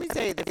 And let me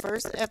tell you, the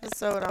first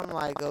episode, I'm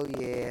like, oh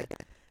yeah,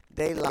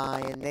 they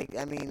lying.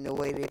 The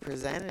way they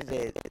presented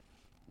it,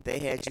 they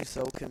had you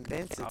so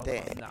convinced I of was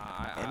that. like,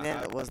 nah, And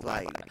then it was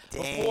like,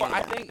 Before,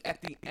 I damn. think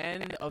at the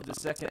end of the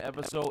second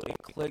episode, it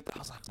clicked. I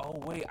was like, oh,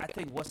 wait, I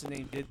think what's the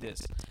name did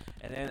this.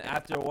 And then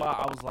after a while,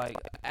 I was like,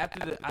 I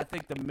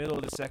think the middle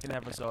of the second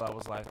episode, I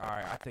was like, all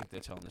right, I think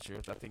they're telling the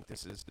truth. I think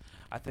this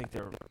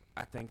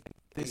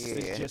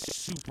is Yeah. just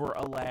super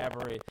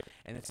elaborate,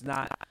 and it's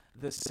not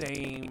the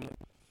same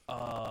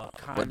kind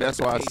But that's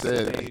of why I case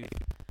said that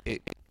they-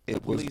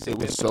 it police was have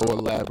been so through.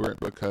 elaborate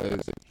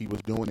because he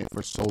was doing it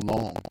for so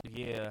long.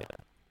 Yeah.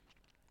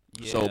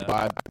 Yeah. So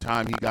by the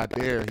time he got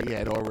there, he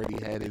had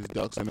already had his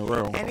ducks in a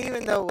row. And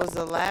even though it was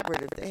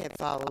elaborate, if they had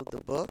followed the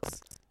books,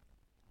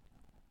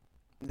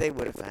 they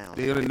would have found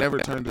They him. would have never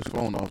turned his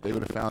phone off. They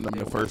would have found him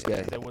the first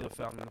day. They would have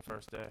found him the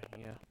first day.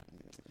 Yeah.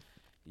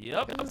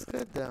 Yep. It was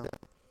good though.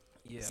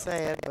 Yeah.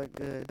 Sad but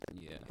good.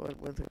 Yeah. But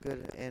with a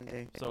good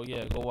ending. So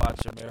yeah, go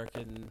watch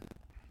American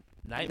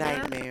Nightmare.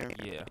 Nightmare.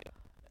 Yeah,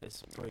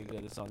 it's pretty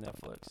good. It's on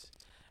Netflix.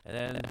 And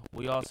then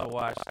we also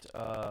watched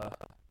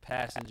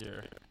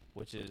Passenger,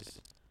 which is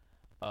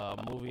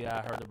a movie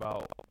I heard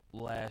about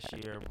last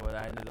year, but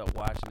I ended up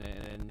watching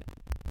it, and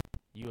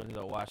you ended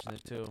up watching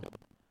it too.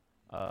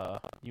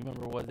 You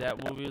remember what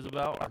that movie was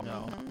about? Or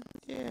no?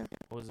 Yeah.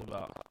 What was it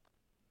about?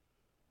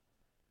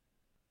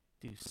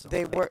 Do something.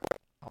 They were.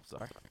 I'm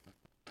sorry.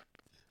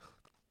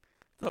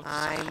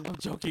 I'm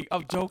joking.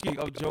 I'm joking.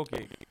 I'm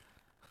joking.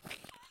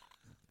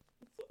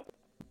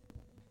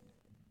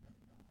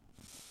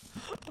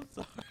 I'm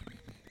sorry.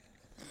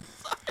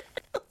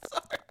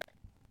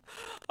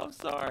 I'm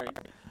sorry.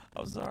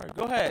 I'm sorry.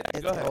 Go ahead.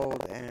 It's Go ahead.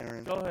 old,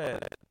 Aaron. Go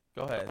ahead.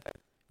 Go ahead.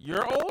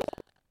 You're old?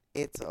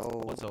 It's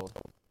old. What's old?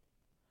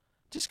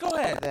 Just go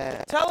ahead.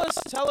 That. Tell us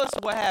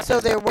what happened.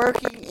 So they're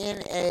working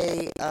in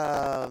a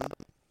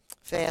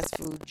fast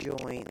food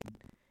joint.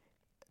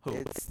 Who?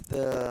 It's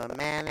the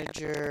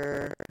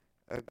manager,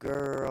 a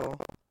girl,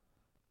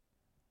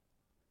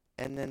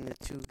 and then the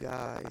two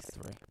guys.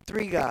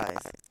 Three guys.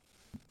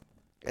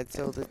 And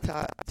so the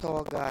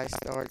tall guy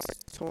starts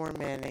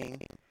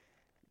tormenting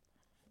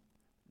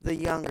the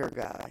younger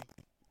guy.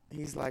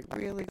 He's like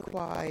really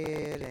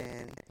quiet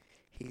and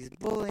he's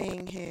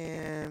bullying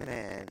him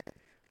and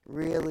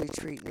really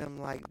treating him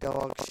like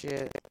dog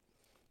shit.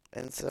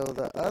 And so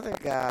the other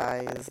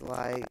guy is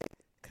like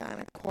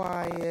kind of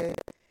quiet,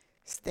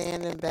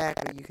 standing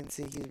back, but you can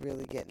see he's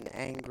really getting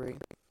angry.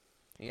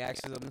 He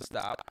asks them to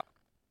stop,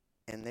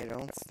 And they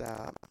don't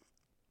stop.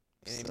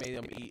 and he made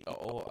him eat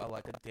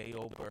like a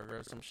day-old burger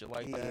or some shit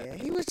like Yeah,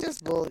 that. he was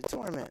just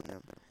tormenting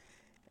him.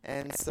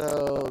 And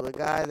so the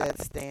guy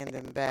that's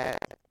standing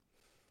back,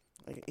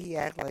 he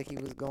acted like he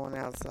was going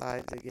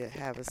outside to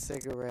have a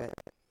cigarette,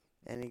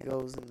 and he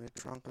goes in the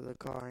trunk of the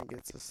car and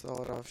gets a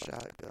sawed-off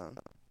shotgun.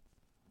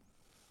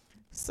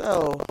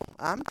 So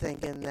I'm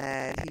thinking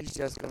that he's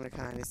just going to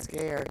kind of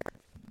scare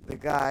the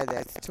guy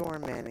that's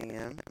tormenting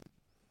him,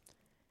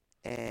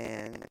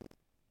 and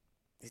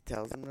he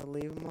tells him to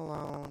leave him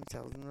alone,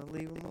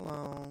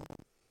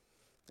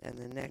 and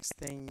the next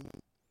thing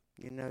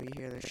you know, you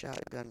hear the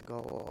shotgun go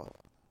off,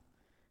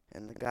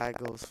 and the guy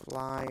goes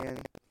flying.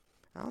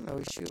 I don't know,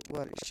 he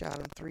shot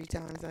him 3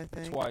 times, I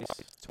think? Twice.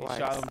 He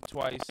shot him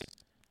twice.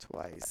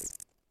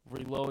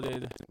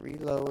 Reloaded.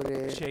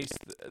 Chased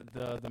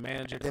the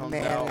manager. The comes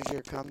manager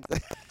out. comes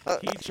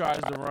He tries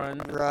to run.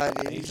 and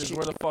And he says,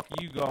 "Where the fuck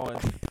are you going?"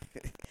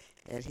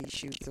 and he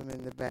shoots him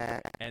in the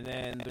back. And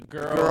then the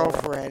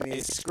Girlfriend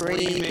is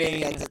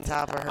screaming at the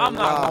top of her I'm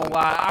not lungs. gonna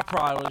lie, I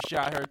probably would have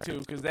shot her too,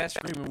 because that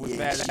screaming was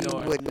bad She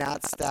annoying. would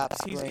not stop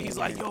screaming. He's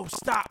like, "Yo,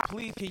 stop,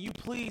 please. Can you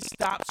please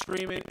stop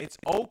screaming? It's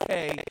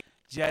okay.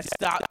 Just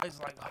stop." It's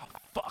like, "Oh,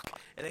 fuck."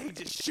 And then he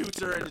just shoots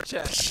her in the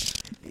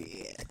chest.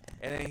 Yeah.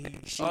 And then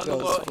She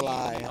goes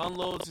flying. he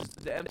unloads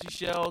the empty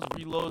shells,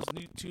 reloads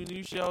 2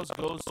 new shells,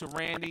 goes to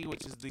Randy,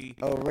 which is the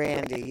Oh,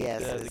 Randy,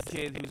 yes. the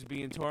kid who's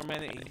being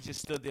tormented. And he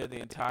just stood there the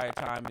entire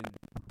time in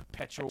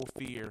perpetual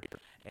fear.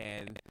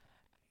 And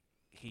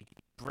he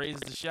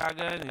raises the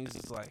shotgun, and he's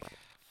just like,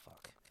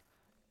 fuck.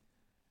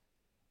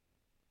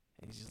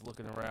 And he's just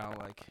looking around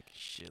like,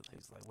 shit.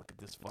 He's like, look at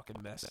this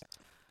fucking mess.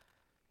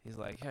 He's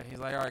like,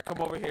 all right, come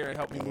over here and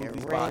help me move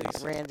these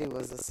bodies. Randy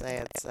was a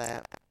sad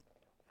sap.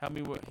 Help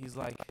me with. He's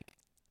like,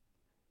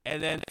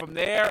 and then from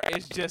there,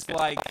 it's just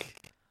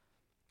like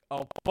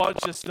a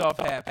bunch of stuff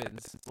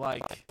happens.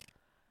 Like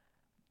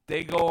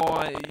they go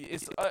on.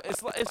 It's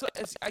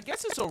I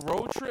guess it's a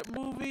road trip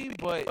movie,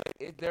 but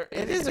It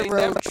is a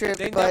road trip,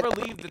 They but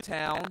never leave the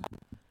town,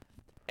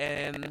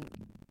 and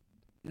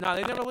no,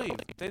 they never leave.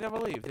 They never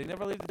leave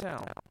the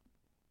town.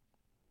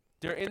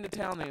 They're in the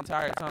town the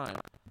entire time.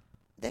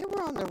 they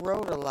were on the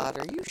road a lot.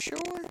 Are you sure?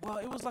 Well,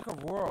 it was like a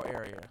rural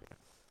area,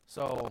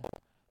 so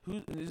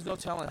there's no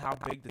telling how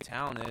big the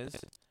town is.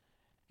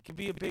 It could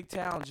be a big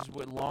town just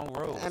with long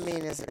roads. I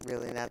mean, it's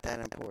really not that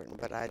important,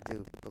 but I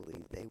do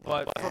believe they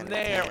were. But from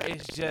there,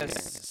 it's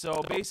just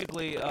so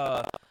basically,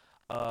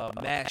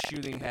 mass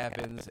shooting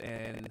happens,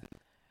 and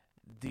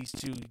these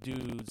 2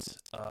 dudes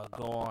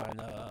go on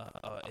a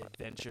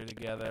adventure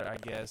together, I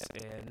guess,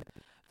 and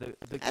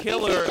the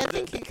killer. I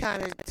think he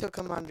kind of took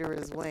him under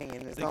his wing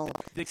in his own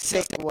the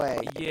sick way.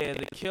 Yeah,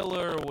 the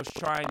killer was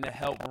trying to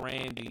help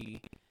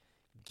Randy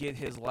get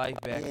his life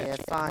back. Yeah,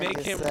 and find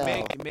himself.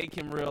 make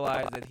him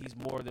realize that he's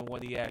more than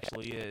what he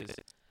actually is.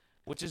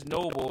 Which is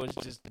noble. It's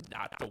just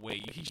not the way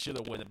he should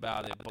have went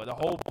about it. But a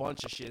whole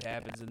bunch of shit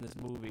happens in this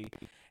movie,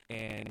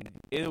 and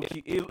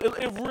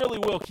it really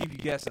will keep you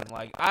guessing.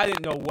 Like, I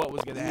didn't know what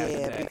was gonna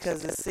happen next.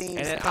 Because it seems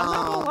And then, I'm not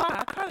calm. gonna lie,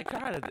 I kind of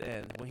cried at the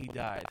end when he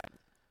died.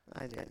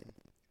 I didn't.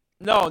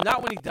 No,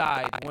 not when he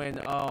died.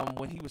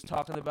 When he was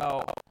talking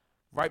about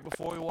right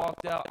before he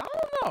walked out. I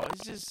don't know.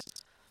 It's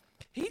just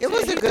It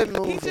was a good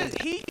movie.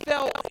 He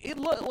felt it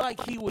looked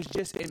like he was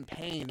just in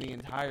pain the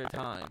entire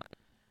time,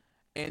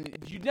 and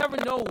you never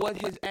know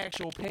what his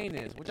actual pain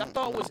is, which I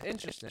thought was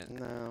interesting.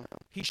 No,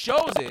 He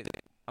shows it.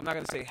 I'm not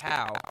gonna say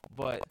how,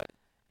 but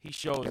he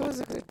shows it it. was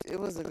a good. It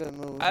was a good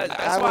movie. That's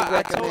I why would I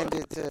recommend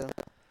it too.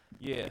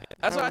 Yeah,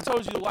 that's why I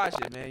told you to watch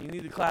it, man. You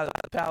need a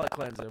palate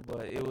cleanser,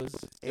 but it was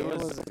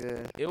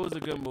good. It was a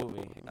good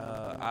movie.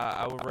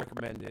 I would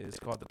recommend it. It's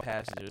called The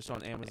Passenger. It's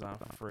on Amazon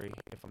for free,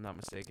 if I'm not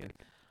mistaken.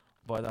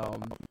 But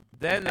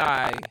then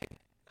I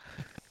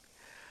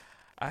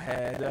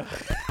had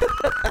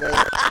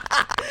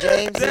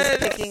James is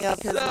picking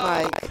up his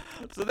mic.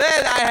 So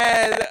then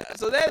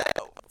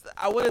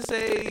I want to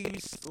say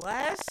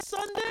last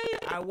Sunday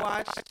I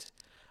watched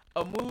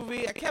a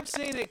movie. I kept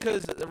saying it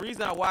because the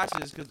reason I watched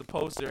it is because the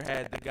poster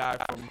had the guy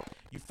from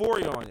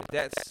Euphoria on it.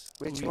 That's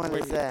Which one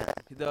is that?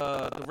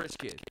 The rich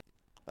kid.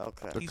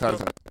 Okay. The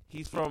cousin.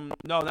 He's from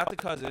no, not the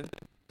cousin.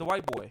 The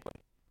white boy.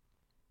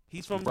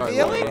 He's from Right,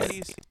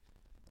 Felix?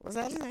 Was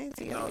that his name?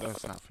 No,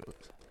 that's not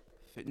Felix.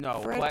 No,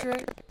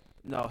 Frederick?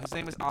 no, his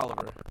name is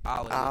Oliver.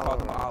 Oliver. They call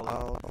him Oliver.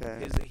 Oh,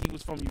 okay. He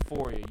was from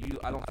Euphoria.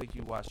 I don't think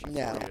you watched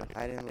Euphoria. No,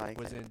 I didn't like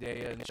Was it.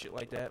 Zendaya and shit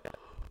like that.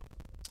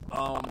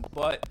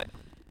 But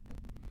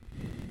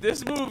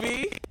this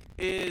movie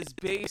takes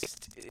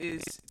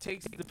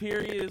the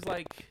period is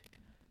like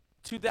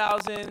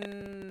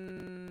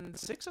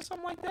 2006 or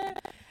something like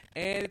that,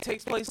 and it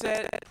takes place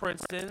at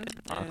Princeton.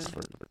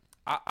 Oxford.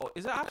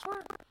 Is it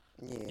Oxford?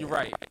 Yeah. You're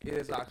right. It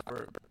is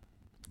Oxford.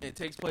 It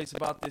takes place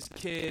about this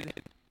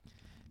kid,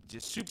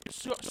 just super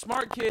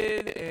smart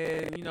kid,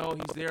 and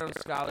he's there on a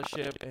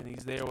scholarship, and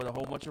he's there with a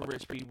whole bunch of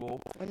rich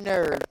people. A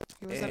nerd.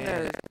 He was a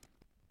nerd.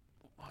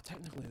 Well,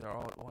 technically they're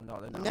all. Well, no,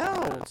 they're not. No,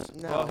 all nerds.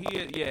 no. Well, he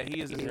is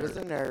a nerd. He was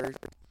a nerd.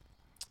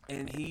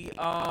 And he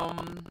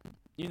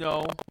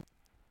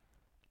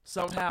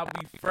somehow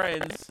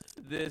befriends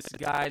this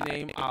guy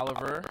named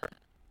Oliver,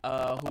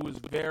 who is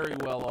very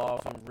well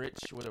off and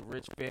rich with a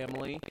rich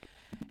family,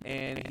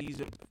 and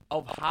he's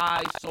of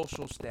high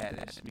social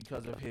status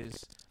because of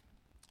his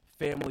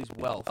family's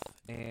wealth,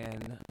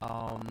 and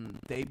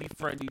they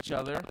befriend each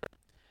other,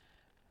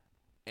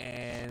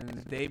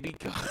 and they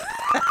become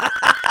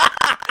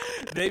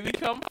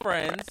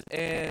friends,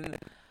 and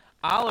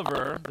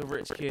Oliver, the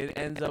rich kid,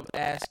 ends up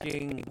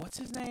asking, what's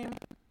his name?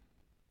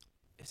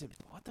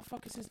 What the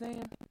fuck is his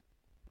name?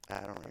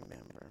 I don't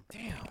remember.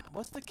 Damn,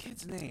 what's the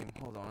kid's name?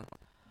 Hold on.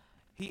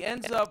 He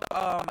ends up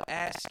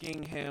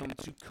asking him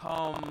to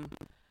come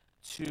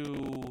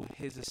to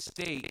his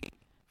estate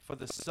for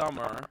the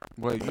summer.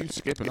 Well, you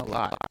skipping a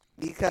lot.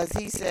 Because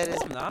he said No,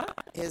 I'm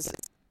not.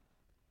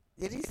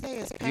 Did he say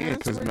his Yeah, parents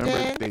because were remember,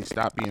 dead? they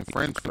stopped being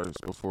friends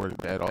first before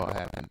that all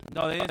happened.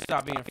 No, they didn't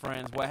stop being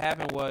friends. What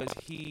happened was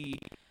he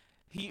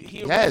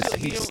Yes,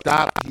 originally-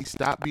 he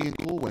stopped being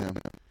cool with him.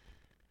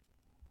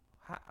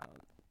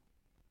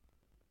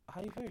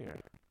 How you figure?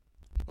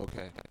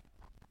 Okay.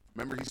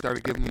 Remember he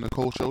started giving him the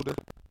cold shoulder?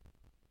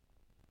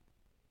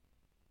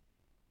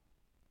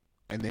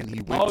 And then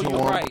he went to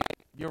him.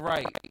 You're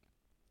right.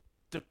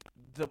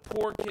 The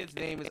poor kid's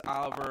name is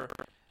Oliver.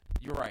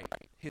 You're right.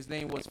 His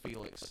name was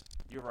Felix.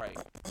 You're right.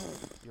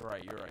 You're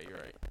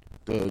right.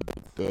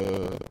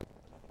 The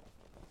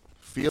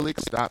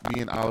Felix stopped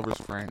being Oliver's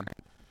friend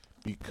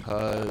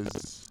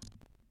because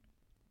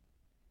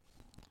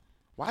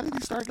why did he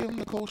start giving him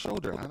the cold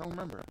shoulder? I don't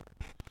remember.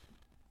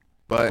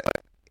 But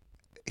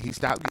he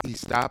stopped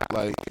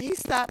like He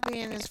stopped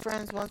being his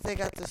friends once they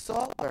got the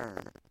salt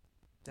burn.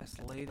 That's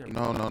later.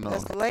 no.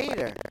 That's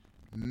later.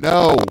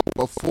 No,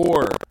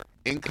 before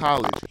in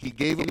college, he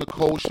gave him the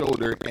cold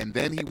shoulder, and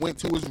then he went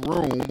to his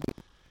room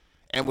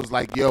and was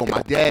like, "Yo,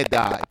 my dad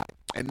died,"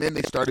 and then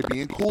they started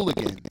being cool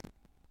again.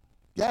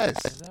 Yes,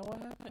 Is that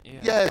what happened? Yeah.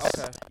 Yes.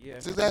 Okay. Yeah.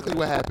 that's exactly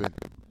what happened.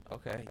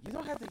 Okay. You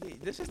don't have to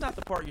get. This is not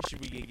the part you should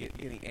be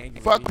getting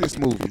angry. Fuck with this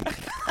me. movie.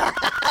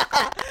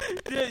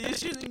 Yeah, you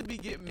shouldn't be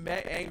getting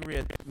angry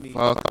at me.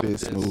 Fuck about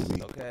this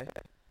movie. Okay.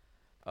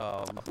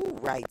 Who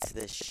writes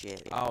this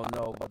shit? I don't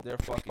know, but they're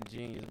fucking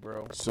genius,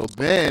 bro. So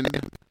then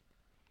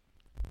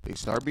they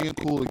start being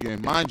cool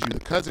again. Mind you, the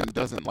cousin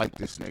doesn't like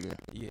this nigga,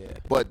 Yeah.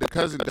 but the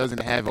cousin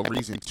doesn't have a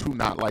reason to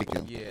not like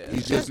him. Yeah.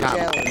 He's just Just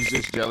not. jealous. He's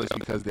just jealous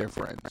because they're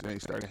friends, and they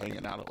started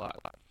hanging out a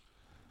lot.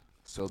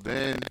 So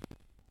then,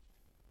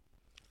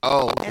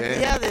 And the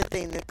then other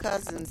thing, the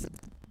cousins,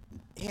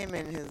 him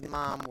and his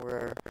mom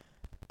were,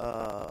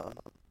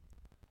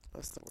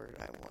 what's the word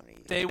I want to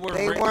use? They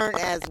They weren't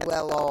as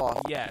well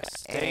off. Yes.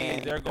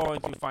 And- They're going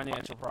through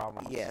financial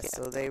problems. Yes,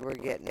 so they were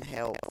getting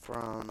help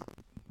from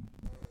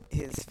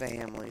his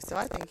family. So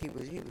I think he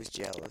was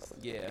jealous,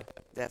 Yeah.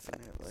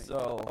 definitely.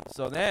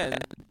 So then,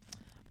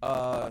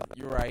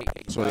 you're right.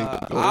 So they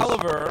goes-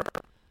 Oliver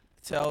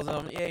tells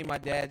him, "Hey, my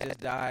dad just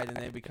died," and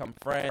they become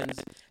friends.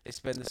 They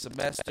spend the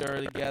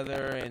semester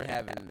together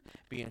and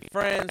being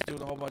friends,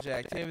 doing a whole bunch of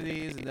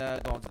activities, and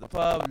going to the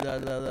pub. Blah,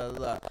 blah, blah,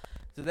 blah.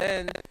 So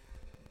then,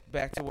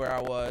 back to where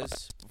I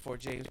was before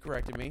James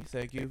corrected me.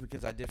 Thank you,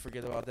 because I did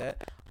forget about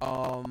that.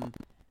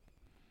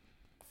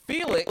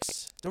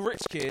 Felix, the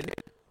rich kid,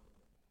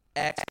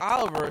 asks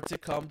Oliver to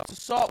come to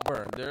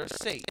Saltburn, their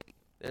state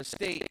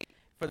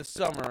for the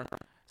summer,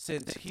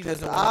 since he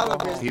doesn't want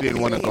to go home. He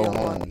didn't want to go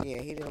home.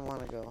 Yeah, he didn't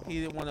want to go home.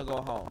 He didn't want to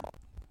go home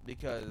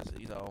because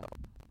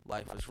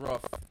life is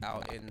rough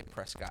out in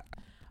Prescott.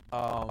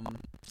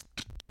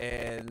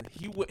 And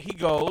he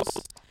goes,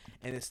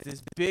 and it's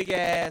this big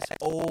ass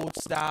old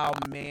style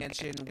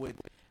mansion with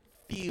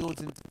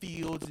fields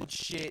and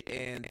shit,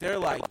 and they're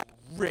like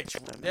rich.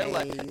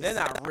 They're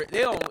not rich.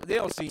 They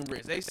don't seem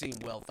rich. They seem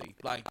wealthy.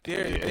 Like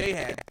they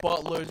had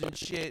butlers and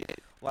shit.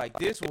 Like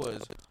this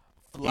was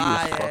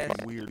fly he was ass.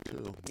 fucking weird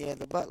too. Yeah,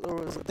 the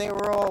butler they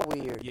were all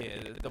weird.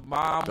 Yeah, the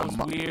mom was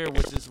weird,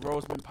 which is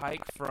Rosamund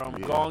Pike from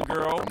Gone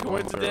Girl,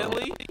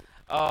 coincidentally.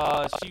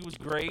 She was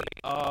great.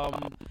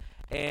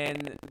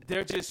 And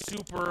they're just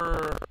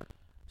super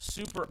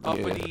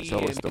uppity so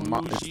it's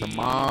and it's the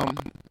mom,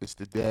 it's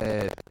the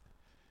dad,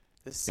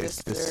 it's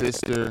the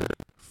sister,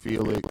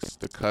 Felix,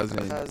 the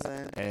cousin,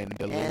 and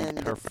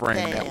her friend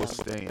Pam. that was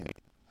staying.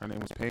 Her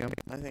name was Pam?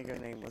 I think her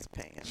name was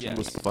Pam. She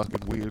was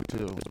fucking weird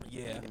too.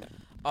 Yeah.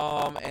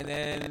 And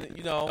then,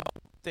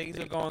 things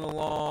are going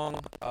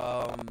along.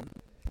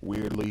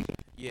 Weirdly.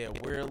 Yeah,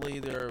 weirdly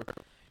they're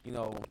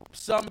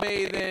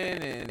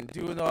sunbathing and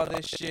doing all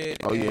this shit.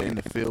 Oh yeah, in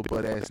the field,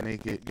 butt ass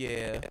naked.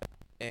 Yeah,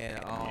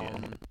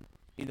 and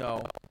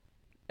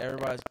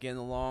everybody's getting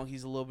along.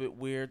 He's a little bit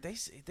weird. They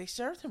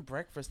served him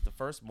breakfast the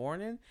first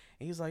morning, and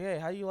he's like, "Hey,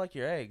 how do you like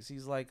your eggs?"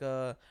 He's like,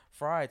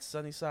 "Fried,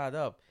 sunny side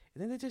up."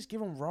 And then they just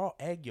give him raw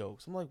egg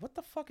yolks. I'm like, "What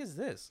the fuck is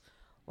this?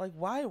 Like,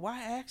 why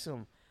ask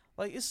him?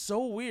 Like, it's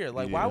so weird.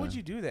 Like, why would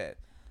you do that?"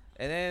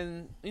 And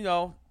then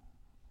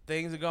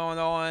things are going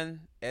on,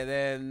 and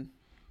then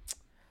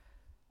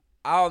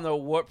I don't know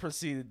what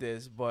preceded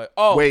this, but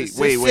wait.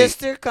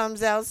 Sister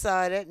comes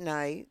outside at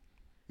night.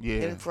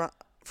 Yeah. In front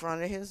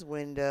of his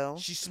window.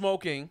 She's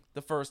smoking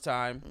the first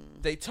time.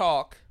 They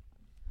talk,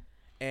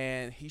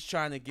 and he's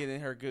trying to get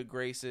in her good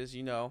graces,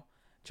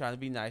 trying to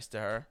be nice to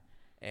her.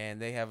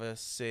 And they have a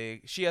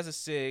cig. She has a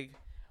cig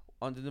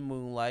under the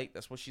moonlight.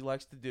 That's what she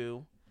likes to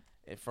do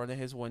in front of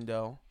his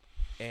window.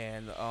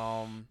 And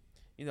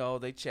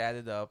they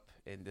chatted up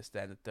and this,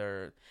 that, and the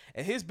third.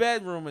 And his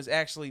bedroom is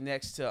actually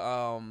next to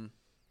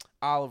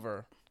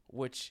Oliver,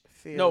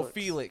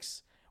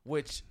 Felix,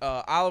 which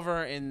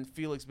Oliver and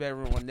Felix's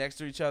bedroom are next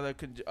to each other,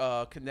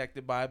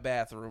 connected by a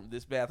bathroom.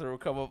 This bathroom will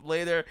come up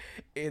later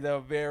in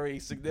a very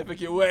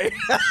significant way.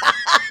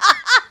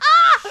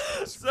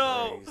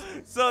 So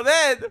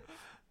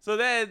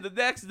then the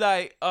next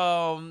night,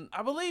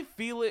 I believe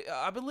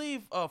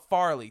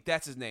Farley,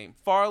 that's his name.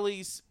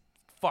 Farley's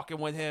fucking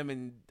with him,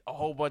 and a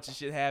whole bunch of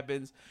shit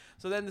happens.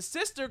 So then the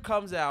sister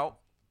comes out,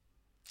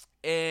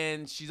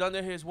 and she's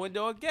under his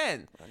window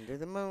again. Under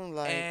the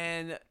moonlight.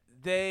 And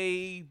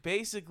he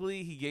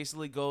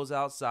basically goes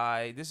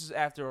outside. This is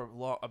after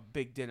a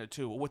big dinner,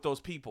 too, with those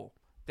people.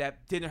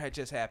 That dinner had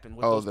just happened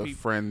with those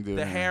people. Friend.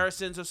 The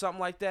Harrisons or something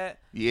like that.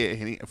 Yeah,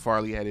 and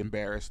Farley had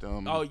embarrassed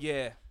him. Oh,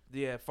 yeah.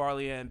 Yeah,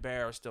 Farley had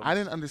embarrassed him. I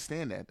didn't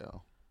understand that,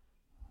 though.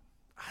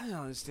 I didn't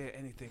understand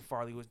anything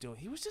Farley was doing.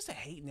 He was just a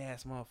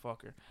hating-ass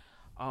motherfucker.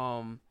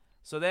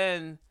 So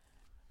then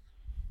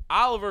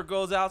Oliver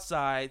goes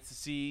outside to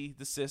see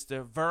the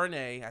sister,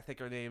 Vernay, I think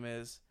her name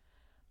is.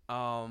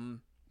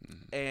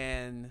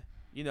 And,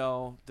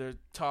 they're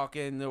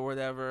talking or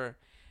whatever,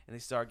 and they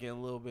start getting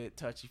a little bit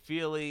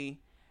touchy-feely,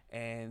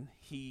 and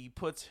he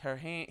puts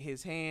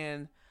his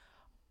hand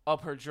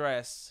up her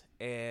dress,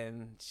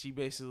 and she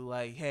basically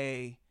like,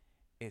 "Hey,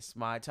 it's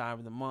my time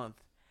of the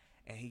month."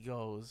 And he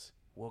goes,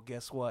 "Well,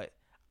 guess what?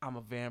 I'm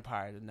a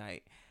vampire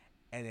tonight."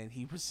 And then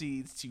he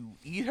proceeds to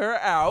eat her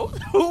out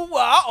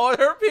while on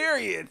her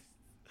period.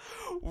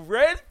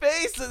 Red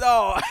face and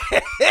all.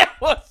 It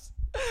was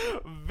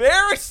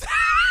very...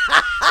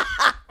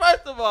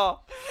 First of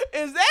all,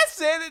 is that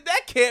sanitary?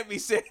 That can't be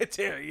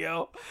sanitary,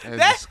 yo.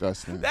 That's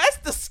disgusting. That's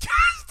disgusting.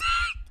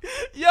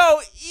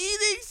 Yo,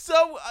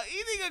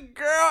 eating a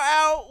girl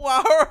out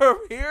while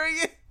her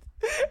period,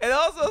 and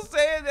also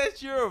saying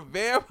that you're a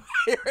vampire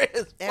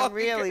is and fucking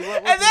really,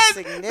 what and was the then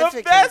significance,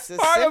 the best the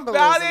part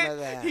about symbolism of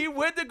that? he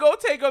went to go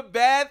take a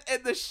bath,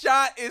 and the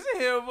shot is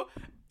him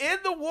in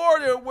the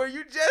water where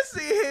you just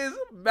see his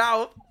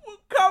mouth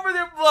covered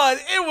in blood.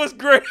 It was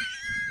great.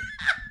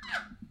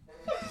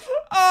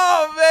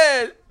 Oh,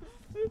 man.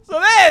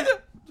 So then,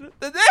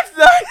 the next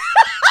night...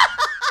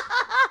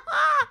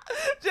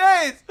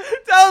 James,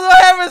 tell us what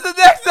happens the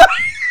next night.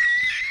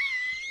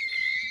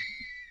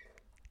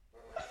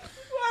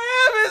 What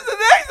happens the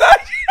next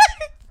night?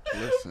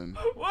 Listen.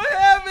 What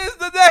happens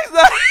the next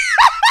night?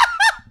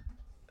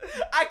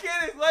 I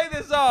can't explain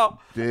this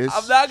all.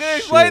 I'm not going to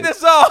explain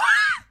this all.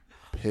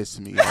 Piss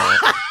me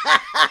off.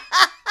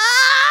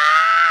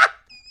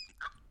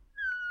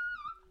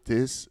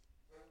 This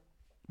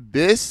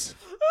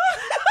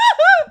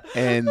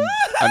and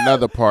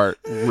another part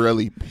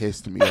really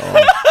pissed me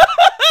off.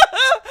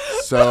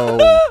 So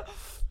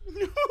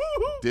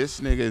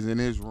this nigga is in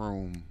his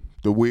room.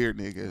 The weird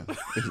nigga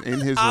is in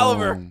his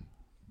Oliver. room.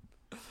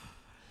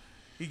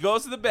 He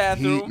goes to the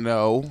bathroom.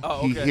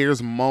 He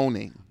hears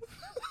moaning.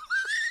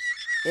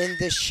 in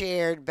the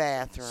shared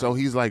bathroom. So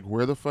he's like,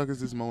 where the fuck is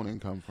this moaning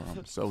come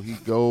from? So he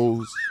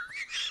goes,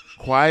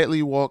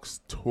 quietly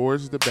walks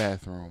towards the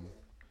bathroom,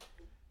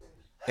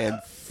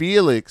 and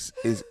Felix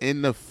is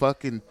in the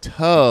fucking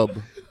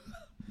tub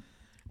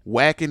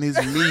whacking his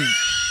meat.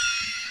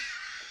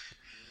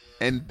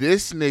 And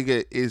this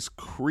nigga is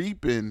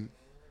creeping,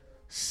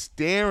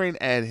 staring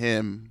at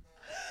him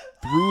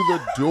through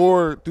the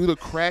door, through the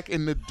crack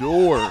in the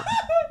door.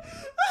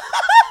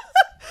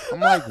 I'm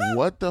like,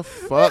 what the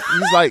fuck?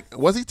 He's like,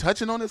 was he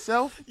touching on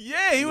himself?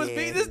 Yeah, he was Yeah,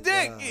 beating his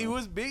dick. wow. He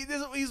was beating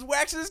his. He's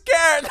waxing his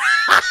carrot.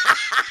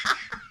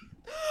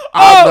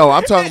 No,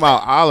 I'm talking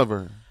about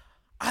Oliver.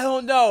 I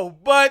don't know,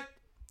 but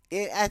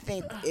I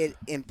think it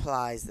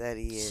implies that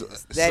he is. So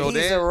that he's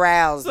then-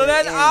 aroused. so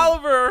then and-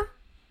 Oliver,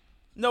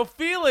 no,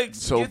 Felix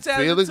So gets out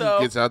Felix of the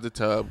tub, gets out the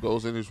tub,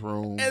 goes in his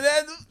room. and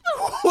then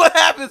what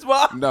happens,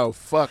 Bob? No,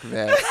 fuck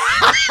that.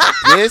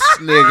 This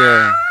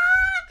nigga,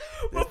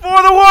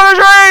 Before the water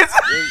drains.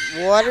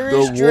 The water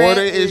is, the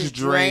water is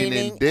draining.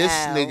 draining This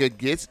out. nigga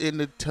gets in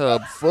the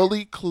tub,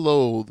 fully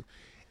clothed,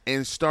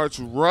 and starts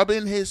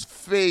rubbing his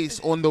face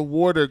on the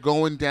water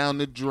going down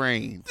the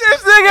drain.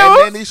 This nigga And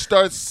was, then he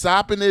starts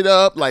sopping it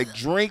up, like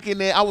drinking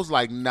it. I was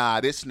like,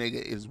 nah, this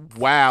nigga is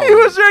wild. he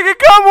was drinking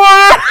cum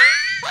water.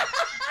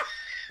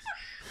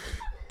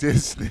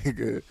 This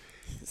nigga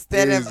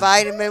Instead is of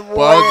vitamin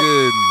water,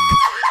 bugging.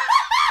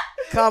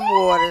 cum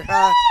water,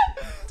 huh?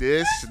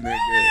 This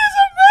nigga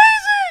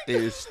It's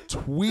amazing. is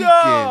tweaking.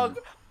 Dog,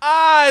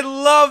 I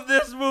love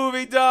this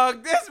movie,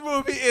 dog. This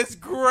movie is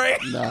great.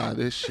 Nah,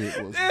 this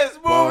shit was This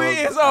movie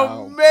bugged is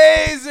out.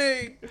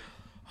 amazing.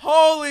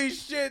 Holy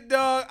shit,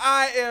 dog.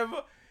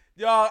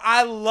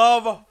 I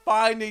love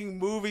finding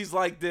movies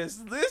like this.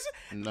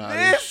 Nah,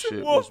 this This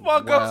shit will was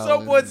fuck up wildin'.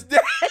 someone's day.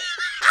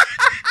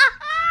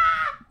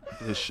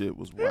 This shit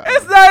was wild.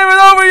 It's not even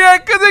over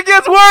yet because it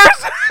gets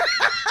worse.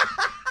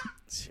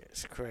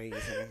 It's crazy.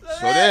 So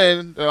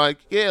then they're like,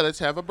 yeah, let's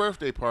have a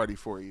birthday party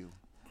for you.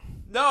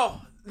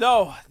 No,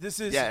 this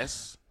is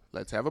Yes,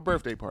 let's have a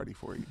birthday party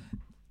for you.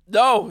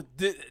 no.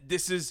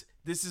 This is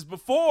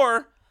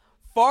before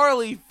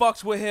Farley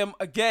fucks with him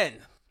again,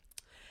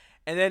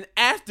 and then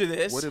after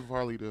this, What did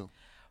Farley do?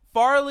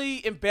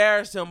 Farley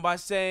embarrassed him by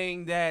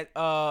saying that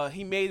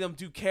he made him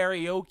do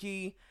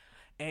karaoke,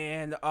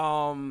 and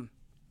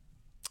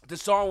the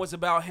song was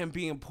about him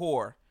being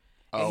poor,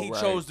 and Oh, he right.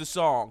 chose the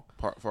song.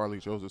 Farley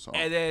chose the song.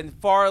 And then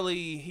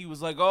Farley, he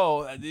was like,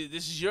 "Oh,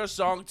 this is your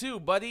song too,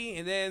 buddy."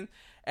 And then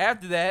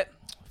after that,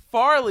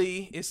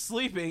 Farley is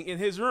sleeping in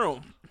his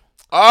room.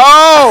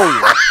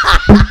 Oh!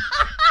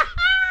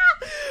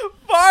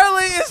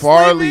 Farley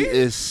Farley sleeping.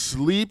 is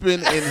sleeping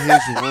in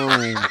his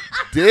room.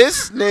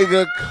 This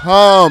nigga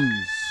comes.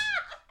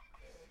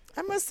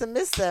 I must have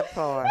missed that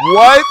part.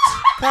 What?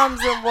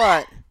 Comes in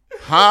what?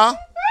 Huh?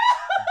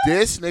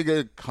 This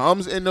nigga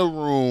comes in the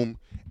room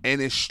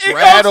and is goes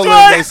straddling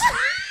twice. this.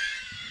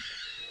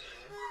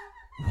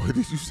 What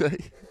did you say?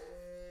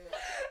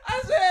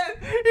 I said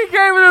he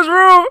came in his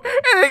room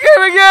and he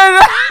came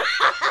again.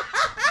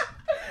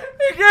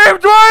 He came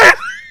twice.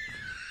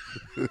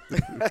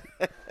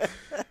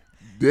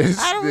 This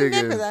I don't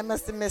remember nigga. that. I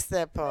must have missed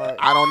that part.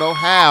 I don't know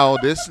how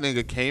this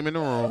nigga came in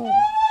the room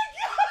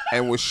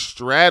and was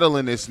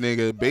straddling this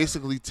nigga,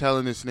 basically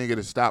telling this nigga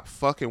to stop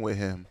fucking with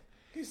him.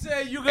 He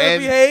said, "You gonna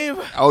And- behave?"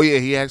 Oh yeah,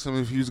 he asked him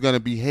if he was gonna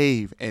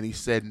behave, and he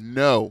said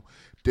no.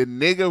 The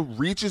nigga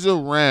reaches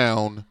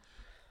around,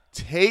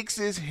 takes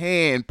his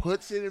hand,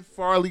 puts it in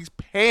Farley's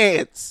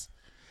pants,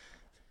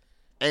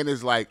 and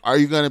is like, "Are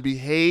you gonna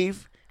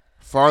behave?"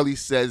 Farley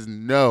says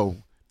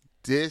no.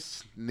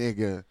 This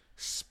nigga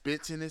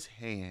spits in his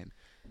hand,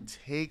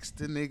 takes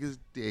the nigga's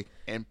dick,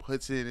 and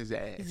puts it in his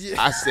ass.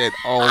 Yeah. I said,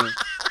 "Oh,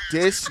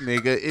 this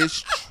nigga is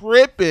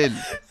tripping." He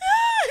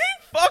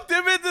fucked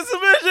him into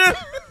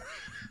submission.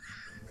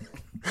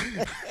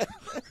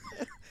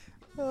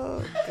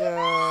 Oh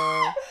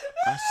God!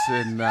 I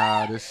said,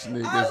 "Nah, this I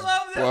nigga's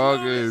love this movie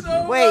bugging."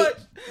 so Wait, much.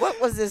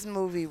 what was this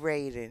movie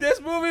rated? This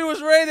movie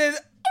was rated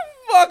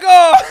fuck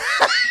off.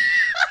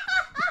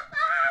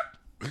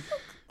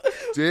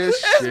 This This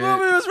shit.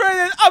 movie was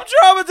rated I'm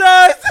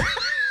traumatized.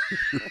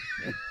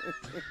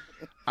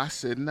 I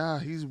said, nah,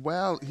 he's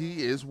wild.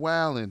 He is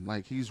wilding.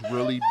 Like, he's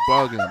really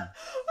bugging. Oh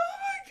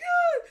my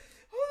god.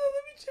 Hold on,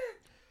 let me check.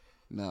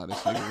 Nah, this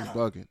nigga was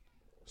bugging.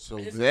 So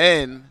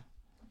then,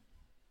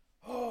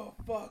 Oh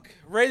fuck.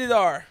 Rated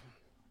R.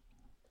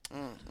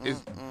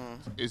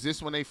 is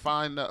this when they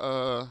find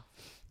the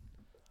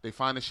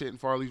shit in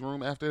Farley's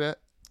room after that?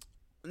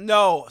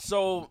 No,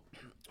 so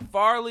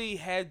Farley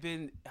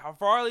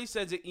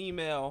sends an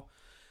email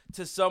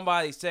to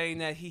somebody saying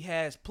that he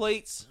has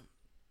plates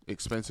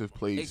Expensive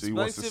plates he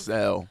wants to Expensive-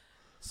 sell.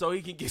 so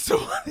he can get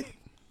some money.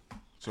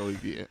 So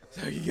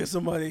he get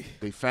some money.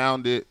 they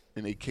found it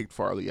and they kicked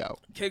Farley out.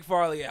 Kick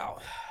Farley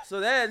out. So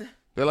then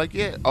They're like,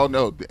 yeah. Oh,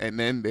 no. And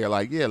then they're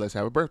like, yeah, let's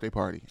have a birthday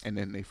party. And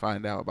then they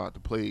find out about the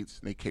plates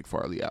and they kick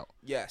Farley out.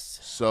 yes.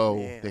 So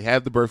Yeah. they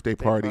have the birthday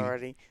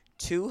party.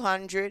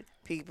 200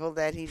 people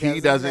that he He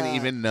doesn't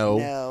even know.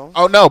 No.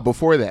 Oh, no.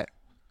 Before that.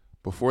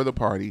 Before the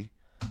party,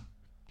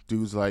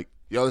 Dude's like,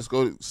 yo, let's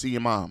go see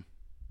your mom.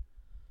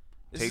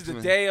 This is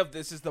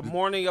the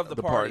morning of the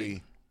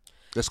party.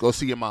 Let's go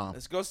see your mom.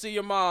 Let's go see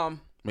your mom.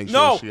 Make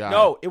sure she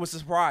all right. It was a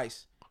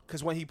surprise.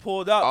 Because when he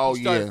pulled up,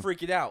 he started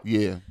freaking out.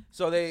 Yeah.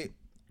 So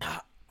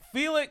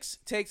Felix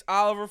takes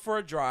Oliver for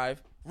a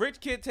drive.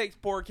 Rich kid takes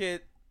poor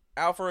kid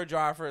out for a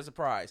drive for a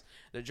surprise.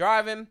 They're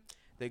driving.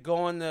 They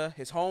go into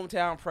his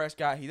hometown,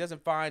 Prescott. He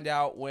doesn't find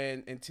out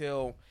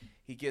until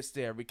he gets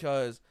there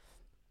because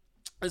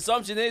the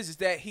assumption is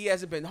that he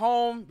hasn't been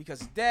home because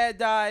his dad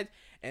died,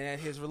 and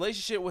that his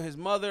relationship with his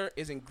mother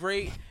isn't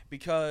great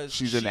because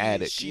she's an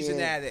addict. She's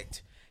an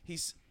addict.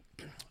 He's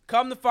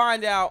come to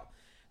find out.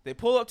 They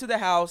pull up to the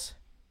house.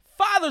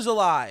 Father's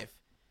alive.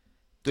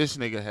 This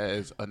nigga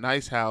has a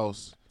nice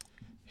house.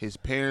 His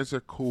parents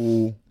are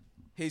cool.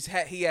 He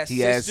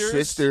has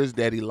sisters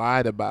that he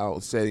lied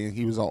about, saying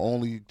he was the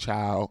only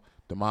child.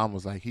 The mom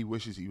was like, he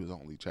wishes he was the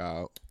only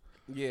child.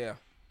 Yeah.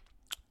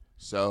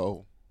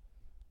 So,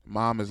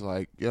 mom is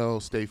like, yo,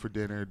 stay for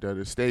dinner,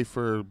 stay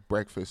for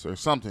breakfast or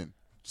something.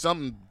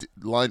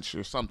 Lunch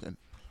or something.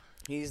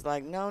 He's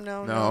like, no.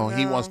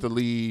 He wants to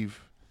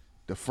leave.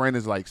 The friend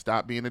is like,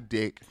 stop being a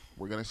dick.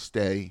 We're going to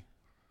stay.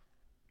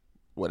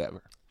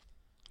 Whatever.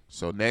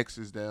 So, next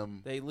is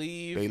them. They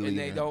leave and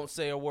they don't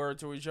say a word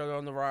to each other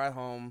on the ride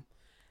home.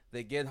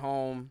 They get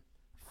home.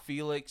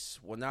 Felix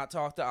will not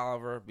talk to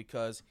Oliver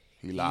because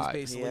he's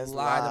basically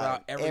lied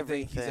about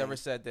everything he's ever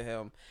said to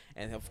him.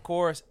 And, of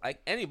course, like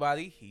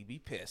anybody, he'd be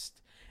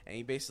pissed. And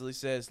he basically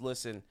says,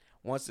 listen,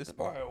 once this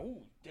party's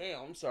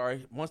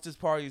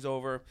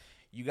over,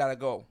 you got to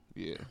go.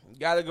 Yeah. You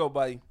got to go,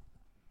 buddy.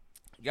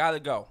 You got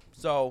to go.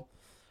 So,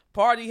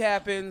 party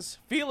happens.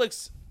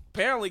 Felix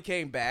apparently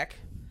came back,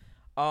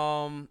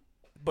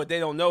 but they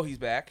don't know he's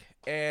back.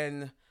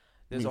 And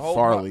there's a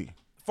whole...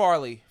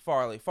 Farley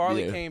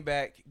came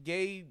back.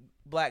 Gay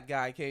black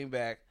guy came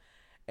back,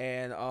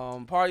 and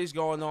party's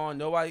going on.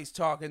 Nobody's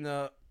talking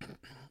to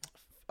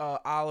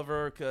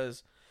Oliver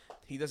because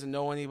he doesn't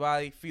know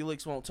anybody.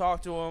 Felix won't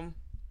talk to him.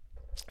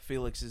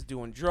 Felix is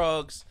doing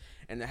drugs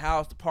in the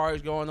house. The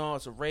party's going on.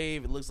 It's a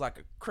rave. It looks like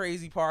a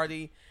crazy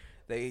party.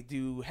 They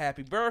do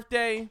happy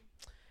birthday,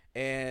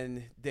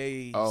 and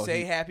they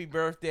say happy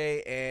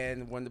birthday,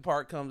 and when the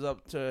part comes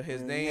up to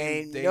his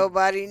name,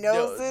 nobody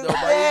knows his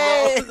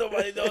name.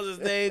 Nobody knows his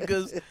name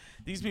because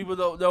these people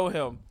don't know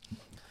him.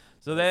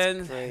 So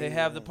then they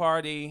have the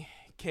party,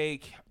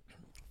 cake.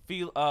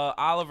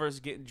 Oliver's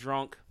getting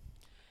drunk,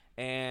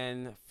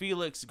 and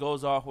Felix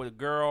goes off with a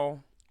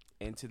girl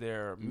into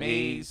their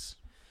maze,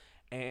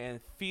 and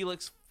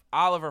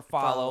Oliver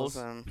follows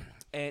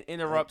and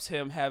interrupts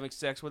him having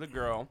sex with a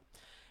girl.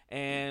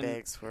 And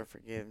begs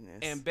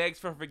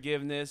for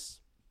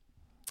forgiveness.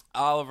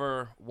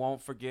 Oliver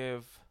won't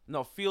forgive.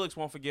 No, Felix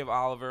won't forgive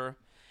Oliver.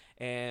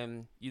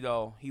 And,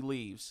 he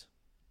leaves.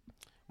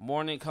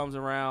 Morning comes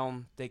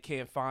around. They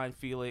can't find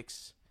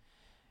Felix.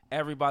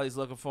 Everybody's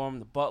looking for him.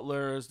 The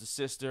butlers, the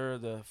sister,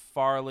 the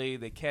Farley.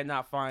 They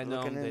cannot find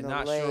him. They're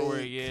not sure where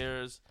he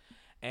is.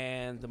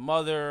 And the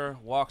mother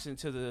walks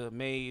into the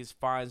maze,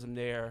 finds him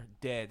there,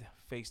 dead,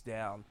 face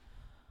down.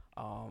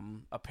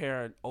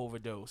 Apparent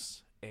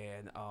overdose.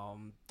 And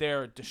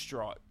they're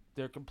distraught.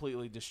 They're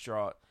completely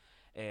distraught.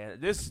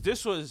 And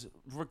this was,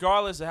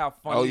 regardless of how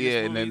funny. Oh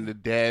yeah, and then the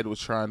dad was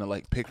trying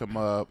to pick him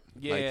up.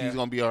 Yeah, like, he's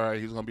gonna be all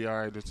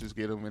right. Let's just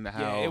get him in the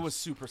house. Yeah, it was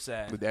super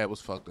sad. The dad was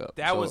fucked up.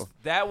 That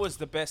was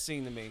the best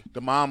scene to me.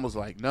 The mom was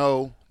like,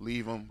 "No,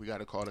 leave him. We got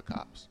to call the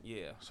cops."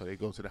 Yeah. So they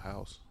go to the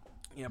house.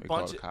 Yeah,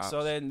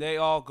 so then they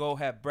all go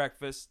have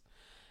breakfast,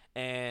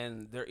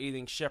 and they're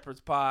eating shepherd's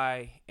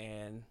pie,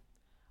 and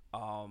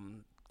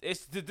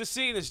it's the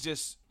scene is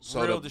just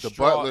real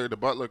distraught. The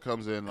butler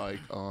comes in like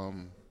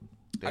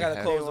I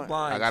gotta close the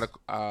blinds.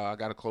 I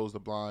gotta close the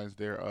blinds.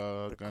 They're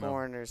the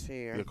coroner's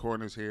here. The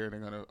coroner's here. They're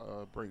gonna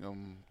bring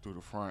him through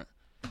the front.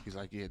 He's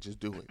like, yeah, just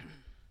do it.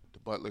 The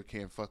butler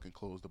can't fucking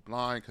close the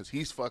blind because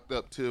he's fucked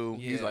up too.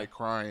 Yeah. He's like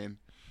crying.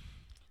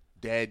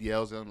 Dad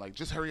yells at him like,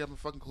 just hurry up and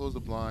fucking close the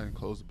blind.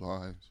 Close the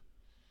blinds.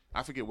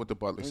 I forget what the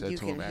butler said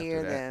to him after that. You can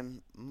hear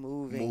them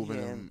moving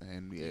him,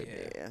 and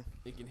yeah.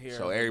 You can hear.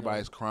 So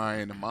everybody's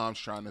crying. The mom's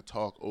trying to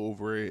talk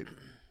over it,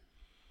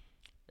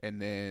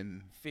 and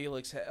then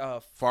Felix,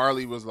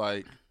 Farley was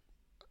like,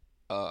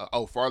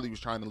 Farley was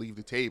trying to leave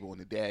the table,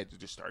 and the dad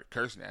just started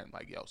cursing at him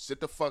like, "Yo,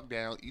 sit the fuck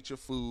down, eat your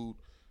food."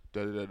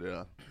 Da da da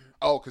da.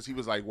 Oh, because he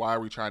was like, "Why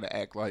are we trying to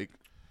act like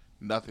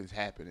nothing's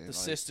happening?" The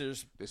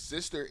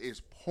sister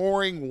is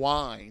pouring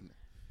wine.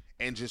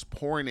 And just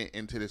pouring it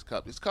into this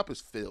cup. This cup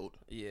is filled.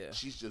 Yeah.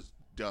 She's just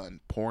done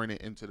pouring it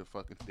into the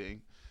fucking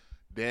thing.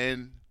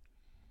 Then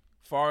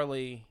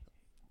Farley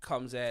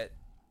comes at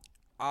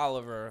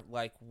Oliver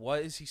like,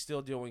 what is he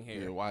still doing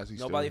here? Yeah, why is he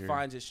Nobody still here?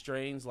 finds it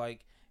strange.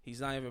 Like,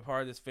 he's not even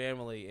part of this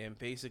family. And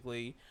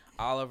basically,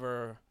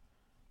 Oliver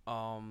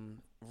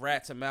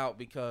rats him out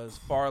because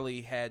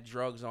Farley had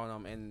drugs on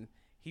him. And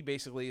he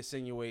basically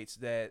insinuates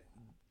that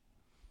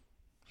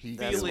he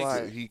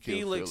killed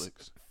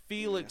Felix.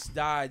 Felix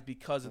died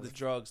because of the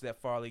drugs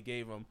that Farley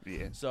gave him.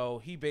 Yeah. So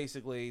he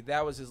basically,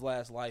 that was his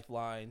last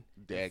lifeline.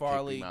 Dad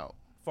Farley kicked him out.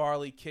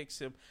 Farley kicks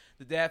him.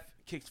 The dad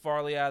kicks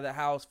Farley out of the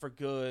house for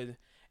good,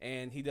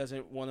 and he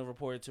doesn't want to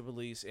report it to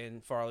police,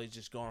 and Farley's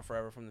just gone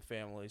forever from the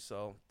family.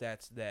 So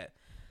that's that.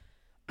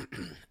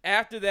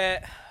 After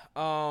that,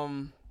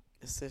 The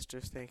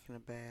sister's taking a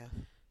bath.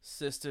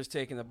 sister's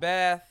taking a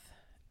bath,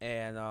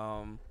 and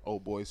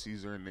Old boy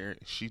sees her in there.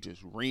 She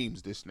just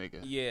reams this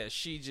nigga. yeah,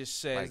 she just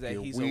says Like, that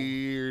you're he's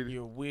weird.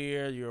 you're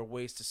weird. You're a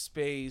waste of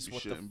space. You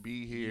What shouldn't be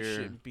You here.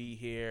 shouldn't be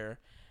here.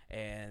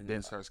 And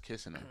Then starts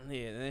kissing him.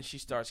 yeah, and then she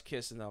starts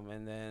kissing him,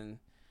 and then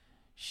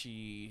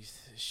she's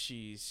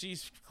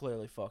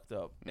clearly fucked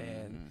up.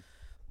 And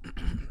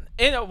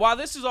while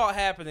this is all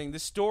happening, the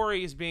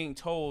story is being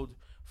told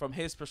from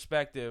his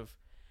perspective,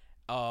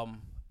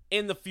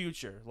 in the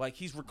future. Like,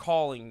 he's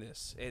recalling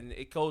this, and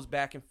it goes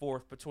back and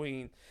forth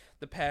between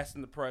the past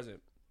and the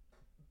present.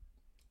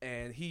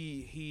 And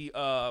he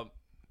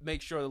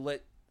makes sure to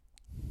let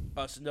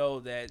us know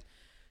that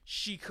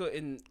she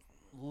couldn't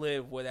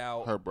live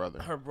without Her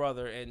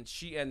brother. And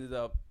she ended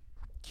up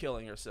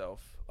killing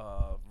herself.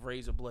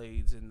 Razor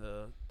blades in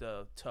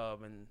the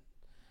tub and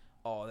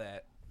all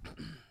that.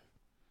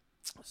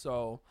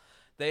 So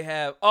they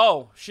have,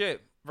 oh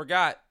shit,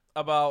 forgot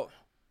about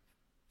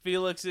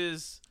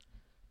Felix's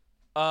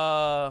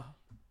funeral.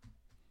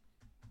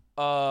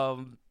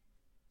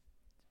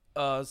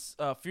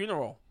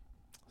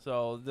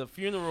 So the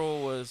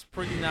funeral was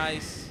pretty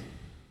nice,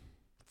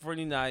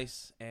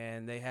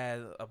 and they had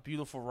a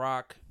beautiful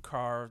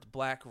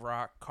black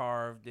rock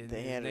carved in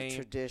They his had name, a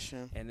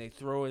tradition. and they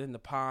throw it in the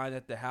pond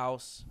at the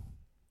house.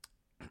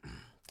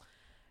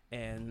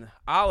 And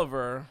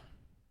Oliver,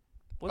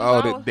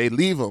 They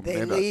leave him.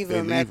 They leave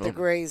him at the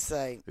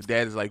gravesite. The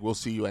dad is like, "We'll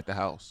see you at the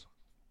house."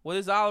 what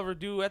does Oliver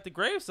do at the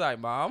gravesite,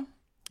 Mom?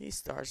 He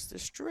starts to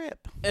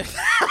strip.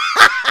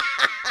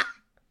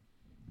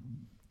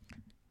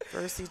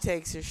 First, he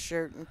takes his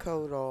shirt and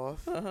coat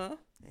off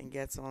and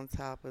gets on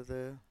top of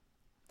the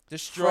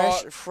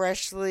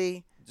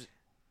freshly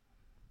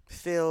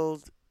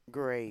filled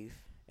grave.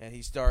 And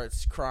he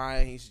starts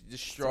crying. He's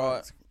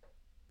distraught.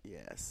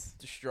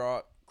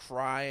 Distraught,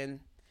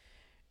 crying.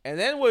 And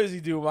then what does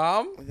he do,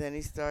 Mom? Then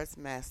he starts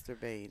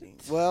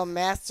masturbating. Well,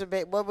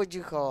 what would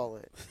you call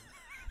it?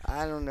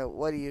 I don't know.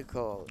 What do you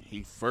call it?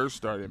 He first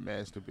started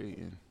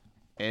masturbating,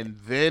 and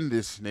then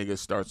this nigga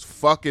starts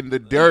fucking the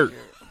dirt.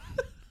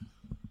 I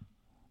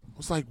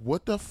was like,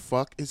 what the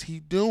fuck is he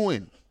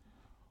doing?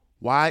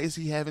 Why is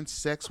he having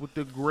sex with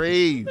the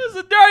grave? It's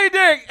a dirty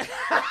dick.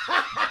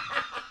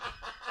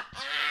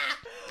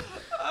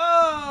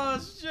 Oh,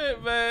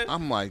 shit, man.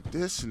 I'm like,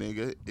 this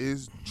nigga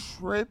is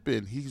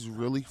tripping. He's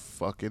really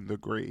fucking the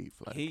grave.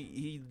 Like,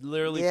 He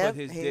literally put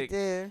his dick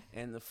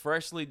in the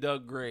freshly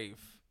dug grave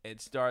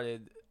and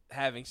started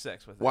having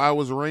sex with it. while it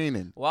was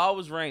raining. While it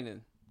was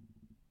raining.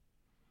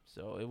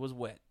 So it was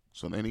wet.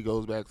 So then he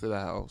goes back to the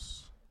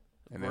house.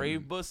 And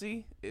Grave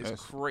bussy is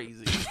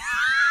crazy.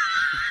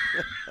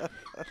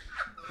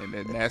 And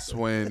then that's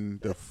when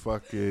the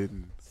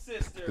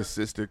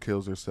sister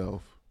kills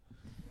herself.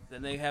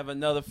 Then they have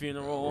another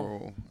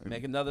funeral,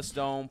 make another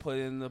stone, put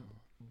it in the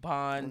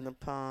pond.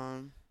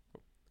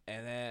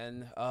 And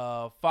then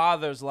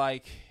father's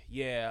like,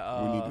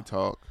 yeah. We need to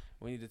talk.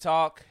 We need to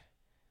talk.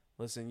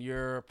 Listen,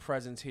 your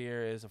presence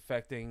here is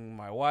affecting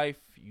my wife.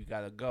 You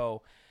got to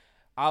go.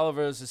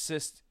 Oliver's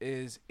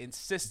is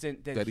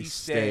insistent that he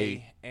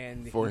stay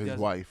and for his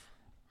wife.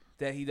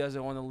 That he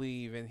doesn't want to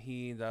leave, and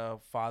the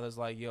father's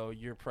like, "Yo,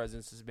 your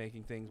presence is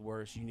making things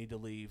worse. You need to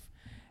leave."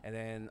 And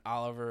then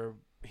Oliver,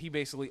 he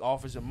basically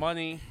offers him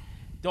money.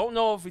 Don't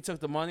know if he took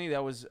the money.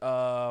 That was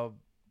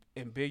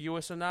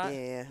ambiguous or not.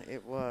 Yeah,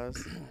 it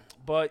was.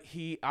 But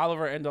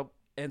Oliver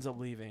ends up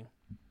leaving.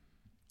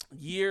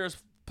 Years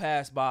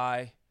pass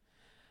by.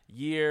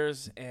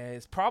 And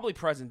it's probably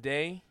present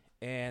day,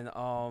 and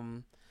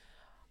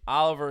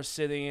Oliver's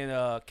sitting in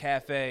a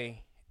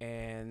cafe,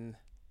 and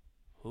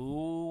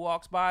who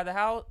walks by the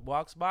house?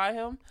 Walks by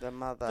him? The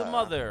mother. The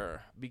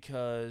mother,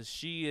 because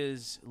she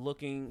has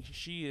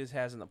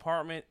an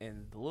apartment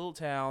in the little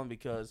town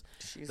because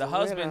the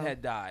husband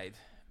had died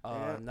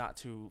not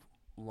too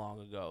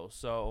long ago.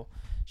 So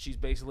she's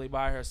basically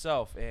by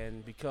herself,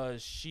 and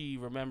because she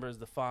remembers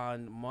the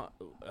fond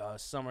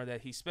summer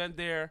that he spent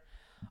there,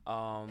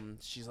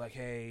 she's like,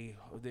 hey,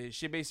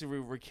 she basically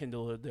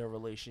rekindled their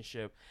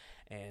relationship,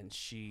 and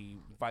she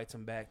invites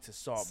him back to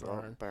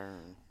Saltburn.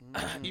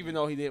 Even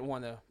though he didn't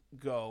want to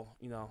go,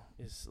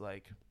 it's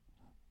like,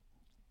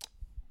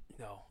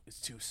 it's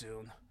too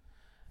soon.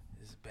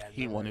 It's bad.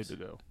 He wanted to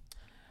go.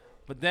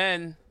 But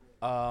then,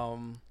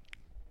 come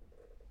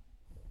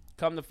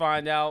to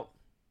find out,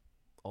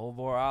 old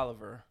boy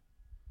Oliver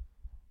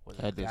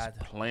had this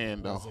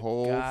planned the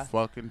whole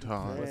fucking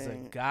time. Was a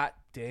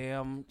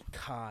goddamn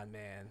con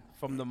man.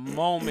 From the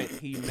moment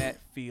he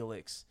met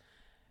Felix,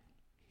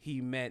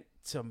 he meant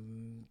to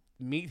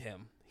meet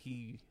him.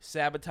 He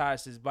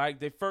sabotaged his bike.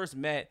 They first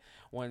met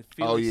when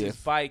Felix's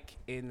bike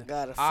in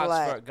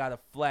Oxford got a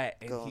flat,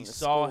 and he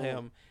saw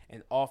him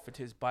and offered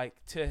his bike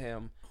to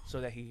him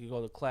so that he could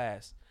go to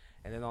class.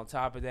 And then on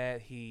top of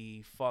that,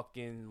 he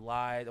fucking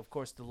lied. Of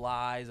course, the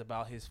lies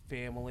about his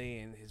family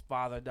and his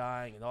father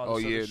dying and all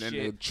this other and shit.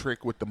 then the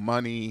trick with the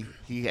money.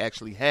 He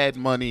actually had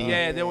money.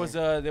 Yeah, there was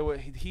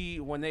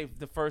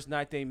the first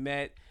night they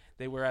met,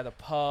 they were at a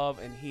pub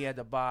and he had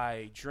to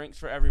buy drinks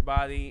for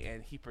everybody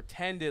and he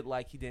pretended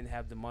like he didn't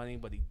have the money,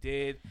 but he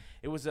did.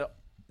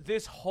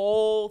 This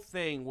whole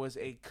thing was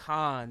a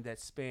con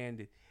that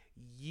spanned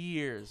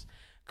years.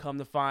 Come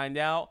to find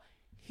out,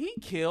 he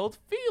killed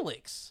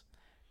Felix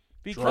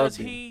because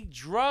he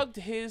drugged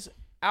his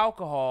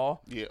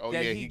alcohol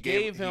he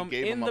gave him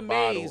in the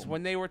maze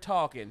when they were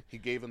talking. He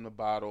gave him the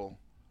bottle,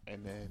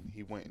 and then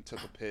he went and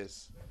took a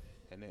piss,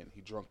 and then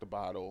he drank the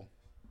bottle,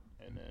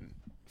 and then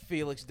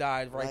Felix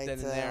died right then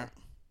and there.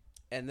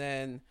 And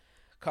then,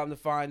 come to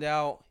find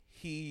out,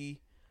 the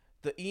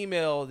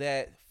email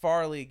that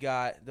Farley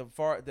got,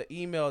 the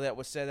email that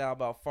was sent out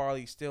about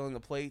Farley stealing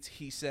the plates,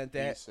 he sent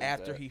that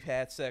after he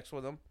had sex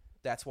with him.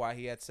 That's why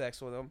he had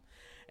sex with him.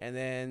 And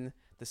then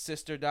the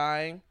sister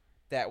dying,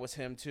 that was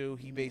him too.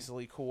 He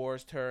basically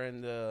coerced her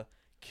into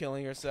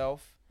killing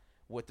herself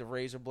with the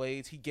razor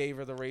blades. He gave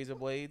her the razor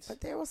blades.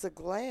 But there was a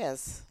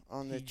glass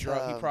on the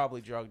tub. He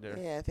probably drugged her.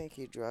 Yeah, I think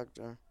he drugged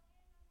her.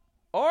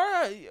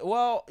 Or,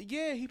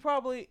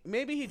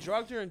 maybe he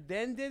drugged her and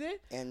then did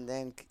it. And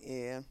then,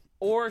 yeah.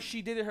 Or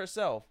she did it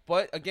herself.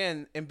 But,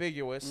 again,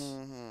 ambiguous.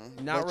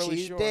 Mm-hmm. Not but really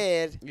she's sure.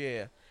 Dead.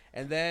 Yeah.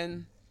 And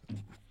then,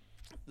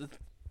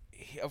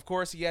 of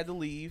course, he had to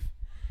leave.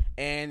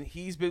 And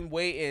he's been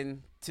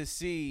waiting to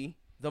see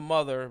the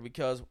mother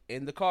because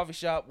in the coffee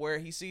shop where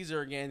he sees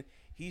her again,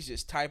 he's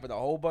just typing a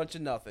whole bunch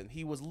of nothing.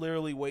 He was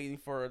literally waiting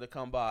for her to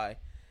come by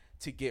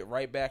to get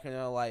right back in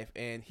her life,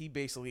 and he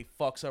basically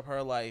fucks up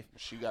her life.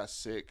 She got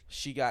sick.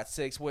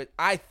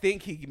 I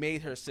think he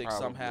made her sick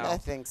somehow. I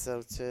think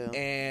so too.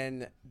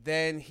 And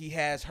then he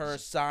has her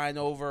sign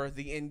over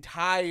the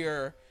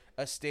entire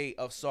estate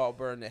of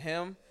Saltburn to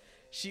him.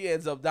 She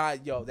ends up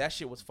dying. Yo, that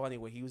shit was funny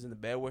when he was in the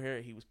bed with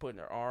her. He was putting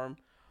her arm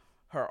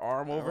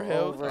over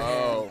him.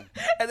 Oh.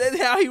 And then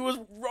how he was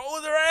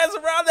rolling her ass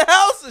around the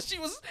house and she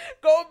was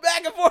going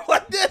back and forth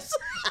like this.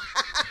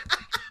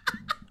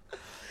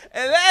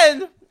 And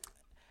then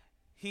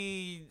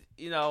he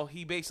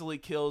basically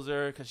kills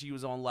her because she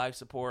was on life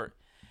support.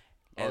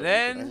 And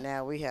And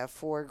now we have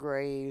 4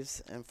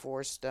 graves and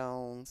 4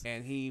 stones.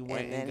 And he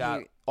went and then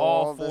got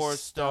all 4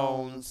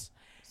 stones.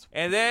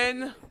 And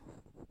then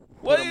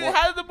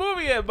how did the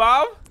movie end,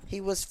 Bob?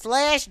 He was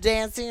flash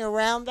dancing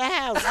around the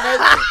house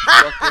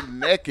Fucking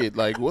naked.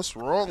 Like, what's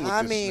wrong with this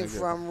I mean, nigga?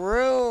 from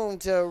room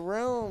to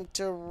room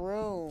to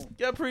room.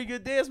 Got pretty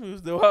good dance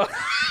moves, though, huh?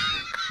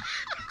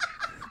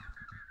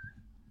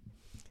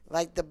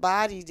 Like, the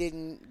body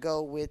didn't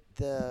go with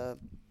the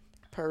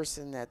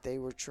person that they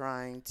were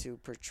trying to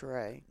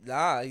portray.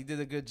 Nah, he did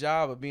a good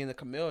job of being a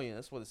chameleon.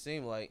 That's what it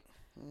seemed like.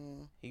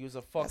 He was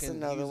a fucking.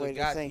 That's another way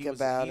to think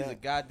about it. He was a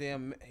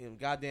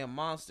goddamn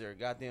monster,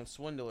 goddamn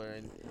swindler,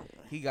 and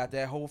he got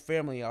that whole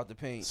family out the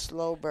paint.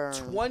 Slow burn.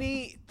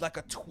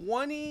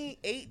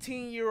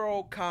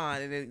 18-year-old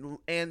con, and it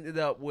ended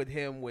up with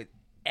him with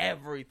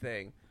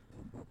everything.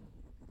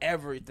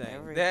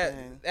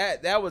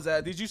 That was.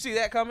 Did you see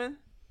that coming?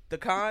 The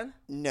con?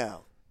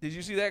 No. Did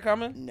you see that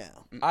coming? No.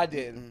 I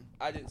didn't.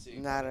 I didn't see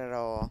it. Not at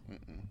all.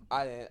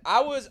 I didn't.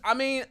 I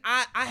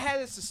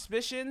had a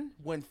suspicion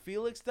when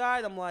Felix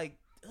died. I'm like,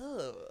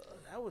 ugh,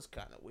 that was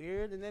kind of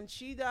weird. And then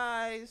she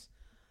dies.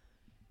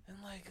 And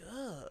like,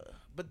 ugh.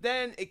 But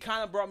then it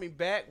kind of brought me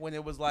back when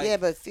it was like. Yeah,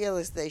 but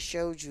Felix, they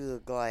showed you the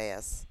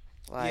glass.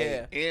 Like,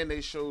 yeah. And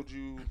they showed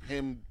you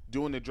him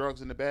doing the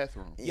drugs in the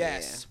bathroom.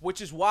 Yes.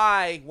 Which is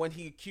why when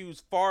he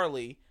accused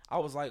Farley, I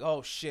was like,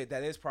 oh shit,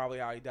 that is probably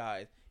how he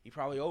died. He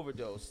probably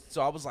overdosed.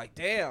 So I was like,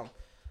 damn.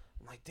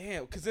 I'm like,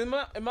 damn. Because in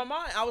my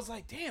mind, I was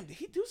like, damn, did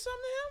he do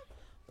something to him?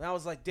 And I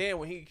was like, damn,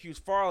 when he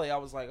accused Farley, I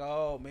was like,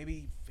 oh,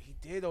 maybe he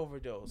did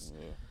overdose.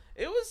 Yeah.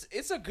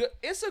 It's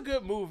a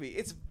good movie.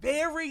 It's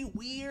very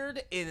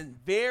weird and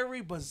very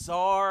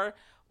bizarre,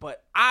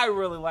 but I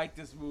really like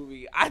this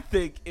movie. I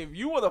think if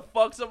you want to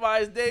fuck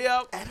somebody's day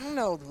up, I don't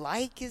know,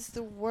 like is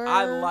the word.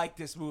 I like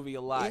this movie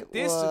a lot.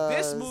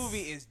 This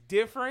movie is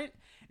different.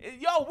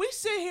 Yo, we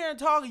sit here and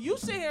talk. You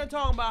sit here and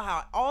talk about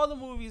how all the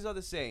movies are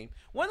the same.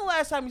 When the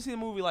last time you seen a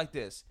movie like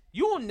this?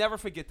 You will never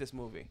forget this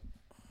movie.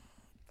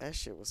 That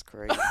shit was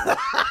crazy.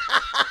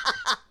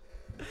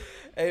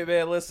 Hey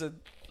man,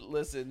 listen.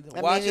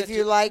 I mean, if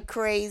you like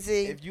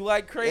crazy, it's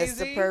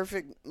the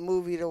perfect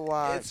movie to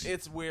watch.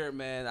 It's weird,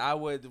 man.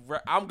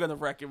 I'm gonna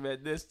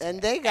recommend this.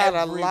 And they got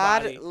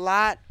everybody. a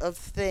lot of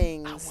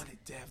things. I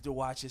wanted Dev to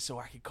watch it so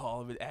I could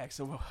call him and ask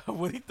him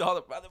what he thought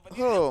about it. But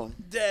Who?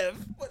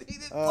 Dev, but he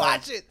didn't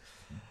watch it.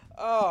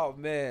 Oh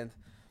man.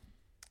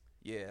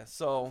 Yeah.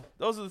 So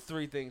those are the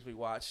 3 things we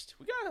watched.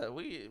 We gotta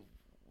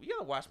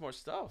watch more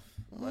stuff.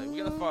 Like we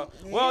gotta find.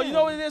 Yeah. Well, you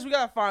know what it is. We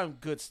gotta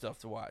find good stuff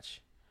to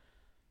watch.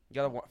 You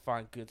gotta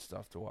find good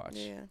stuff to watch.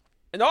 Yeah.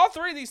 And all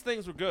 3 of these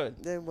things were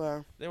good. They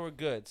were. They were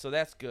good. So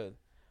that's good.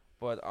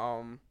 But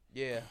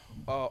yeah.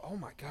 Oh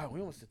my God, we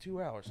almost did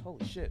 2 hours.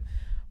 Holy shit.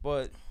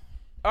 But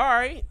all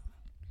right.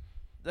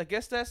 I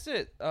guess that's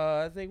it.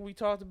 I think we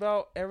talked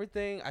about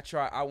everything.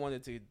 I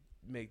wanted to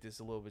make this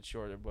a little bit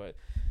shorter, but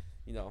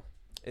you know,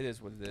 it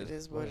is what it is. It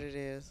is what it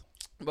is.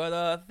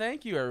 But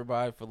thank you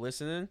everybody for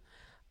listening.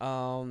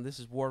 This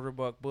is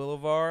Waterbuck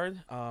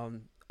Boulevard.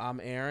 I'm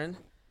Aaron.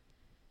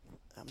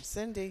 I'm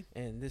Cindy.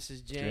 And this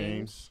is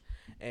James.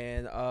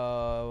 And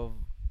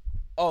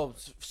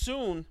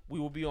soon we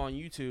will be on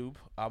YouTube.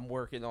 I'm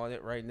working on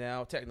it right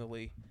now.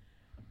 Technically,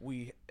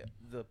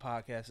 the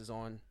podcast is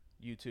on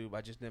YouTube.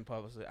 I just didn't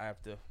publish it. I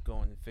have to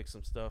go in and fix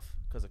some stuff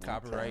because of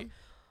copyright.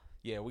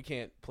 Yeah, we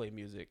can't play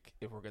music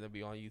if we're gonna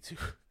be on YouTube.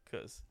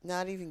 Cause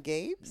not even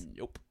Gabe's.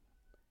 Nope.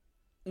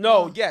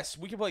 No, yes,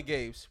 we can play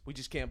Gabe's. We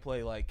just can't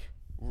play like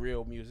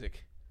real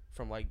music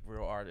from like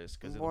real artists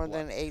because more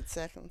than 8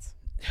 seconds.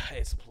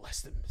 It's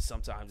less than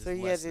sometimes. So it's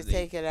you less had to than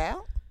take it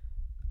out.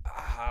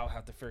 I'll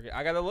have to figure.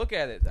 I gotta look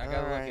at it.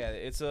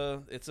 It's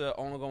a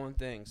ongoing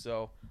thing.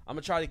 So I'm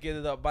gonna try to get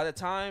it up by the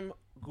time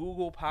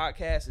Google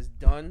Podcast is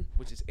done,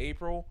 which is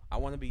April. I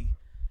want to be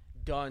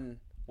done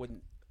with.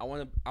 I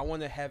want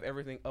to have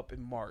everything up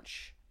in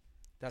March.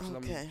 That's what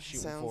I'm shooting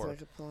sounds for.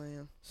 Like a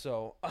plan.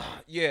 So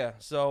yeah.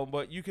 So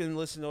but you can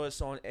listen to us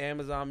on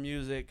Amazon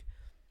Music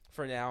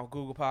for now,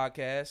 Google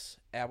Podcasts,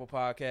 Apple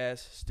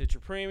Podcasts, Stitcher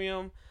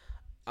Premium.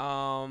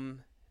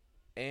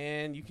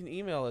 And you can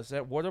email us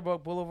at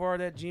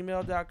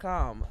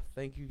waterbuckboulevard@gmail.com.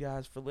 Thank you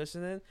guys for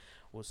listening.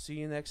 We'll see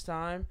you next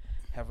time.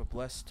 Have a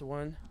blessed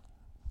one.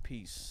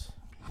 Peace.